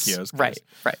in Riley Yes, Keough's case.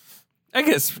 right. I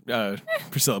guess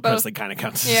Priscilla Presley kind of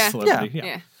counts as Yeah. a celebrity.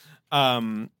 Yeah.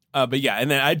 But yeah, and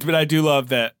then I do love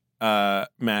that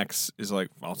Max is like,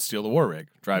 I'll steal the war rig,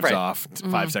 drives Right. off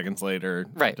 5 seconds later.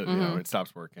 Right. You know, it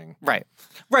stops working. Right.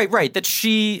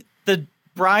 That the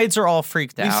brides are all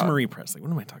freaked Lisa out. Marie Presley.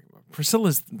 What am I talking about?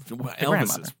 Priscilla's Elvis's.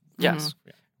 grandmother. Yes.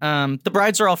 The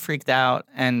brides are all freaked out,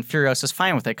 and Furiosa's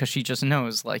fine with it because she just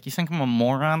knows, like, you think I'm a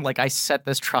moron? Like, I set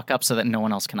this truck up so that no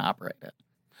one else can operate it.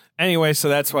 Anyway, so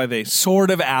that's why they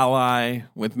sort of ally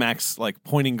with Max, like,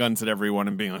 pointing guns at everyone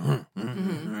and being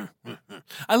like,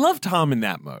 I love Tom in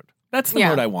that mode. That's the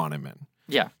mode I want him in.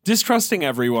 Yeah. Distrusting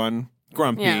everyone,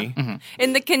 grumpy. Yeah.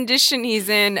 In the condition he's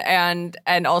in, and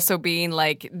also being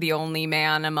like the only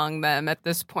man among them at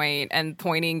this point, and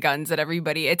pointing guns at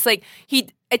everybody. It's like he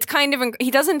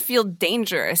doesn't feel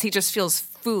dangerous. He just feels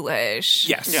foolish.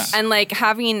 Yes. Yeah. And like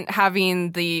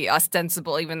having the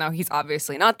ostensible, even though he's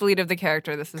obviously not the lead of the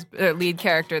character. This is lead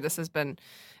character. This has been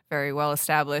very well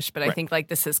established, but I think like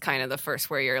this is kind of the first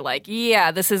where you're like,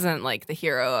 yeah, this isn't like the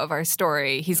hero of our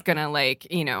story. He's gonna like,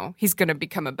 you know, he's gonna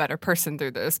become a better person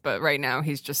through this, but right now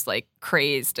he's just like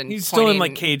crazed and He's still in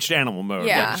like caged animal mode.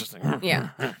 Yeah. It's just like, yeah.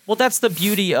 Well, that's the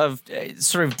beauty of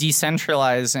sort of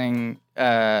decentralizing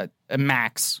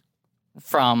Max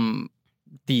from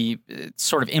the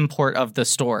sort of import of the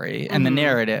story and the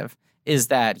narrative is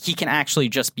that he can actually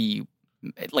just be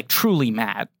like truly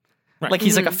mad. Right. Like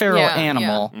he's like a feral Yeah,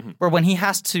 animal where when he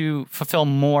has to fulfill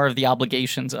more of the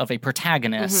obligations of a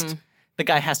protagonist, the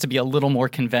guy has to be a little more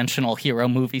conventional hero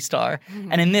movie star.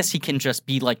 And in this, he can just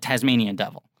be like Tasmanian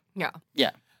Devil. Yeah.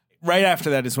 Yeah. Right after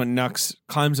that is when Nux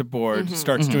climbs aboard,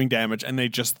 starts doing damage, and they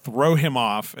just throw him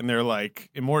off. And they're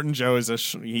like, Immortan Joe is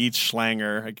he eats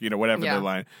Schlanger, like, you know, whatever Yeah. their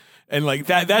line. And like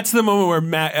that's the moment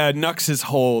where Nux's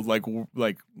whole like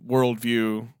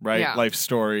worldview, right, Yeah. life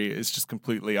story is just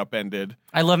completely upended.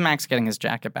 I love Max getting his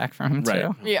jacket back from him, Right.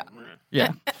 too. Yeah.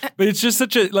 Yeah. But it's just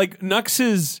such a like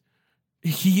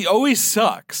he always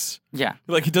sucks. Yeah.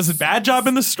 Like he does a bad job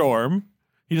in the storm.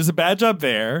 He does a bad job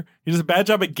there. He does a bad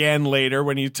job again later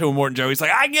when he's to Immortan Joe. He's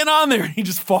like, I get on there. And he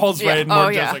just falls Yeah. right. And Oh,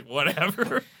 Immortan yeah. Joe's like,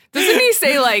 whatever. Doesn't he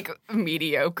say like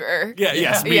mediocre? Yeah,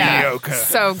 yes, Yeah. mediocre.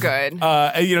 So good.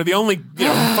 You know, the only, you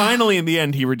know, finally in the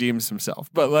end he redeems himself.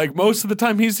 But like most of the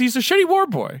time he's a shitty war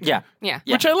boy. Yeah. Yeah.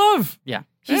 Which I love. Yeah.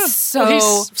 He's so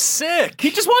He's sick.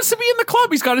 He just wants to be in the club.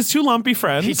 He's got his 2 lumpy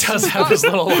friends. He does have his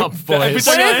little lump voice.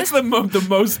 That's the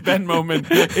most Ben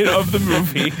moment of the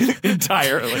movie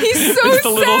entirely. He's so It's the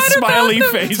little sad about smiley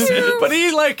them, face. too. But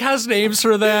he like has names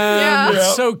for them. Yeah. It's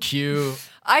Yeah. so cute.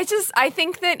 I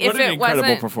think that What if an it incredible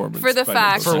wasn't performance for the by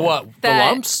fact Nicholson. For what? The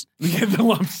That- lumps? Yeah, the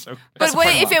lumps. But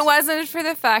if it wasn't for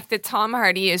the fact that Tom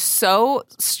Hardy is so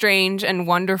strange and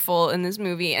wonderful in this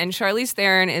movie, and Charlize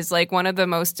Theron is like one of the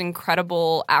most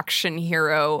incredible action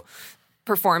hero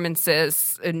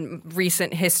performances in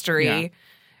recent history,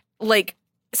 Yeah.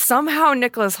 somehow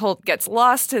Nicholas Hoult gets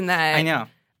lost in that. I know.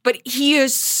 But he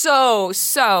is so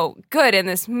good in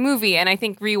this movie. And I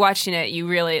think rewatching it, you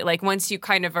really, once you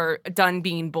kind of are done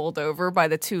being bowled over by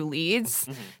the 2 leads,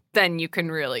 then you can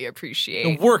really appreciate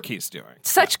The work he's doing.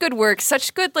 such good work,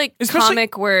 such good Especially-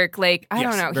 comic work. I Yes,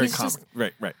 don't know. Very He's comic. just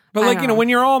Right. But I like, don't you know, know. when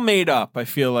you're all made up, I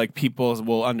feel like people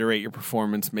will underrate your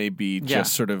performance maybe Yeah.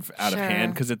 just sort of out of Sure.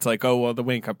 hand because it's like, oh, well, the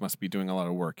Wayne Cup must be doing a lot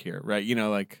of work here, right? You know,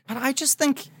 like But I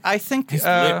think his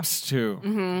lips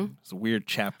too. His weird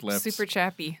chapped lips. super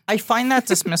chappy. I find that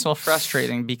dismissal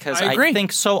frustrating because I agree. I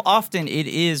think so often it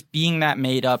is being that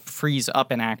made up frees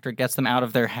up an actor, gets them out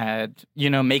of their head, you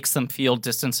know, makes them feel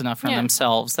distance enough from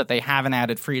themselves that they have an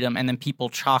added freedom, and then people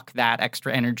chalk that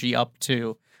extra energy up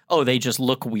to, oh, they just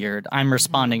look weird. I'm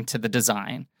responding to the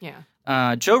design.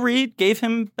 Yeah. Joe Reed gave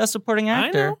him Best Supporting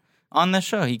Actor on the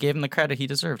show. He gave him the credit he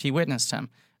deserved. He witnessed him.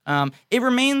 It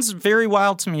remains very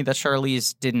wild to me that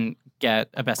Charlize didn't get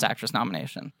a Best Actress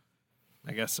nomination.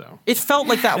 I guess so. It felt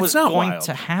like that was going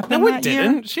to happen No, that it year.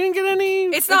 didn't. She didn't get any.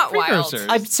 It's not wild. precursors.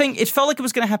 I'm saying it felt like it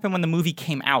was going to happen when the movie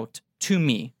came out to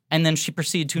me, and then she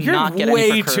proceeded to You're not get any way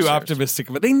precursors. too optimistic,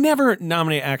 but they never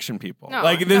nominate action people. No,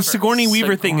 like the never. Sigourney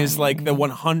Weaver thing is Sigourney. like the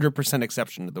 100%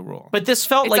 exception to the rule. But this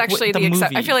felt It's like actually the the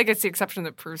movie. I feel like it's the exception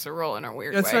that proves the rule in a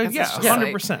weird That's way. right. 'cause Yeah, it's just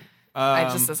like- 100%.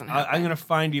 it just doesn't happen. I'm going to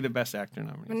find you the best actor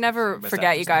nominee. Never Best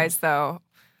forget, you actress guys, though.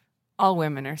 All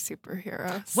women are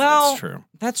superheroes. well, That's true.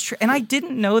 That's true, and I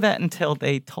didn't know that until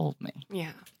they told me.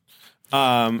 yeah.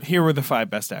 Here were the 5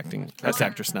 best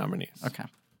actress nominees. Okay.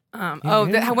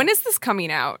 When is this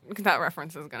coming out? That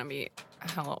reference is going to be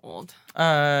hella old.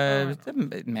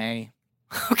 May.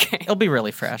 Okay. It'll be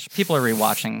really fresh. People are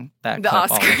rewatching that. The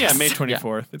clip all Oscars. Yeah, May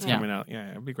 24th. It's Yeah. coming out. Yeah,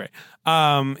 it'll be great.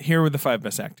 Here were the 5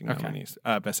 best acting nominees.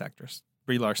 Best actress.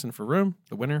 Brie Larson for Room,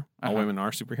 the winner. All women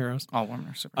are superheroes. All women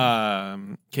are super.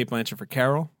 Kate Blanchett for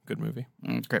Carol, good movie.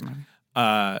 Great movie.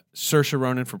 Saoirse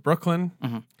Ronan for Brooklyn.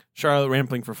 Mhm. Charlotte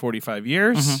Rampling for 45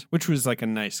 Years, Mhm. which was like a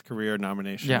nice career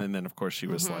nomination. Yeah. And then, of course, she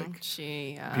was like,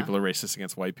 She. people are racist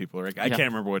against white people. I Yeah. can't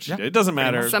remember what she Yeah. did. It doesn't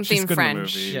matter. Something She's good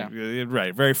French. in the movie.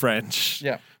 Right, very French.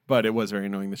 Yeah. But it was very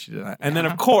annoying that she did that. And then,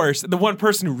 of course, the one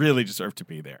person who really deserved to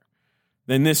be there,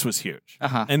 then this was huge.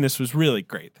 Uh-huh. And this was really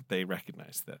great that they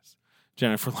recognized this.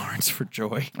 Jennifer Lawrence for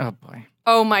Joy. Oh boy.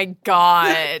 Oh my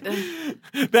God.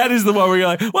 That is the one where you're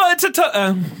like, well, it's a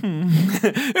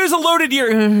it was a loaded year.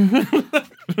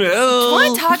 I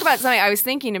want to talk about something. I was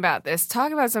thinking about this.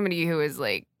 Talk about somebody who is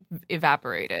like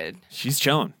evaporated. She's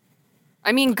chilling.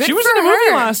 I mean, good She was for in a movie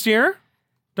her. last year.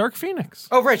 Dark Phoenix.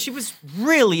 Oh right, she was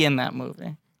really in that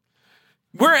movie.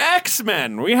 We're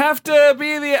X-Men. We have to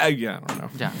be the... yeah, I don't know.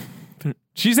 Yeah.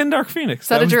 She's in Dark Phoenix. Is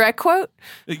that a was- direct quote?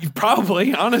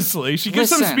 Probably, honestly. She gives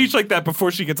some Listen. speech like that before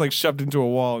she gets like shoved into a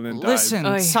wall and then dies. Listen,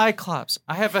 Oy. Cyclops,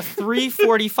 I have a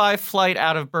 3:45 flight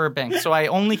out of Burbank, so I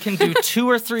only can do 2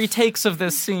 or 3 takes of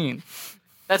this scene.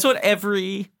 That's what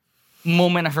every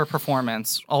moment of her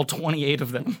performance, all 28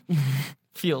 of them,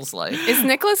 feels like. Is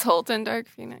Nicholas Hoult in Dark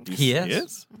Phoenix? He is. He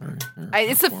is?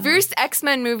 It's the first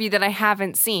X-Men movie that I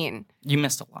haven't seen. You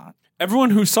missed a lot.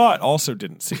 Everyone who saw it also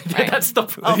didn't see it. That's the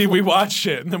problem. We watched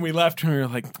it and then we left and we were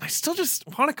like, I still just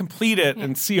want to complete it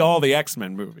and see all the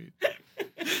X-Men movies.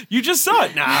 You just saw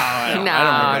it? No, I don't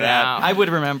remember that. I would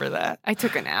remember that. I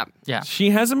took a nap. Yeah. She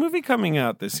has a movie coming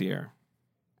out this year.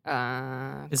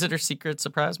 Is it her secret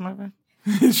surprise movie?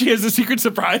 She has a secret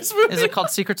surprise movie. Is it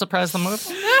called Secret Surprise the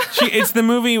movie? It's the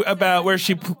movie about where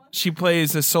she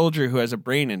plays a soldier who has a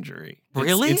brain injury.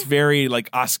 Really? It's very like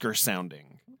Oscar sounding.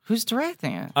 Who's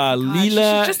directing it?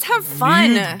 Lila should just have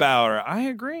fun. Neubauer. I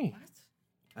agree.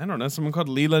 I don't know, someone called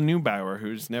Lila Neubauer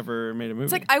who's never made a movie.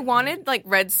 It's like I wanted like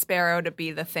Red Sparrow to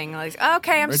be the thing. Like,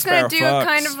 okay, I'm Red just gonna Sparrow do fucks. a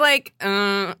kind of like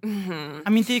I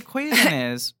mean, the equation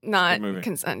is not Good movie.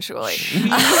 consensually.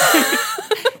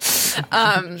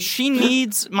 she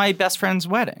needs my best friend's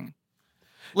wedding.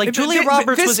 Like Th- Julia th-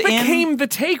 Roberts this was became in. the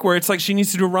take where it's like she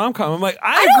needs to do a rom-com. I'm like,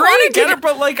 I don't agree, wanna get do it,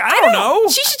 but like, I don't know.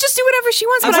 She should just do whatever she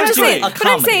wants. I But I'm wanna just do saying. a But I'm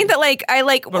comedy. saying that like I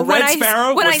like But when Red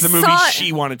Sparrow when was I the movie saw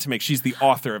she wanted to make. She's the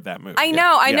author of that movie. I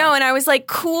know, Yeah. and I was like,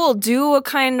 cool, do a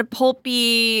kind of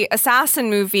pulpy assassin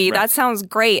movie. Right. That sounds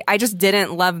great. I just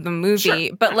didn't love the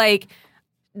movie, but like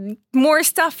more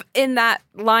stuff in that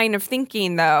line of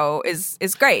thinking though is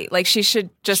great. Like she should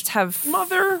just have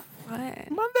Mother. What?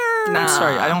 Mother. I'm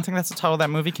sorry, I don't think that's the title of that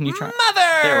movie. Can you try? Mother.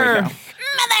 There we go.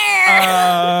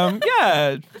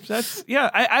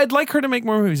 I'd like her to make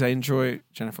more movies. I enjoy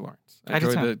Jennifer Lawrence. I I do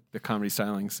enjoy too. the comedy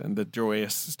stylings and the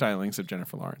joyous stylings of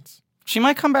Jennifer Lawrence. She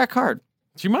might come back hard.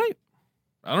 She might.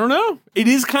 I don't know. It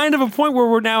is kind of a point where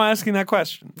we're now asking that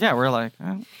question. Yeah, we're like,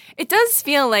 It does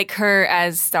feel like her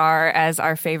as star, as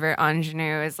our favorite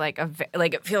ingenue, is like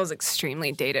like it feels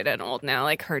extremely dated and old now.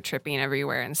 Like her tripping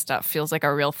everywhere and stuff feels like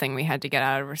a real thing we had to get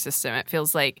out of her system. It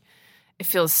feels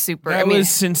super. That I mean, was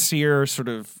sincere, sort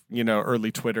of,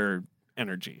 early Twitter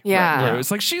energy. Yeah. Where Yeah. it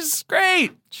was like, she's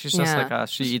great. she's just Yeah. like us.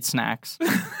 She eats snacks.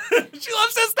 She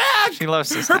loves to snack. She loves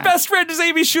to Her snack. best friend is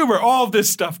Amy Schumer. All of this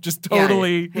stuff just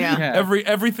totally. Yeah. Yeah.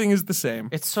 Everything is the same.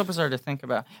 It's so bizarre to think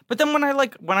about. But then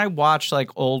when I watch like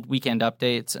old Weekend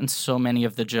Updates, and so many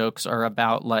of the jokes are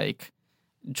about like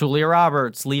Julia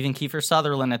Roberts leaving Kiefer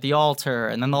Sutherland at the altar,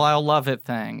 and then the Lyle Lovett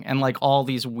thing, and like all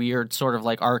these weird sort of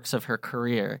like arcs of her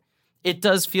career. It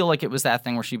does feel like it was that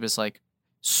thing where she was like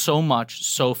so much,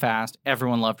 so fast.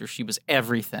 Everyone loved her. She was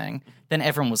everything. Then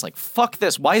everyone was like, fuck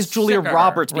this. Why is Julia Sick of her.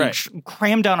 Roberts being Right.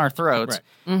 crammed down our throats?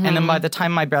 Right. And then by the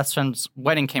time my best friend's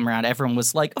wedding came around, everyone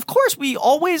was like, of course, we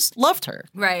always loved her.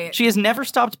 Right. She has never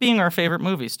stopped being our favorite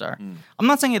movie star. I'm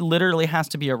not saying it literally has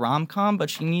to be a rom-com, but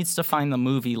she needs to find the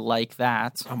movie like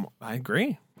that. I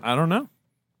agree. I don't know.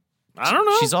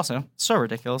 She's also so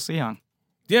ridiculously young.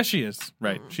 Yeah, she is.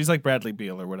 Right. She's like Bradley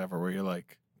Beal or whatever, where you're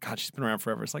like, God, she's been around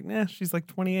forever. It's like, nah, she's like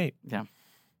 28. Yeah.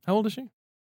 How old is she?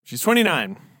 She's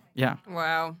 29. Yeah.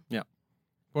 Wow.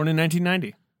 Born in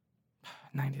 1990.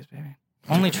 90s, baby.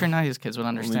 Only true 90s kids would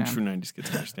understand. Only true 90s kids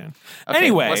understand. Okay,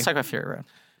 Anyway. let's talk about Fury Road.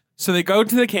 So they go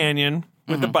to the canyon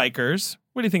with the bikers.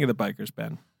 What do you think of the bikers,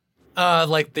 Ben?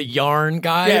 Like the yarn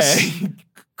guys. Yeah.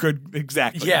 Good.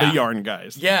 Exactly. Yeah. The yarn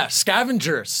guys. Yeah,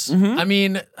 scavengers. Mm-hmm. I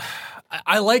mean,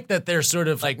 I like that they're sort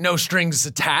of like no strings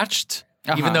attached,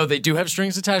 even though they do have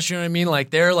strings attached. You know what I mean? Like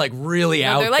they're like really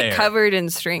out They're like there. covered in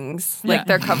strings. Like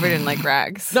they're covered in like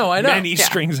rags. No, I know. Many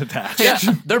strings attached. Yeah,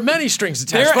 there are many strings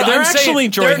attached. They're, but they're I'm saying actually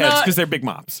joy they're heads not- because they're big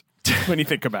mops when you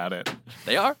think about it.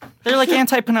 They are. They're like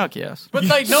anti-Pinocchios. But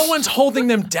like no one's holding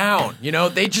them down. You know,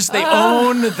 they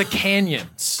own the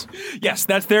canyons. Yes,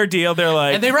 that's their deal. They're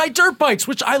like, And they ride dirt bikes,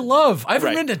 which I love. I haven't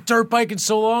Right. ridden a dirt bike in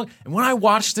so long. And when I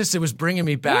watched this, it was bringing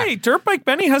me back. wait, dirt bike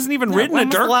Benny hasn't even ridden a when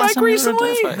was the dirt last bike time you rode a dirt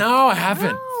recently? bike? No, I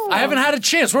haven't. I haven't had a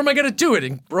chance. Where am I going to do it?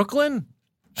 In Brooklyn?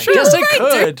 Sure, I guess I ride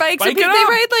could. dirt bikes. Bike They it up.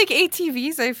 ride like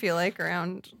ATVs. I feel like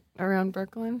around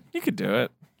Brooklyn. You could do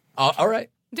it. All right.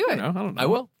 Do it. I don't know. I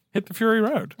will. Hit the Fury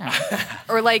Road.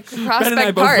 Or like Ben and I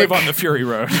Prospect both Park, live on the Fury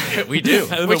Road. We do.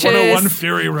 I live Which at 101 is-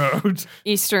 Fury Road.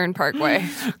 Eastern Parkway.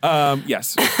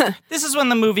 Yes. This is when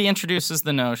the movie introduces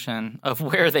the notion of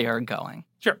where they are going.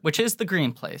 Sure. Which is the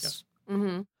green place.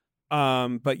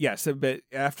 But yes, but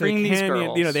after Bring the these canyon,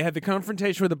 girls. you know, they had the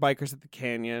confrontation with the bikers at the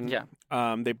canyon.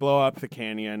 Yeah. They blow up the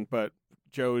canyon, but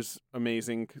Joe's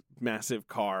amazing, massive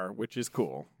car, which is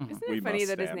cool. Isn't We it funny must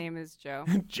that his stand. name is Joe?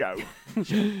 Joe.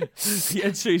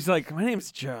 Yeah, so he's like, my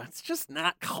name's Joe. It's just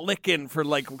not clicking for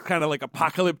like kind of like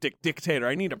apocalyptic dictator.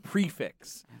 I need a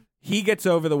prefix. He gets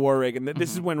over the war rig, and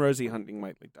this is when Rosie Hunting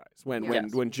Whiteley dies.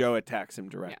 When Joe attacks him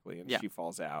directly, and Yeah. she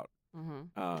falls out.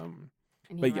 And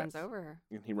he But runs yes. over her.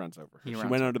 And he runs over her. He She runs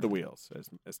went over under the wheels, as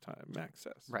Max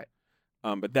says. Right.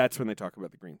 But that's when they talk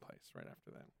about the green place. Right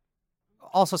after that.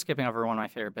 Also skipping over one of my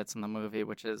favorite bits in the movie,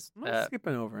 which is I'm not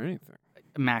skipping over anything.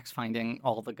 Max finding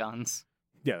all the guns.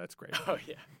 Yeah, that's great. Oh,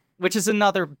 yeah. Which is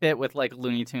another bit with like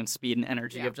Looney Tunes speed and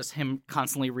energy Yeah. of just him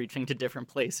constantly reaching to different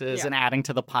places Yeah. and adding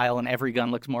to the pile, and every gun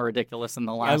looks more ridiculous than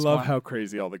the last I love one. how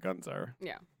crazy all the guns are.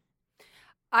 Yeah.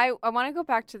 I want to go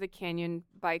back to the canyon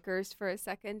bikers for a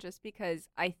second, just because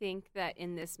I think that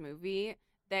in this movie,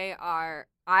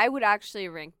 I would actually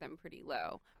rank them pretty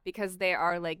low, because they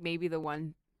are like maybe the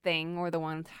one thing or the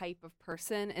one type of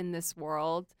person in this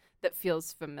world that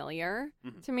feels familiar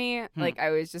to me. Like I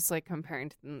was just like comparing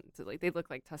to them to like, they look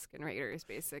like Tusken Raiders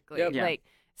basically. Yep. Yeah. Like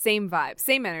same vibe,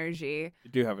 same energy. You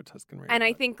do have a Tuscan Raider. And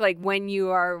I think like when you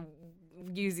are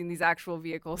using these actual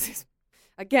vehicles,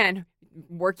 again,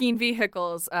 working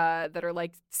vehicles that are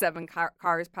like seven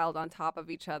cars piled on top of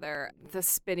each other, the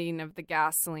spitting of the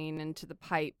gasoline into the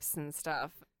pipes and stuff.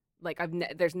 Like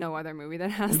there's no other movie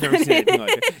that has I've never that. seen anything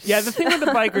like it. Yeah, the thing with the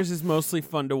bikers is mostly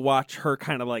fun to watch her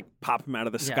kind of like pop them out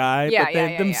of the sky. Yeah, but yeah,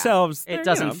 they yeah, themselves, It they're,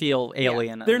 doesn't you know, feel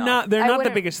alien. They're enough. They're I not the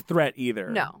wouldn't- biggest threat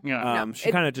either. No. Yeah. No.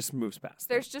 She kind of just moves past.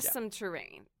 There's them. just Yeah. some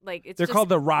terrain. Like it's They're just, called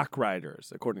the Rock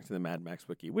Riders, according to the Mad Max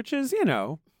wiki, which is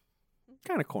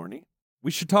kind of corny. We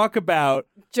should talk about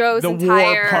Joe's the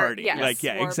entire war party. Yes, Like,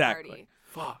 yeah, war exactly. party.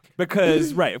 Fuck.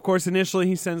 because right, of course, initially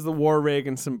he sends the war rig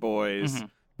and some boys.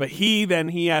 But he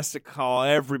has to call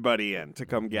everybody in to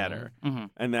come get her.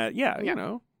 And that, Yeah.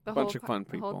 a bunch of fun The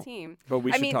people. whole team. But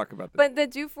we I should mean, talk about this. But the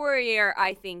Du Fourier,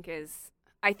 I think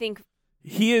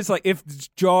He is like, if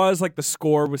Jaws, like the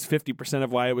score was 50%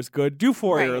 of why it was good, Du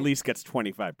Fourier Right. at least gets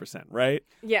 25%, right?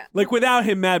 yeah. Like without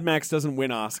him, Mad Max doesn't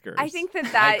win Oscars. I think I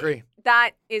that agree.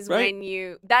 that is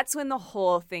Right? that's when the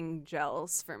whole thing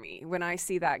gels for me. When I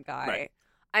see that guy, Right.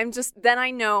 then I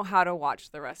know how to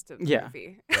watch the rest of the Yeah.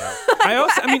 movie.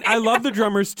 I love the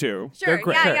drummers too. Sure. They're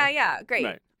great. Yeah. Great.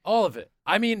 Right. All of it.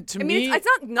 I mean, to I me, mean, it's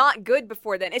not good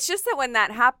before then. It's just that when that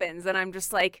happens, then I'm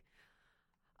just like,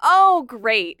 oh,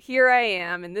 great, here I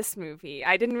am in this movie.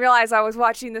 I didn't realize I was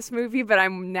watching this movie, but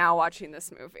I'm now watching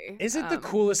this movie. Is it the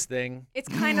coolest thing? It's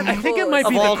kind of the I think it might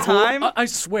Of be all the time? I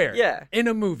swear. Yeah. In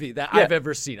a movie that I've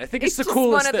ever seen. I think it's the just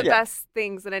coolest one of the thing. best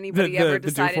things that anybody The ever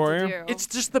decided to Doof-warrior? do. It's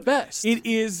just the best. It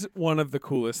is one of the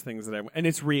coolest things that and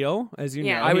it's real, as you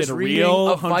Yeah. know. I He was had a reading real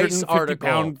a Vice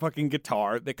 150-pound fucking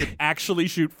guitar that could actually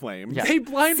shoot flames. Yeah. They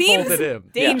blindfolded Seems him.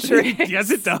 dangerous.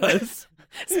 Yes, it does.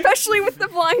 Especially with the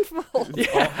blindfold.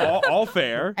 all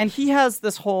fair. And he has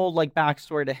this whole like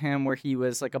backstory to him where he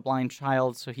was like a blind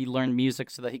child, so he learned music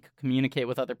so that he could communicate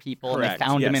with other people. Correct, And they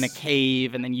found him in a yes.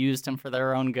 cave and then used him for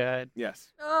their own good,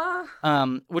 Yes.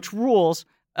 which rules.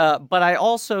 But I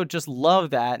also just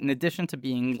love that, in addition to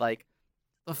being like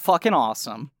fucking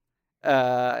awesome,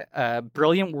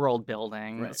 brilliant world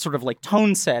building, Right. sort of like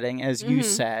tone setting, as you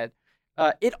said.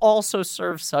 It also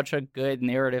serves such a good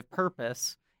narrative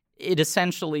purpose. It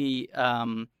essentially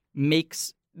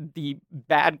makes the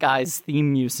bad guys'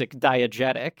 theme music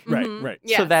diegetic. Right, Mhm. right.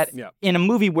 Yes. So that Yeah. in a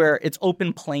movie where it's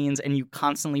open plains and you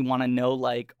constantly want to know,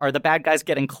 like, are the bad guys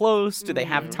getting close? Do they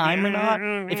have time or not?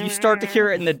 If you start to hear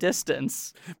it in the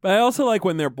distance, But I also like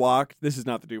when they're blocked. This is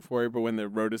not the Doof Warrior, but when the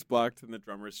road is blocked and the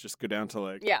drummers just go down to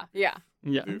like Yeah. yeah,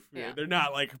 Doof. Yeah. They're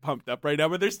not like pumped up right now,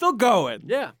 but they're still going.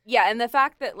 Yeah. Yeah, and the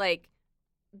fact that like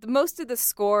most of the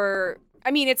score,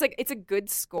 I mean, it's a good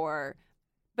score,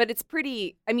 but it's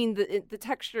pretty. I mean, the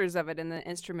textures of it and the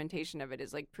instrumentation of it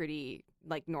is like pretty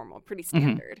like normal, pretty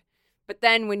standard. But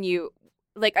then when you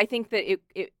like, I think that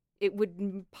it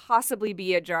would possibly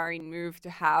be a jarring move to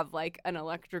have like an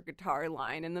electric guitar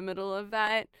line in the middle of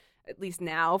that. At least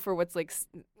now, for what's like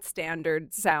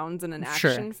standard sounds in an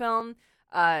Sure. action film.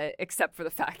 Except for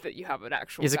the fact that you have an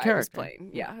actual He's a guy who's character.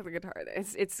 playing, the guitar.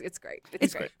 It's great.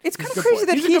 it's great. It's kind of Good crazy point.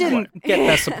 that He's a he good didn't get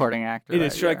Best Supporting Actor. It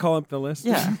is. that Should I year. call up the list?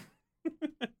 Yeah,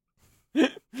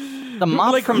 the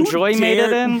mop Like, from who Joy made it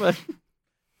dared- in, but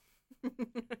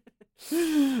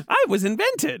I was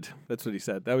invented. That's what he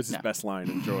said. That was his Yeah. best line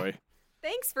in Joy.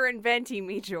 Thanks for inventing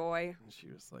me, Joy. She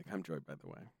was like, I'm Joy, by the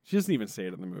way. She doesn't even say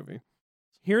it in the movie.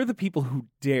 Here are the people who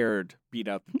dared beat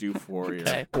out the Doof Warrior,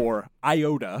 Okay. or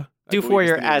Iota. I Doof believe is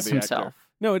Warrior the name of as the actor. himself.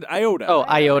 No, Iota. Oh,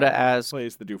 Iota as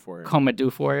plays the Doof Warrior. Coma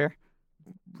Doof Warrior.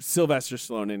 Sylvester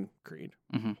Stallone in Creed.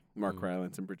 Mhm. Mark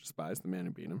Rylance in Bridge of Spies, the man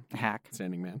who beat him. Hack.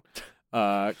 Standing Man.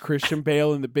 Christian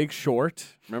Bale in The Big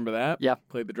Short. Remember that? Yeah.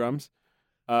 Played the drums.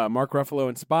 Mark Ruffalo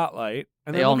in Spotlight.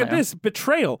 And They then all look at know. this.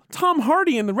 Betrayal. Tom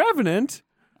Hardy in The Revenant.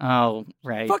 Oh,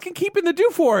 right. Fucking keeping the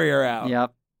Doof Warrior out.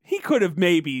 Yep. He could have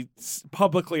maybe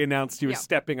publicly announced he was Yeah.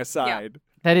 stepping aside.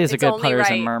 That is a It's good only Putters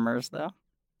right. and Murmurs, though.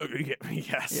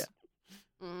 Yes. Yeah.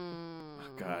 Oh,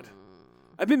 God.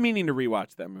 I've been meaning to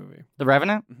rewatch that movie. The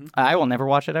Revenant? Mhm. I will never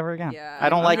watch it ever again. Yeah. I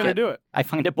don't I'm like gonna it. do it. I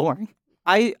find it boring.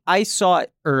 I saw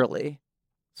it early,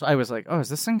 so I was like, "Oh, is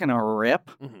this thing gonna rip?"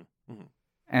 Mhm, mhm.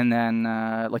 And then,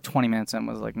 like 20 minutes in,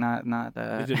 was like, "Not,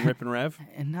 It didn't rip and rev.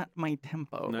 and not my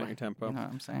tempo." Not your tempo. You know what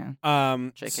I'm saying?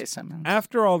 J.K. Simmons,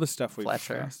 After all the stuff we've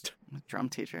Fletcher, discussed, drum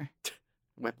teacher,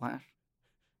 Whiplash.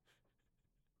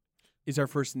 is our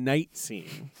first night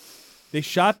scene. They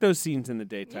shot those scenes in the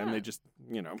daytime. Yeah. They just,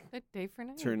 Good day for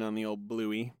now. turn on the old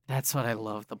bluey, That's what I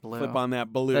love. The blue. flip on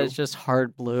that blue. That's just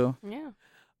hard blue.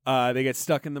 Yeah. They get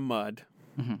stuck in the mud.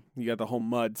 Mhm. You got the whole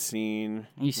mud scene.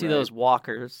 And you see Right. those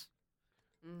walkers.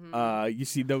 You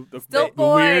see the Stilt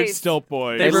weird boys. stilt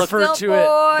boys. They They look- refer to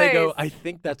it. They go, boys. I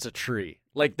think that's a tree.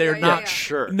 Like they're Yeah, not yeah.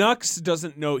 sure. Nux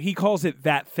doesn't know. He calls it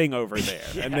that thing over there,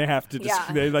 and they have to. Yeah.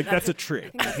 They're like, that's a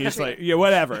tree. He's like, yeah,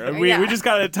 whatever. Yeah. We just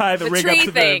got to tie the The rig up tree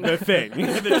to thing. the thing,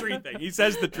 the tree thing. He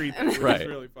says the tree thing, which Right. is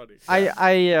really funny.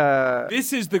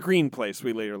 This is the green place.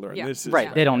 We later learn. Yeah. This is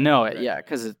Right. They don't know it Right. yet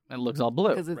because it looks all blue.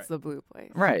 Because it's the blue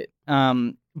place. Right.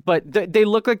 But they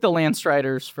look like the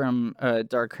Landstriders from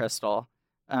Dark Crystal.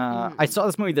 I saw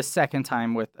this movie the second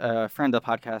time with a friend of the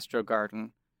podcast, Joe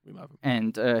Garden, We love him.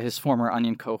 and his former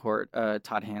Onion cohort,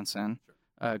 Todd Hansen,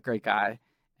 great guy.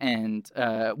 And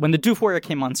when the Doof Warrior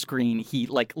came on screen, he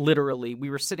literally, we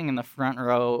were sitting in the front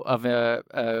row of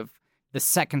the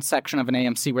second section of an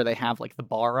AMC where they have the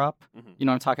bar up. Mhm. You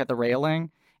know what I'm talking, at the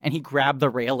railing. And he grabbed the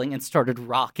railing and started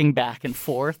rocking back and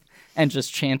forth and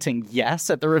just chanting yes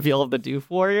at the reveal of the Doof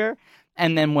Warrior.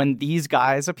 And then when these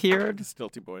guys appeared, The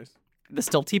Stilty Boys. the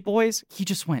Stilty Boys, he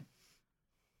just went,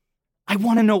 I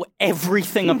want to know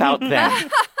everything about them.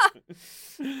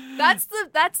 That's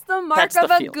the mark That's the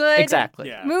of a feel. good Exactly.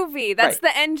 Yeah. movie. That's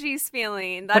Right. the NG's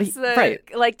feeling. But That's he-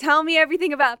 right. tell me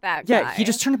everything about that guy. Yeah, he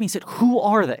just turned to me and said, who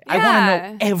are they? I want Yeah. to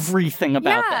know everything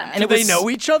about Yeah. them. And Do it they was, know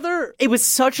each other? It was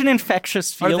such an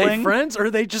infectious Are feeling. they friends? Or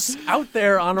are they just out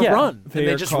there on a Yeah. run? They and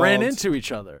they are just ran called- into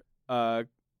each other.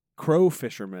 crow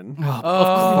fishermen, Of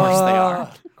course they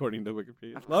are. according to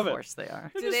Wikipedia. Of Love it. course they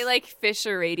are. Do they like fish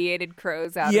irradiated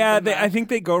crows out? Yeah, of the I think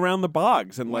they go around the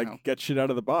bogs and Wow. get shit out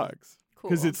of the bogs.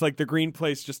 Because Cool. it's like the green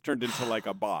place just turned into like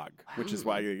a bog, which is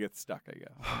why they get stuck, I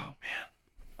guess. Oh, man.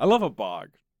 I love a bog.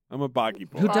 I'm a boggy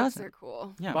boy. Who Bogs doesn't? are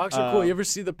cool. Yeah. Bogs are cool. You ever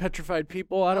see the petrified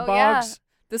people out of Oh, yeah. bogs?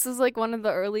 This was like one of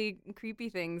the early creepy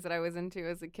things that I was into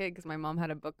as a kid because my mom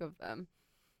had a book of them.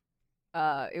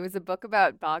 It was a book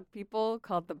about bog people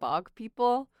called The Bog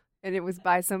People, and it was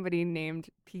by somebody named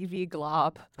P.V.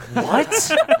 Glob.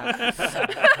 What?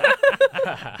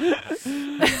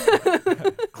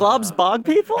 Glob's bog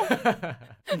people?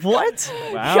 What?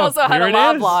 Wow. He also had here a it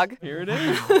law is. blog. Here it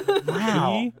is.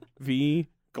 Wow. P.V.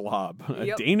 Glob, a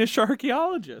Yep. Danish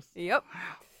archaeologist. Yep.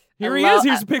 Here I he love- is.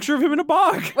 Here's a picture of him in a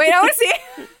bog. Wait, I want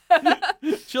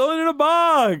to see. Chilling in a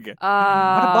bog.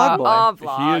 bog boy. Oh, He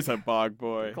vlog. is a bog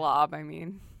boy. Glob, I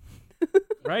mean.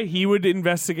 Right? He would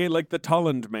investigate like the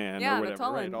Tulland Man Yeah, or the whatever,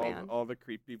 right? Tulland Man. All the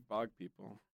creepy bog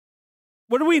people.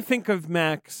 What do we think of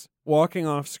Max walking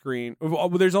off screen? Well,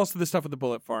 there's also the stuff with the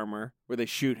bullet farmer where they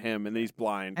shoot him and then he's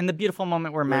blind. And the beautiful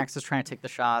moment where Max is trying to take the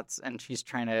shots and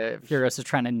Furios is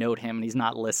trying to note him and he's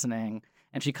not listening.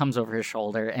 And she comes over his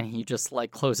shoulder and he just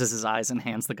like closes his eyes and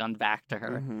hands the gun back to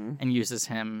her and uses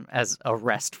him as a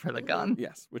rest for the gun.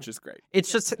 Yes, which is great.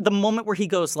 It's just the moment where he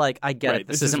goes like, I get Right, it.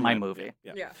 This this isn't my isn't movie.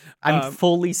 Yeah. I'm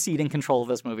fully ceding control of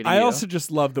this movie to I you. also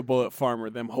just love the bullet farmer,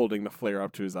 them holding the flare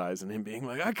up to his eyes and him being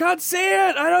like, I can't see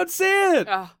it. I don't see it.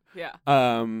 Oh, yeah.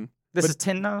 This but- is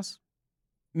Tin Nose?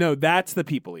 No, that's the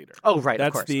people eater. Oh, right. That's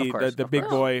of course, the of course, the of big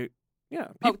course. boy. Yeah.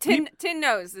 Oh, Tin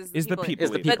Nose is is the people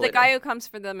Is the eater. people But the eater. guy who comes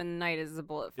for them in the night is the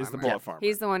bullet farmer. Is the bullet farmer.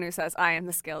 He's the one who says, I am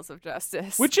the scales of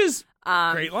justice. Which is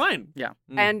Great line. Yeah.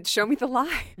 And show me the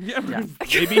lie. Yeah, Yeah.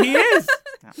 maybe he is.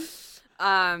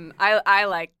 I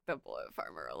like the bullet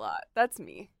farmer a lot. That's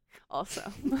me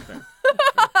also.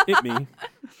 It me.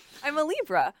 I'm a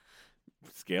Libra.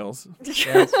 Scales.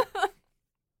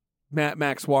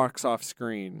 Max walks off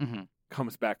screen,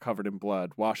 comes back covered in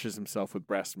blood, washes himself with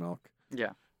breast milk.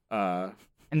 Yeah. Uh,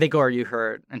 And they go, are you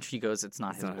hurt? And she goes, it's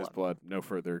not it's his not blood. his blood. No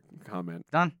further comment.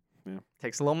 Done. Yeah.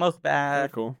 Takes a little milk Very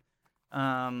bath. cool.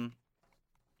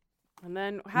 And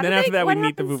then And then after that, we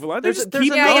meet the Vuvulan. They There's- just there's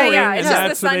keep a- going, yeah, yeah, and it's just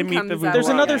that's the when they sun meet the comes out. Vuvulan. There's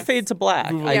another Okay. fade to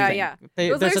black. Vuvulan. I Yeah, think. yeah.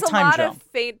 There's There's a a time lot jump. of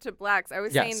fade to blacks. I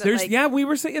was Yes. saying that There's like, we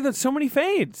were saying there's so many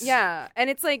fades. yeah, and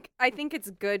it's like I think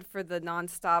it's good for the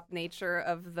nonstop nature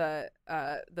of the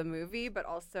movie, but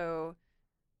also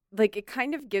like it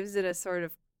kind of gives it a sort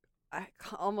of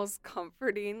almost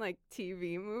comforting like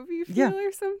TV movie feel Yeah.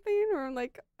 or something, or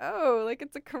like like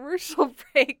it's a commercial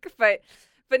break, but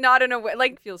not in a way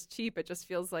like it feels cheap. It just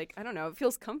feels like I don't know. It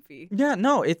feels comfy. Yeah,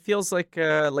 no, it feels like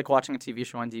watching a TV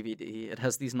show on DVD. It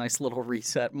has these nice little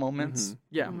reset moments.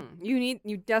 Yeah,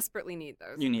 You desperately need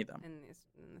those. you need them. in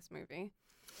this movie.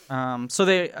 So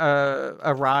they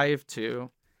arrive to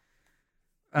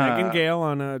Meg and Gale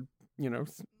on a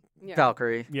Yeah.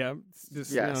 Valkyrie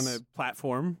just Yes. on a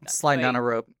platform. sliding down Right. a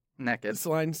rope naked. It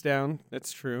slides down.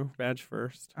 That's true. Badge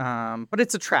first. But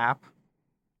it's a trap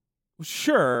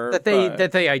Sure. that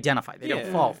they identify. They Yeah.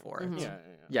 don't fall for it. Mhm. Yeah.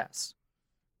 Yes.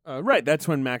 Right. That's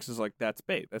when Max is like, "That's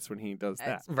bait." That's when he does that.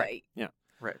 That's right. Yeah.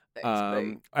 Right. That's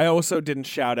right. I also didn't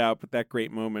shout out, but that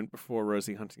great moment before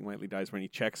Rosie Huntington-Whiteley dies when he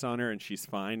checks on her and she's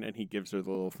fine and he gives her the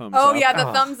little thumbs up. Oh yeah, the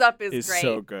Oh. thumbs up is is great.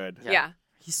 so good. Yeah.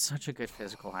 He's such a good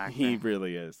physical actor. He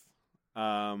really is.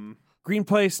 Green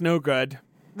Place, no good.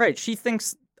 Right. She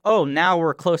thinks, oh, now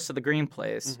we're close to the green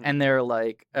place. And they're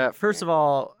like, first of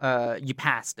all, you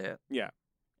passed it. Yeah.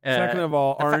 Uh, Second of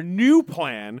all, our new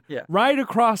plan, Yeah. right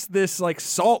across this like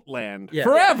salt land Yeah.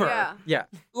 forever. Yeah. yeah.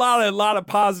 Lot of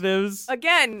positives.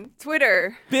 Again,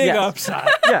 Twitter. Big Yes. upside.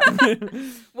 Yeah.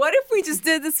 What if we just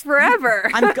did this forever?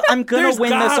 I'm going to There's win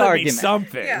this gotta be argument.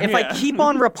 something. Yeah. If I keep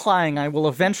on replying, I will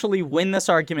eventually win this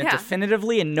argument Yeah.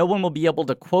 definitively, and no one will be able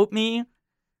to quote me.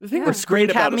 The thing Yeah. that's Or screen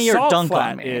great cap about me a or salt dunk on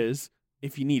flat me. is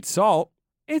if you need salt,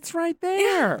 it's right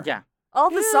there. Yeah.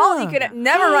 All the salt, you could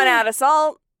never run out of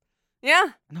salt. Yeah.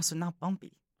 And also not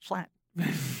bumpy. Flat.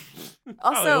 Probably a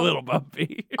Also, little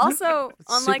bumpy. also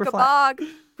It's unlike super a flat. bog,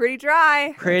 pretty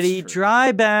dry. Pretty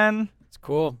dry, Ben. It's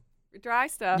cool. Dry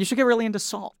stuff. You should get really into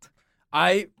salt.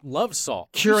 I love salt.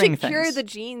 You Curing should cure things. the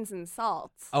genes in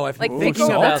salt. Oh, I've Like been pickle-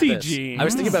 thinking about Salty this. genes. I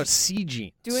was thinking about sea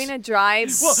jeans. Doing a dry.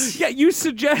 Well, yeah, you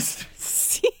suggest.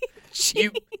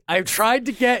 You, I tried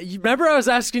to get. You remember, I was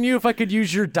asking you if I could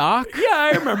use your dock. Yeah,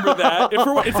 I remember that.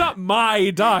 It's not my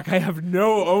dock. I have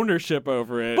no ownership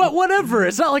over it. But whatever.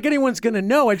 It's not like anyone's gonna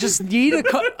know. I just need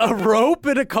a rope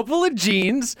and a couple of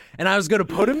jeans, and I was gonna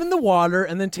put them in the water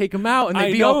and then take them out, and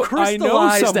they'd be all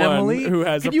crystallized. I know someone Emily, who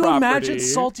has can a you property imagine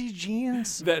salty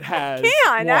jeans? that has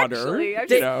can, water. actually. I've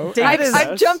You just- know,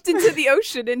 I've jumped into the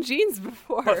ocean in jeans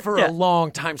before. But for a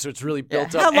long time, so it's really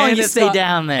built up. How long and you it's stay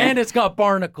down there? And it's got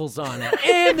barnacles on it,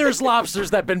 and there's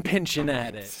lobsters that've been pinching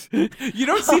at it. You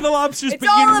don't see the lobsters, It's but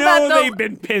you all about know the- they've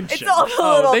been pinching. It's all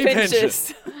the little they pinch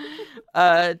pinches.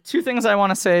 Two things I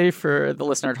want to say for the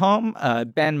listener at home.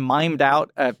 Ben mimed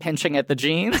out pinching at the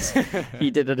jeans. He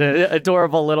did an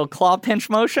adorable little claw pinch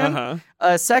motion.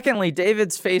 Secondly,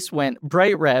 David's face went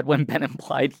bright red when Ben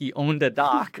implied he owned a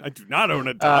dock. I do not own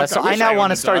a dock. So I wish now owned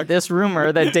want a to start dock. this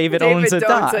rumor that David David owns a owns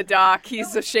dock. a dock.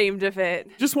 He's ashamed of it.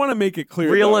 Just want to make it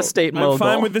clear. Real though, estate I'm mogul.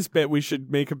 fine with this bit. We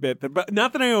should make a bit, but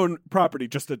not that I own property,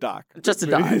 just a dock. Just a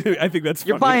dock. I think that's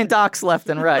You're funny. buying docks left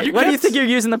and right. What do you think you're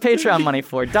using the Patreon money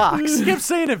for? Docks. You kept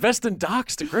saying invest in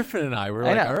docks to Griffin and I. We're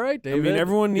like, know. all right, I David. mean,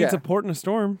 everyone needs Yeah. a port in a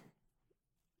storm.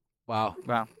 Wow,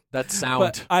 Wow. that sound.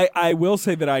 But I will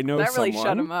say that I know That really someone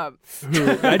shut him up.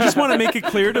 who I just want to make it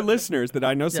clear to listeners that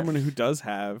I know someone who does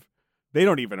have. They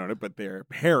don't even own it, but their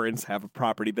parents have a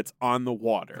property that's on the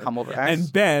water. Humble brags.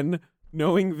 And Ben,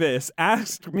 knowing this,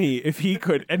 asked me if he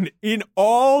could, and in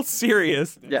all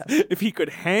seriousness, Yes. if he could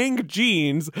hang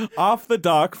jeans off the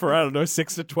dock for, I don't know,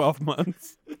 6 to 12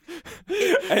 months.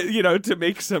 To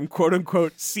make some quote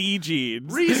unquote sea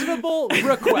jeans. reasonable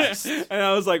request. And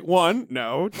I was like, 1,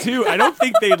 no. 2, I don't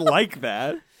think they'd like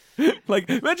that. Like,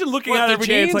 imagine looking What, at the a chance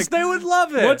jeans? like, They would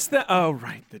love it. what's the, oh,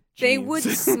 right, the jeans. They would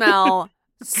smell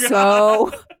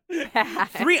so bad.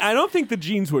 3, I don't think the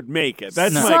jeans would make it.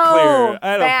 That's No. my So clear.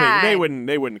 I don't think bad.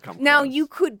 they wouldn't come. Now close. you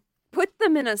could put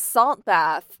them in a salt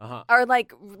bath, Uh-huh.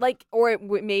 or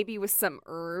maybe with some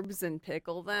herbs and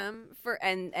pickle them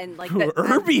and like that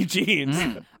herby jeans,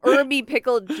 herby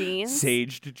pickled jeans.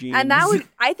 saged jeans, And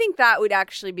I think that would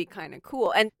actually be kind of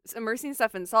cool. And immersing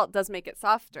stuff in salt does make it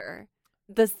softer.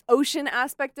 The ocean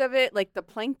aspect of it, like the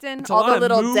plankton, It's a all lot the of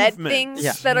little dead movement. things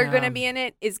Yeah. that are Yeah. going to be in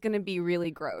it, is going to be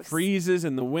really gross. freezes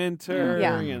in the winter.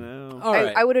 Yeah. You know. All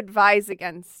right. I would advise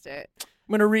against it.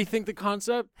 I'm going to rethink the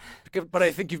concept, but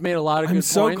I think you've made a lot of good I'm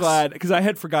so points. glad because I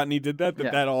had forgotten he did that. Yeah.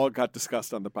 That all got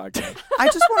discussed on the podcast. I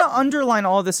just want to underline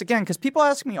all this again because people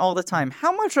ask me all the time,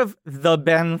 how much of the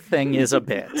Ben thing is a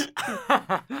bit?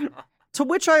 To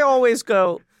which I always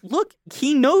go, look,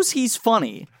 he knows he's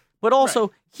funny, but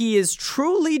also he is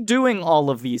truly doing all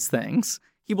of these things.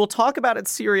 He will talk about it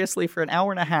seriously for an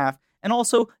hour and a half. And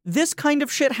also, this kind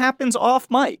of shit happens off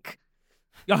mic.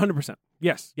 100%.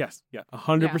 Yes. Yeah.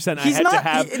 100%. I He's had to not-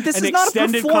 have this an is not a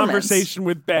extended performance. conversation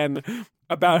with Ben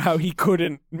about how he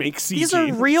couldn't make CG. These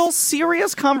are real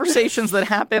serious conversations that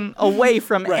happen away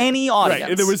from any audience.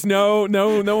 Right. There was no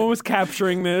one was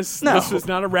capturing this. No. This was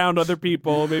not around other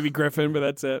people, maybe Griffin, but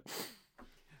that's it.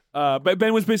 But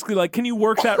Ben was basically like, can you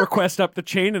work that request up the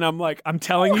chain? And I'm like, I'm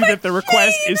telling you that the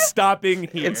request is stopping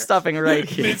here. It's stopping right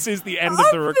here. This is the end of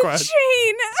the request.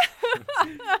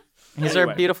 chain. He's Anyway.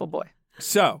 our beautiful boy.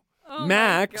 So, Oh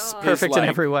Max my is God. Perfect in like-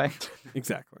 every way.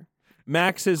 Exactly.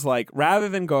 Max is like, rather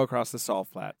than go across the salt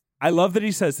flat, I love that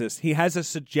he says this. He has a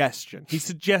suggestion. He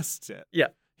suggests it. Yeah.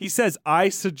 He says, I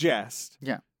suggest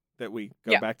Yeah. that we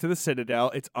go Yeah. back to the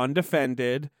Citadel. It's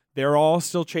undefended. They're all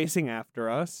still chasing after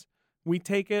us. We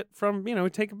take it from,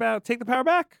 take the power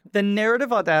back. The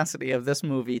narrative audacity of this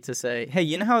movie to say, hey,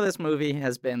 you know how this movie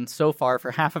has been so far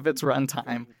for half of its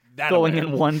runtime going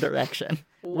in one direction?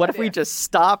 What if we just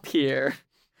stop here?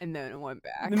 And then it went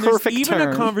back. And there's Perfect even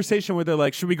turn. a conversation where they're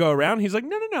like, should we go around? He's like,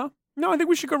 no, I think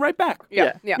we should go right back.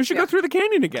 Yeah. We should go through the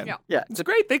canyon again. Yeah. Yeah, It's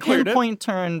great. They cleared it. pinpoint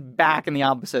turn back in the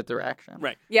opposite direction.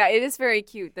 Right. Yeah, it is very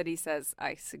cute that he says,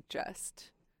 I suggest.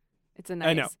 It's a nice.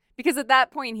 I know. Because at that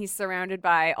point, he's surrounded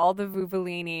by all the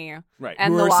Vuvellini Right.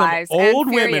 and who the are some wives and old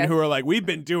women Furious. who are like, we've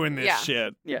been doing this Yeah.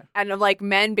 shit. and like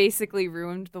men basically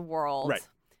ruined the world. Right.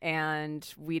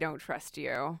 And we don't trust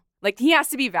you. Like he has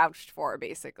to be vouched for,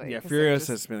 basically. Yeah, 'cause they're Furious just-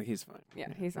 has been, he's fine.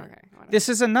 Yeah, he's okay. Whatever. This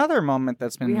is another moment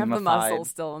that's been we have the memified. muscle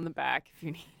still in the back if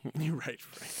you need. You're right.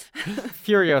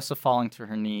 Furiosa falling to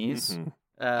her knees, Mhm.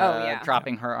 yeah.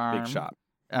 dropping her arm. Big shot.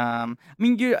 I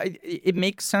mean, it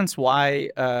makes sense why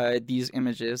these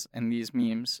images and these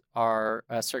memes are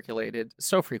circulated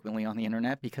so frequently on the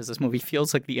internet because this movie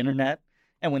feels like the internet.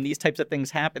 And when these types of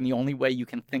things happen, the only way you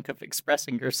can think of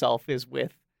expressing yourself is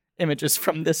with images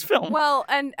from this film. Well,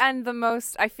 and the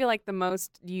most, I feel like the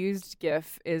most used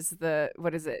GIF is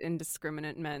what is it,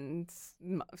 indiscriminate men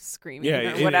screaming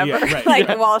or whatever, right. like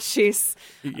Yeah. while she's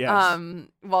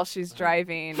Yes.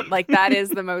 driving. Like that is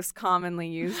the most commonly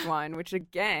used one, which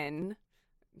again,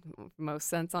 most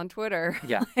sense on Twitter.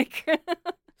 Yeah. Like,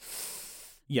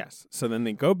 Yes. So then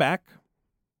they go back.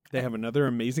 They have another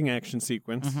amazing action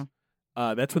sequence. Mhm.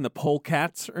 That's when the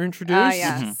polecats are introduced,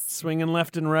 yes. swinging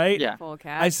left and right. Yeah. full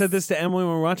cast. I said this to Emily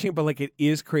when we were watching it, but like it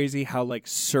is crazy how like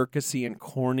circusy and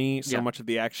corny so Yeah. much of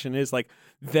the action is, like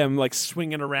them like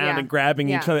swinging around Yeah. and grabbing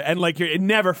each Yeah. other, and like it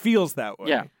never feels that way.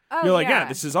 Yeah. Oh, You're like, yeah,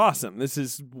 this is awesome. This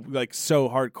is like so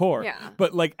hardcore. Yeah.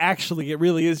 But like actually, it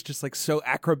really is just like so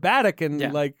acrobatic and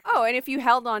Yeah. like Oh, and if you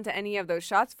held on to any of those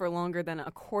shots for longer than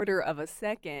a quarter of a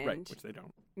second, right, which they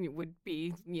don't. it would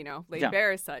be, laid Yeah.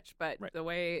 bare as such. But Right. the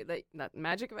way that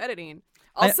magic of editing.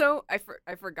 Also,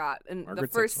 I forgot in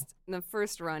Margaret the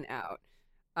first run out,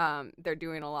 they're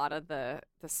doing a lot of the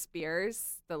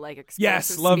spears, the like explosive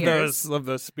Yes, love spears.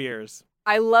 those spears.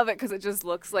 I love it because it just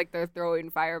looks like they're throwing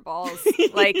fireballs.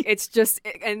 Like it's just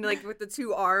and like with the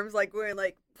two arms, like we're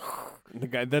like, The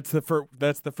guy that's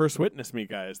the first witness me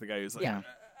guy is the guy who's like,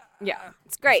 yeah,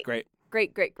 it's great, great.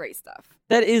 great stuff.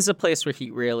 That is a place where he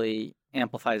really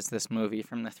amplifies this movie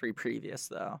from the three previous,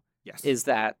 though. Yes, Is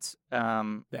that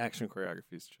the action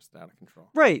choreography is just out of control.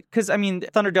 right? Because I mean,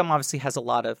 Thunderdome obviously has a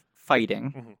lot of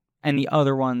fighting, Mhm. and the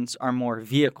other ones are more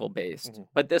vehicle based. Mhm.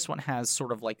 But this one has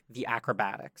sort of like the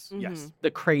acrobatics, Yes, the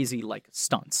crazy like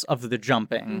stunts of the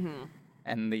jumping Mm-hmm.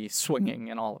 and the swinging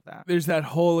and all of that. there's that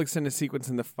whole extended sequence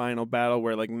in the final battle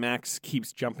where like Max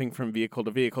keeps jumping from vehicle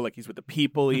to vehicle, like he's with the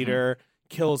people eater,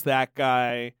 kills that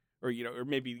guy, or or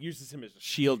maybe uses him as a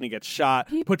shield and he gets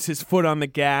shot, puts his foot on the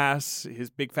gas, his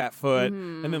big fat foot,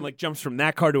 and then like jumps from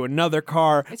that car to another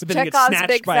car, It's but then he gets Chekhov's snatched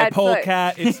big by a fat foot.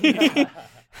 polecat.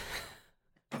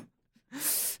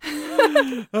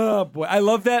 Oh boy, I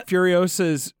love that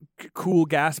Furiosa's cool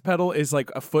gas pedal is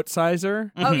like a foot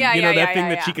sizer. Oh yeah, You know yeah, that yeah, thing yeah,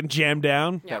 that yeah. she can jam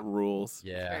down? Yeah. That rules.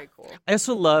 Yeah. Very cool. I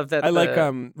also love that I like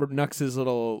the- Nux's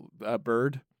little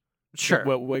bird. Sure.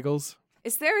 What wiggles.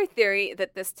 Is there a theory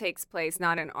that this takes place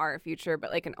not in our future,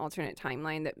 but like an alternate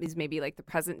timeline that is maybe like the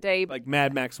present day? Like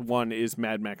Mad Max 1 is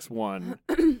Mad Max 1.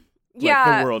 yeah,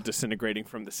 Like the world disintegrating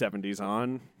from the 70s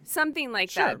on. something like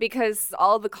Sure. that. Because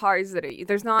all the cars that are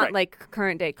there's not Right. like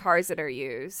current day cars that are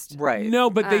used. right.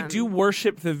 No, but they do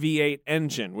worship the V8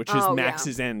 engine, which is Oh, yeah.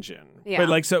 Max's engine. Yeah. But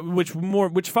like so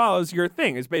which follows your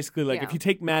thing is basically like Yeah. if you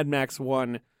take Mad Max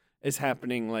 1 is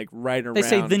happening like right around They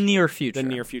say the near future. the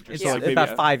near future. It's So like maybe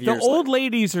about 5 years. The old later.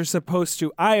 ladies are supposed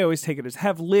to, I always take it as,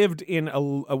 have lived in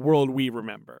a world we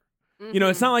remember. You know,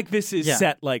 it's not like this is Yeah.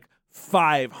 set like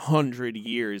 500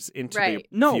 years into Right.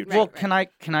 the No, future. well, Right.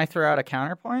 can I throw out a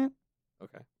counterpoint?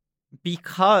 Okay.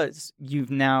 Because you've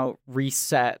now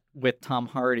reset with Tom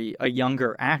Hardy, a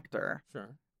younger actor.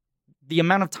 Sure. The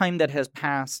amount of time that has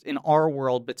passed in our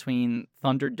world between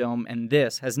Thunderdome and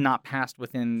this has not passed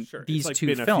within Sure. these it's like two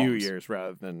been films. a few years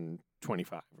rather than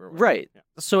 25 or whatever. Right. Yeah.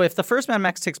 So if the first Mad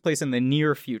Max takes place in the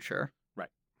near future, Right.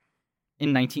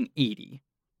 in 1980,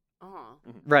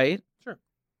 Uh-huh. right? Sure.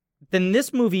 Then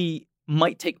this movie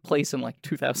might take place in like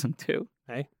 2002.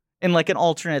 Hey. In like an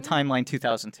alternate timeline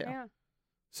 2002. Yeah.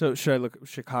 So should I look?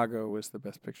 Chicago was the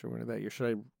best picture winner that year.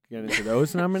 Should I get into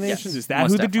those nominations? Yes, Is that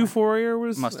most who the definitely. Duforier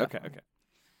was? Most okay. definitely.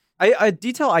 Okay. I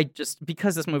detail I just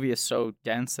because this movie is so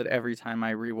dense that every time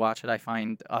I rewatch it I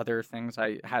find other things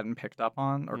I hadn't picked up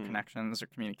on or connections or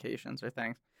communications or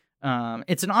things.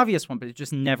 It's an obvious one, but it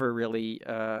just never really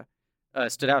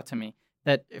stood out to me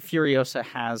that Furiosa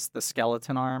has the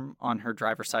skeleton arm on her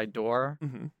driver's side door,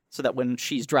 Mm-hmm. so that when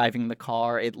she's driving the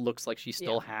car, it looks like she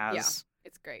still has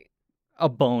It's great. a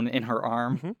bone in her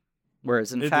arm, Mhm.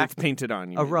 whereas in It's fact painted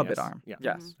on you. a mean, rubbit yes. arm. Yeah.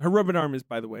 Yes, Her rubbit arm is,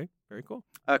 by the way, very cool.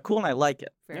 cool, and I like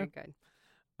it. Very Yeah.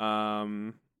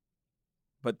 good.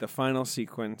 But the final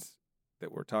sequence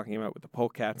that we're talking about with the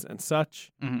polecats and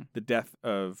such, Mhm. the death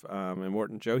of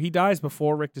Immortan Joe, he dies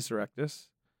before Rictus Erectus.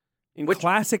 In Which-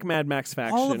 classic Mad Max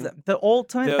faction, All of the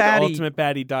ultimate the baddie. ultimate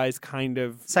baddie dies kind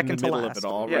of Second in to the middle last. of it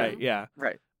all, Yeah. right? Yeah.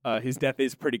 Right, His death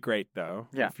is pretty great, though.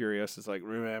 Yeah. Furious is like,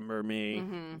 remember me.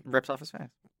 Mm-hmm. rips off his face.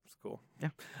 It's cool. Yeah.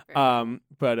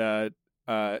 But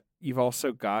you've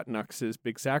also got Nux's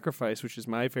Big Sacrifice, which is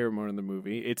my favorite moment in the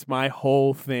movie. It's my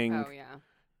whole thing. Oh yeah.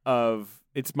 of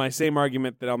it's my same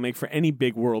argument that I'll make for any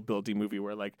big world building movie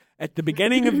where like at the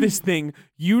beginning of this thing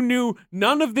you knew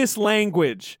none of this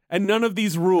language and none of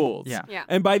these rules. Yeah. Yeah.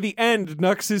 And by the end,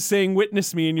 Nux is saying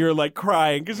 "witness me," and you're like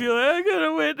crying because you're like, "I'm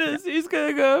gonna witness. He's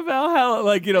gonna go to Valhalla."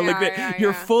 Like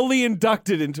you're fully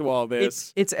inducted into all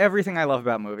this. It's everything I love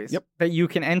about movies. Yep. That you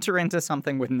can enter into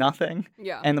something with nothing,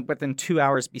 Yeah. and within 2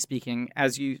 hours be speaking,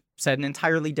 as you said, an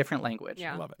entirely different language.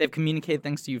 Yeah. I love it. They've communicated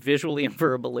things to you visually and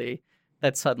verbally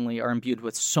that suddenly are imbued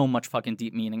with so much fucking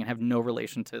deep meaning and have no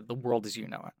relation to the world as you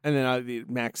know it. And then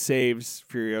Max saves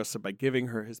Furiosa by giving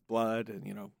her his blood, and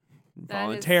That is-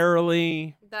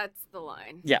 voluntarily. That's the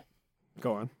line.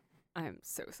 Go on. I'm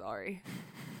so sorry.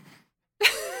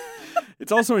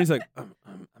 It's also when he's like, I'm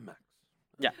Max.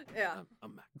 Yeah.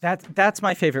 I'm Max. That's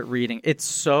my favorite reading. He's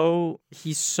so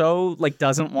like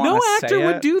doesn't want No to actor say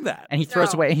would it, do that. and he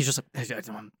throws No. away and he's just like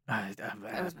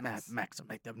was Max. Max,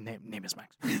 name is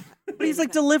Max. But he's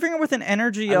like delivering it with an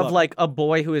energy I of love like a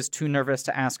boy who is too nervous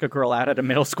to ask a girl out at a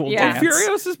middle school Yeah. dance.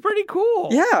 Furiosa's pretty cool.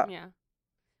 Yeah. Yeah.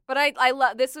 But I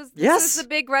love this was Yes. the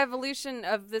big revolution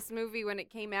of this movie when it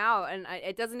came out, and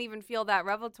it doesn't even feel that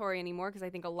revelatory anymore because I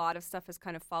think a lot of stuff has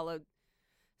kind of followed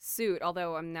suit.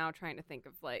 Although I'm now trying to think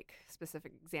of like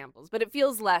specific examples, but it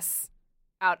feels less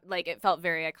out. Like it felt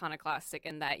very iconoclastic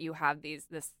in that you have this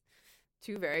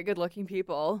two very good looking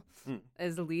people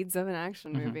as the leads of an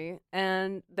action movie,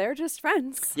 and they're just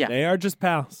friends. Yeah. They are just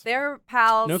pals. They're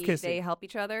pals. No kissing. They help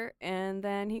each other, and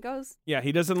then he goes. Yeah,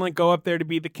 he doesn't like go up there to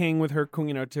be the king with her,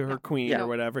 to her queen Yeah. or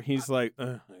whatever. He's like,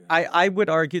 I would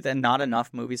argue that not enough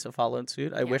movies have followed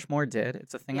suit. I Yeah. wish more did.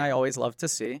 It's a thing Yeah. I always love to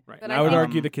see. right. But And I I would think-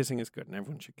 argue the kissing is good and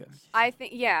everyone should kiss. I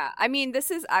think, yeah. I mean,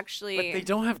 this is actually. But they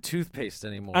don't have toothpaste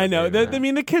anymore. I know. David. I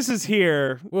mean, the kisses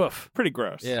here, Woof. pretty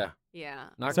gross. Yeah. Yeah.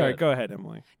 Not Sorry, good. go ahead,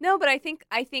 Emily. No, but I think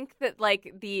that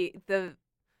like the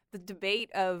debate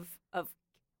of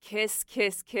kiss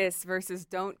versus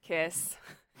don't kiss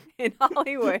in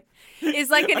Hollywood is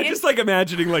like an I'm just like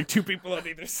imagining like two people on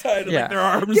either side of Yeah. like their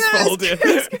arms Yes, folded.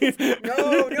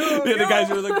 No, The guys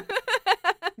are like,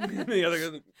 the other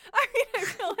guys. I mean, I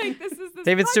feel like this is this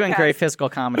David's doing great podcast. physical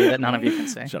comedy that none of you can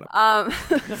see. Shut up.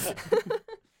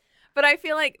 But I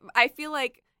feel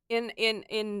like in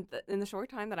the short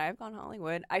time that I've gone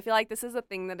Hollywood, I feel like this is a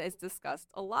thing that is discussed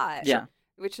a lot. Yeah.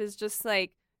 Which is just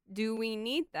like, do we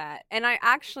need that? And I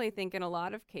actually think in a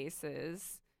lot of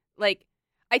cases, like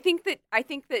I think that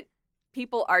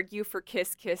people argue for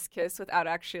kiss without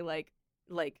actually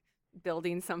like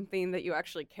building something that you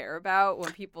actually care about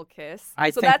when people kiss. I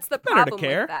So think that's the better to problem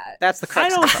care. with that. That's the I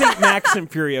crux. don't of the think Max and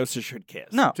Furiosa should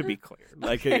kiss. No. To be clear.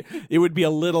 Like, it would be a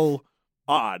little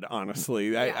odd,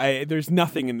 honestly. Yeah. There's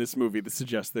nothing in this movie that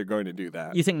suggests they're going to do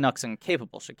that. You think Nux and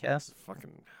Capable should kiss?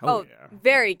 Fucking Oh, hell yeah.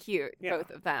 very cute, Yeah. both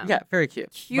of them. Yeah, very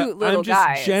cute. Cute But little I'm just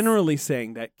guys. generally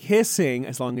saying that kissing,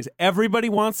 as long as everybody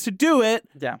wants to do it,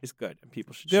 Yeah. is good. And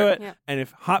people should do Sure. it. Yeah. And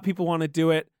if hot people want to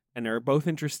do it and they're both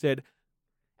interested,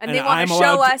 and they want I'm to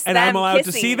allowed show us and them I'm allowed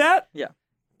kissing. to see that,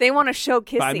 They want to show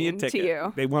buy me a kissing ticket. to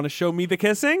you. They want to show me the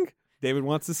kissing. David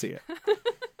wants to see it.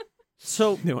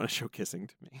 So They want to show kissing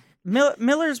to me.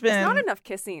 Miller's been There's not enough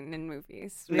kissing in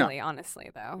movies, No. really, honestly,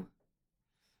 though.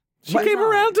 She Why came not?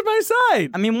 around to my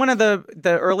side. I mean, one of the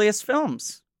earliest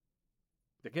films,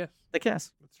 The kiss. The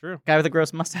Kiss. That's true. Guy with a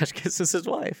gross mustache kisses his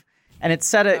wife. And it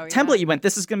set a Oh, yeah. template. You went,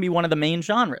 this is going to be one of the main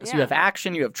genres. You Yeah. have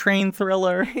action, you have train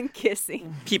thriller, And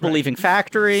kissing. people leaving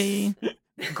factory,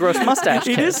 gross mustache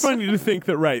It kiss. is funny to think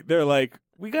that, right, they're like,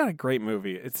 we got a great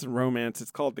movie. It's romance.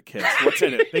 It's called The Kiss. What's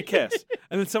in it? They kiss.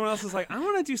 And then someone else is like, I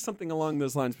want to do something along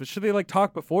those lines, but should they like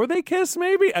talk before they kiss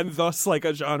maybe? And thus like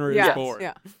a genre Yeah. is born.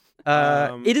 Yeah.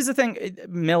 It is a thing.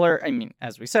 Miller, I mean,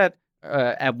 as we said,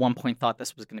 at one point thought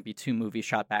this was going to be 2 movies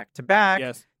shot back to back.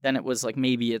 Yes. Then it was like,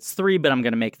 maybe it's 3, but I'm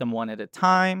going to make them one at a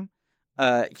time.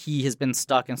 He has been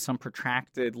stuck in some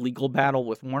protracted legal battle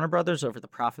with Warner Brothers over the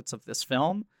profits of this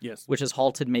film, Yes. which has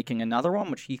halted making another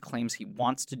one, which he claims he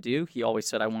wants to do. He always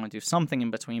said, I want to do something in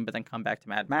between, but then come back to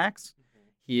Mad Max.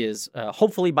 He is,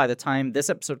 hopefully by the time this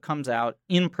episode comes out,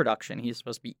 in production. He's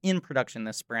supposed to be in production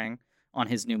this spring on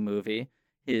his new movie,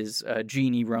 his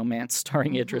genie romance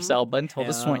starring Idris Elba and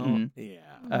Tilda Swinton,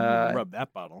 Yeah. Rub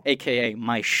that bottle. a.k.a.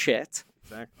 my shit.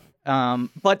 Exactly.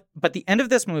 But the end of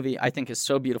this movie, I think, is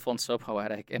so beautiful and so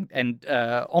poetic, and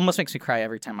almost makes me cry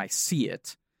every time I see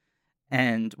it.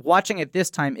 And watching it this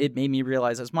time, it made me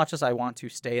realize, as much as I want to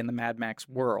stay in the Mad Max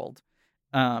world,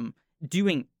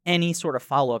 doing any sort of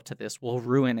follow up to this will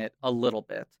ruin it a little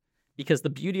bit, because the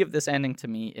beauty of this ending to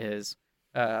me is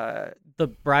the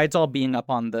bride's all being up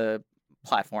on the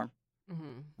platform,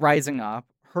 Mm-hmm. rising up,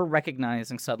 her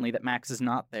recognizing suddenly that Max is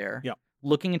not there. Yep.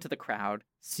 looking into the crowd,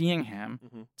 seeing him,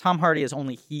 Mhm. Tom Hardy as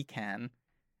only he can,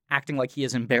 acting like he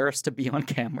is embarrassed to be on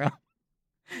camera,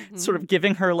 sort of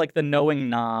giving her like the knowing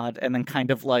nod and then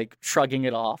kind of like shrugging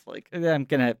it off, like, I'm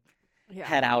gonna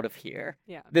head out of here.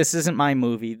 Yeah. This isn't my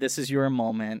movie. This is your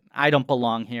moment. I don't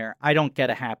belong here. I don't get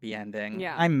a happy ending.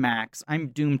 Yeah. I'm Max. I'm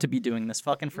doomed to be doing this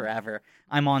fucking forever.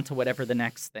 I'm on to whatever the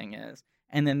next thing is.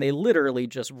 And then they literally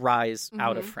just rise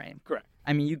out of frame. Correct.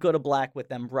 I mean, you go to black with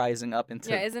them rising up into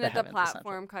Yeah, isn't the it the heavens, essentially.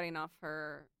 platform cutting off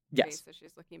her Yes. face so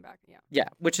she's looking back? Yeah. Yeah,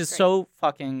 which is Great. so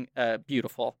fucking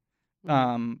beautiful.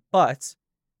 But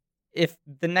if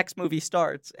the next movie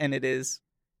starts and it is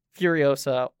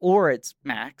Furiosa or it's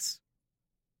Max,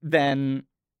 then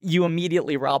you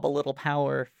immediately rob a little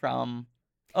power from,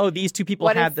 oh, these two people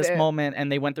What had if this it- moment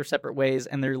and they went their separate ways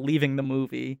and they're leaving the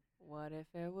movie. What if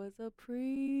it was a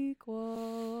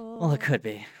prequel? Well, it could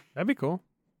be. That'd be cool.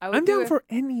 I would I'm do down for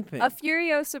anything. a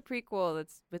Furiosa prequel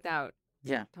that's without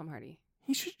Yeah, Tom Hardy.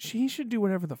 He should do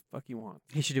whatever the fuck he wants.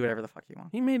 he should do whatever the fuck he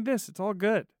wants. He made this. It's all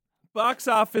good. Box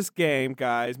office game,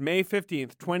 guys. May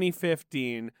 15th,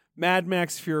 2015. Mad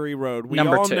Max Fury Road. We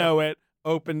Number all 2. know it.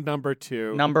 Opened number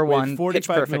 2. Number with 1, Pitch $45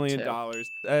 Perfect million. 2.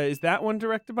 Is that one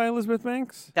directed by Elizabeth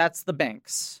Banks? That's the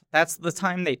banks. That's the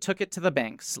time they took it to the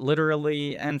banks,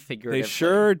 literally and figuratively. They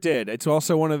sure did. It's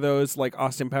also one of those like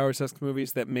Austin Powers-esque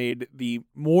movies that made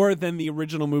more than the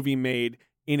original movie made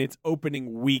in its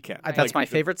opening weekend. That's Like, my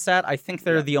favorite stat. I think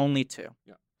they're Yeah. the only two.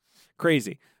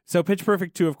 Crazy. So Pitch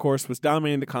Perfect 2, of course, was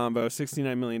dominating the combo,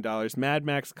 $69 million. Mad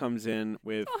Max comes in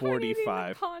with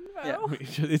 45. Yeah.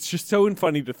 It's just so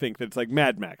funny to think that it's like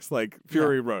Mad Max, like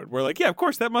Fury Road. We're like, yeah, of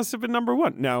course, that must have been number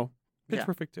 1. No, Pitch Yeah.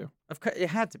 Perfect 2. Of course, it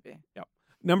had to be.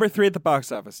 Number 3 at the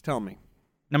box office. Tell me.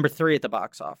 Number 3 at the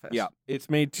box office. Yeah, it's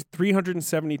made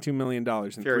 $372 million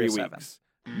in Furious 3 7. weeks.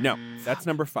 No, that's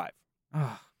number 5.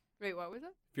 Oh, Wait, what was it?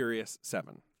 Furious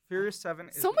 7. Furious 7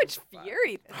 is So much number 5.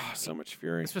 fury. Oh, so much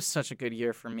fury. This was such a good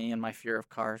year for me and my fear of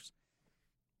cars.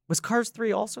 Was Cars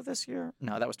 3 also this year?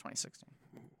 No, that was 2016.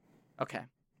 Okay.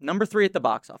 Number 3 at the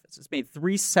box office. It's made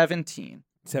 317.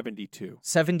 72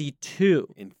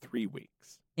 72 in 3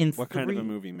 weeks. in What kind of a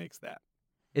movie makes that?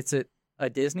 It's a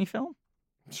Disney film?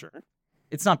 Sure.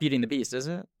 It's not Beauty and the Beast, is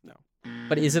it? No.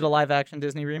 But is it a live action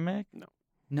Disney remake? No.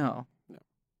 No. No.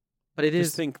 But it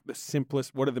Just is think the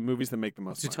simplest. What are the movies that make the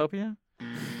most money? Zootopia?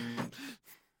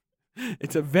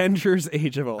 It's Avengers: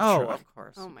 Age of Oh, Ultron. of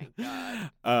course. Oh my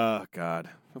god. Oh God!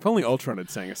 If only Ultron had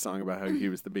sang a song about how he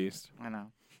was the Beast. I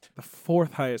know. The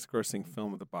 4th highest-grossing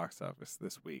film at the box office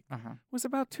this week Uh-huh. was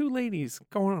about 2 ladies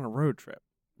going on a road trip.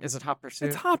 Is it Hot Pursuit?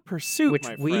 It's Hot Pursuit, Which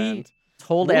my we friend.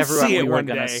 told We'll everyone see it we were one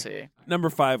going to day. see.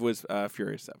 Number 5 was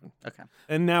Furious 7. Okay.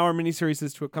 And now our miniseries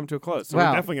is to come to a close. So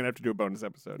Wow. we're definitely going to have to do a bonus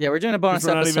episode. Yeah, we're doing a bonus 'Cause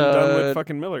we're not episode. even done with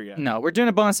fucking Miller yet. No, we're doing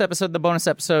a bonus episode. The bonus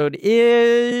episode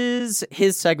is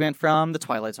his segment from the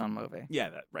Twilight Zone movie. Yeah,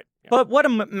 right. Yeah. But what a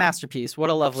masterpiece. What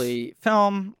a lovely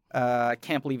film. I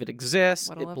can't believe it exists.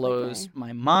 What a It lovely blows guy.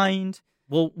 my mind.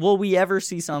 Will we ever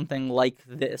see something like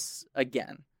this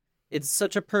again? It's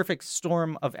such a perfect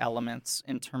storm of elements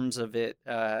in terms of it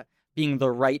being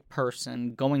the right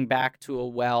person, going back to a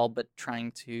well, but trying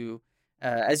to,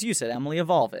 as you said, Emily,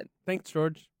 evolve it. Thanks,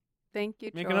 George. Thank you,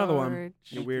 Make another one. George.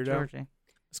 You Thank weirdo. Georgie.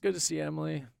 It's good to see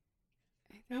Emily.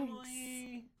 Thanks.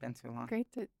 Been too long. Great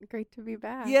to be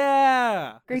back.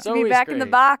 Yeah. Great It's to be always back in the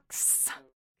great. box.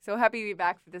 So happy to be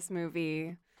back for this movie.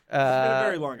 It's been a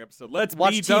very long episode. Let's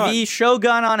Watch be TV, done.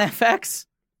 Shogun on FX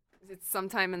It's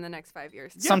sometime in the next 5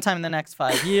 years. sometime in the next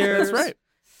 5 years. That's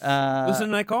right. Listen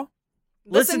to Night Call.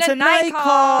 Listen to Night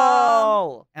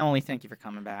Call. Emily, thank you for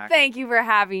coming back. Thank you for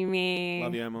having me.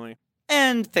 Love you, Emily.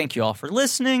 And thank you all for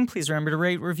listening. Please remember to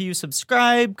rate, review,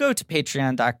 subscribe. Go to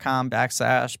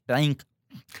patreon.com/blank.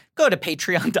 Go to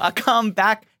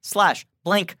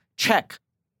patreon.com/blank check.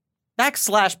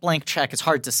 /blank check is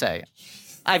hard to say.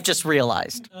 I've just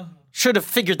realized. Should have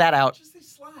figured that out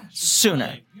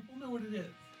sooner. People know what it is.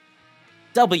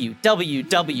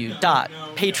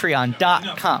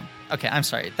 www.patreon.com. Okay, I'm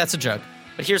sorry. That's a joke.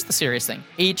 But here's the serious thing.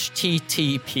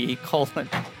 http:/.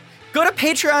 Go to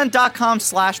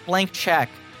patreon.com/blank check.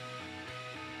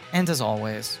 And as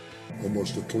always,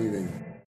 Almost a cleaning.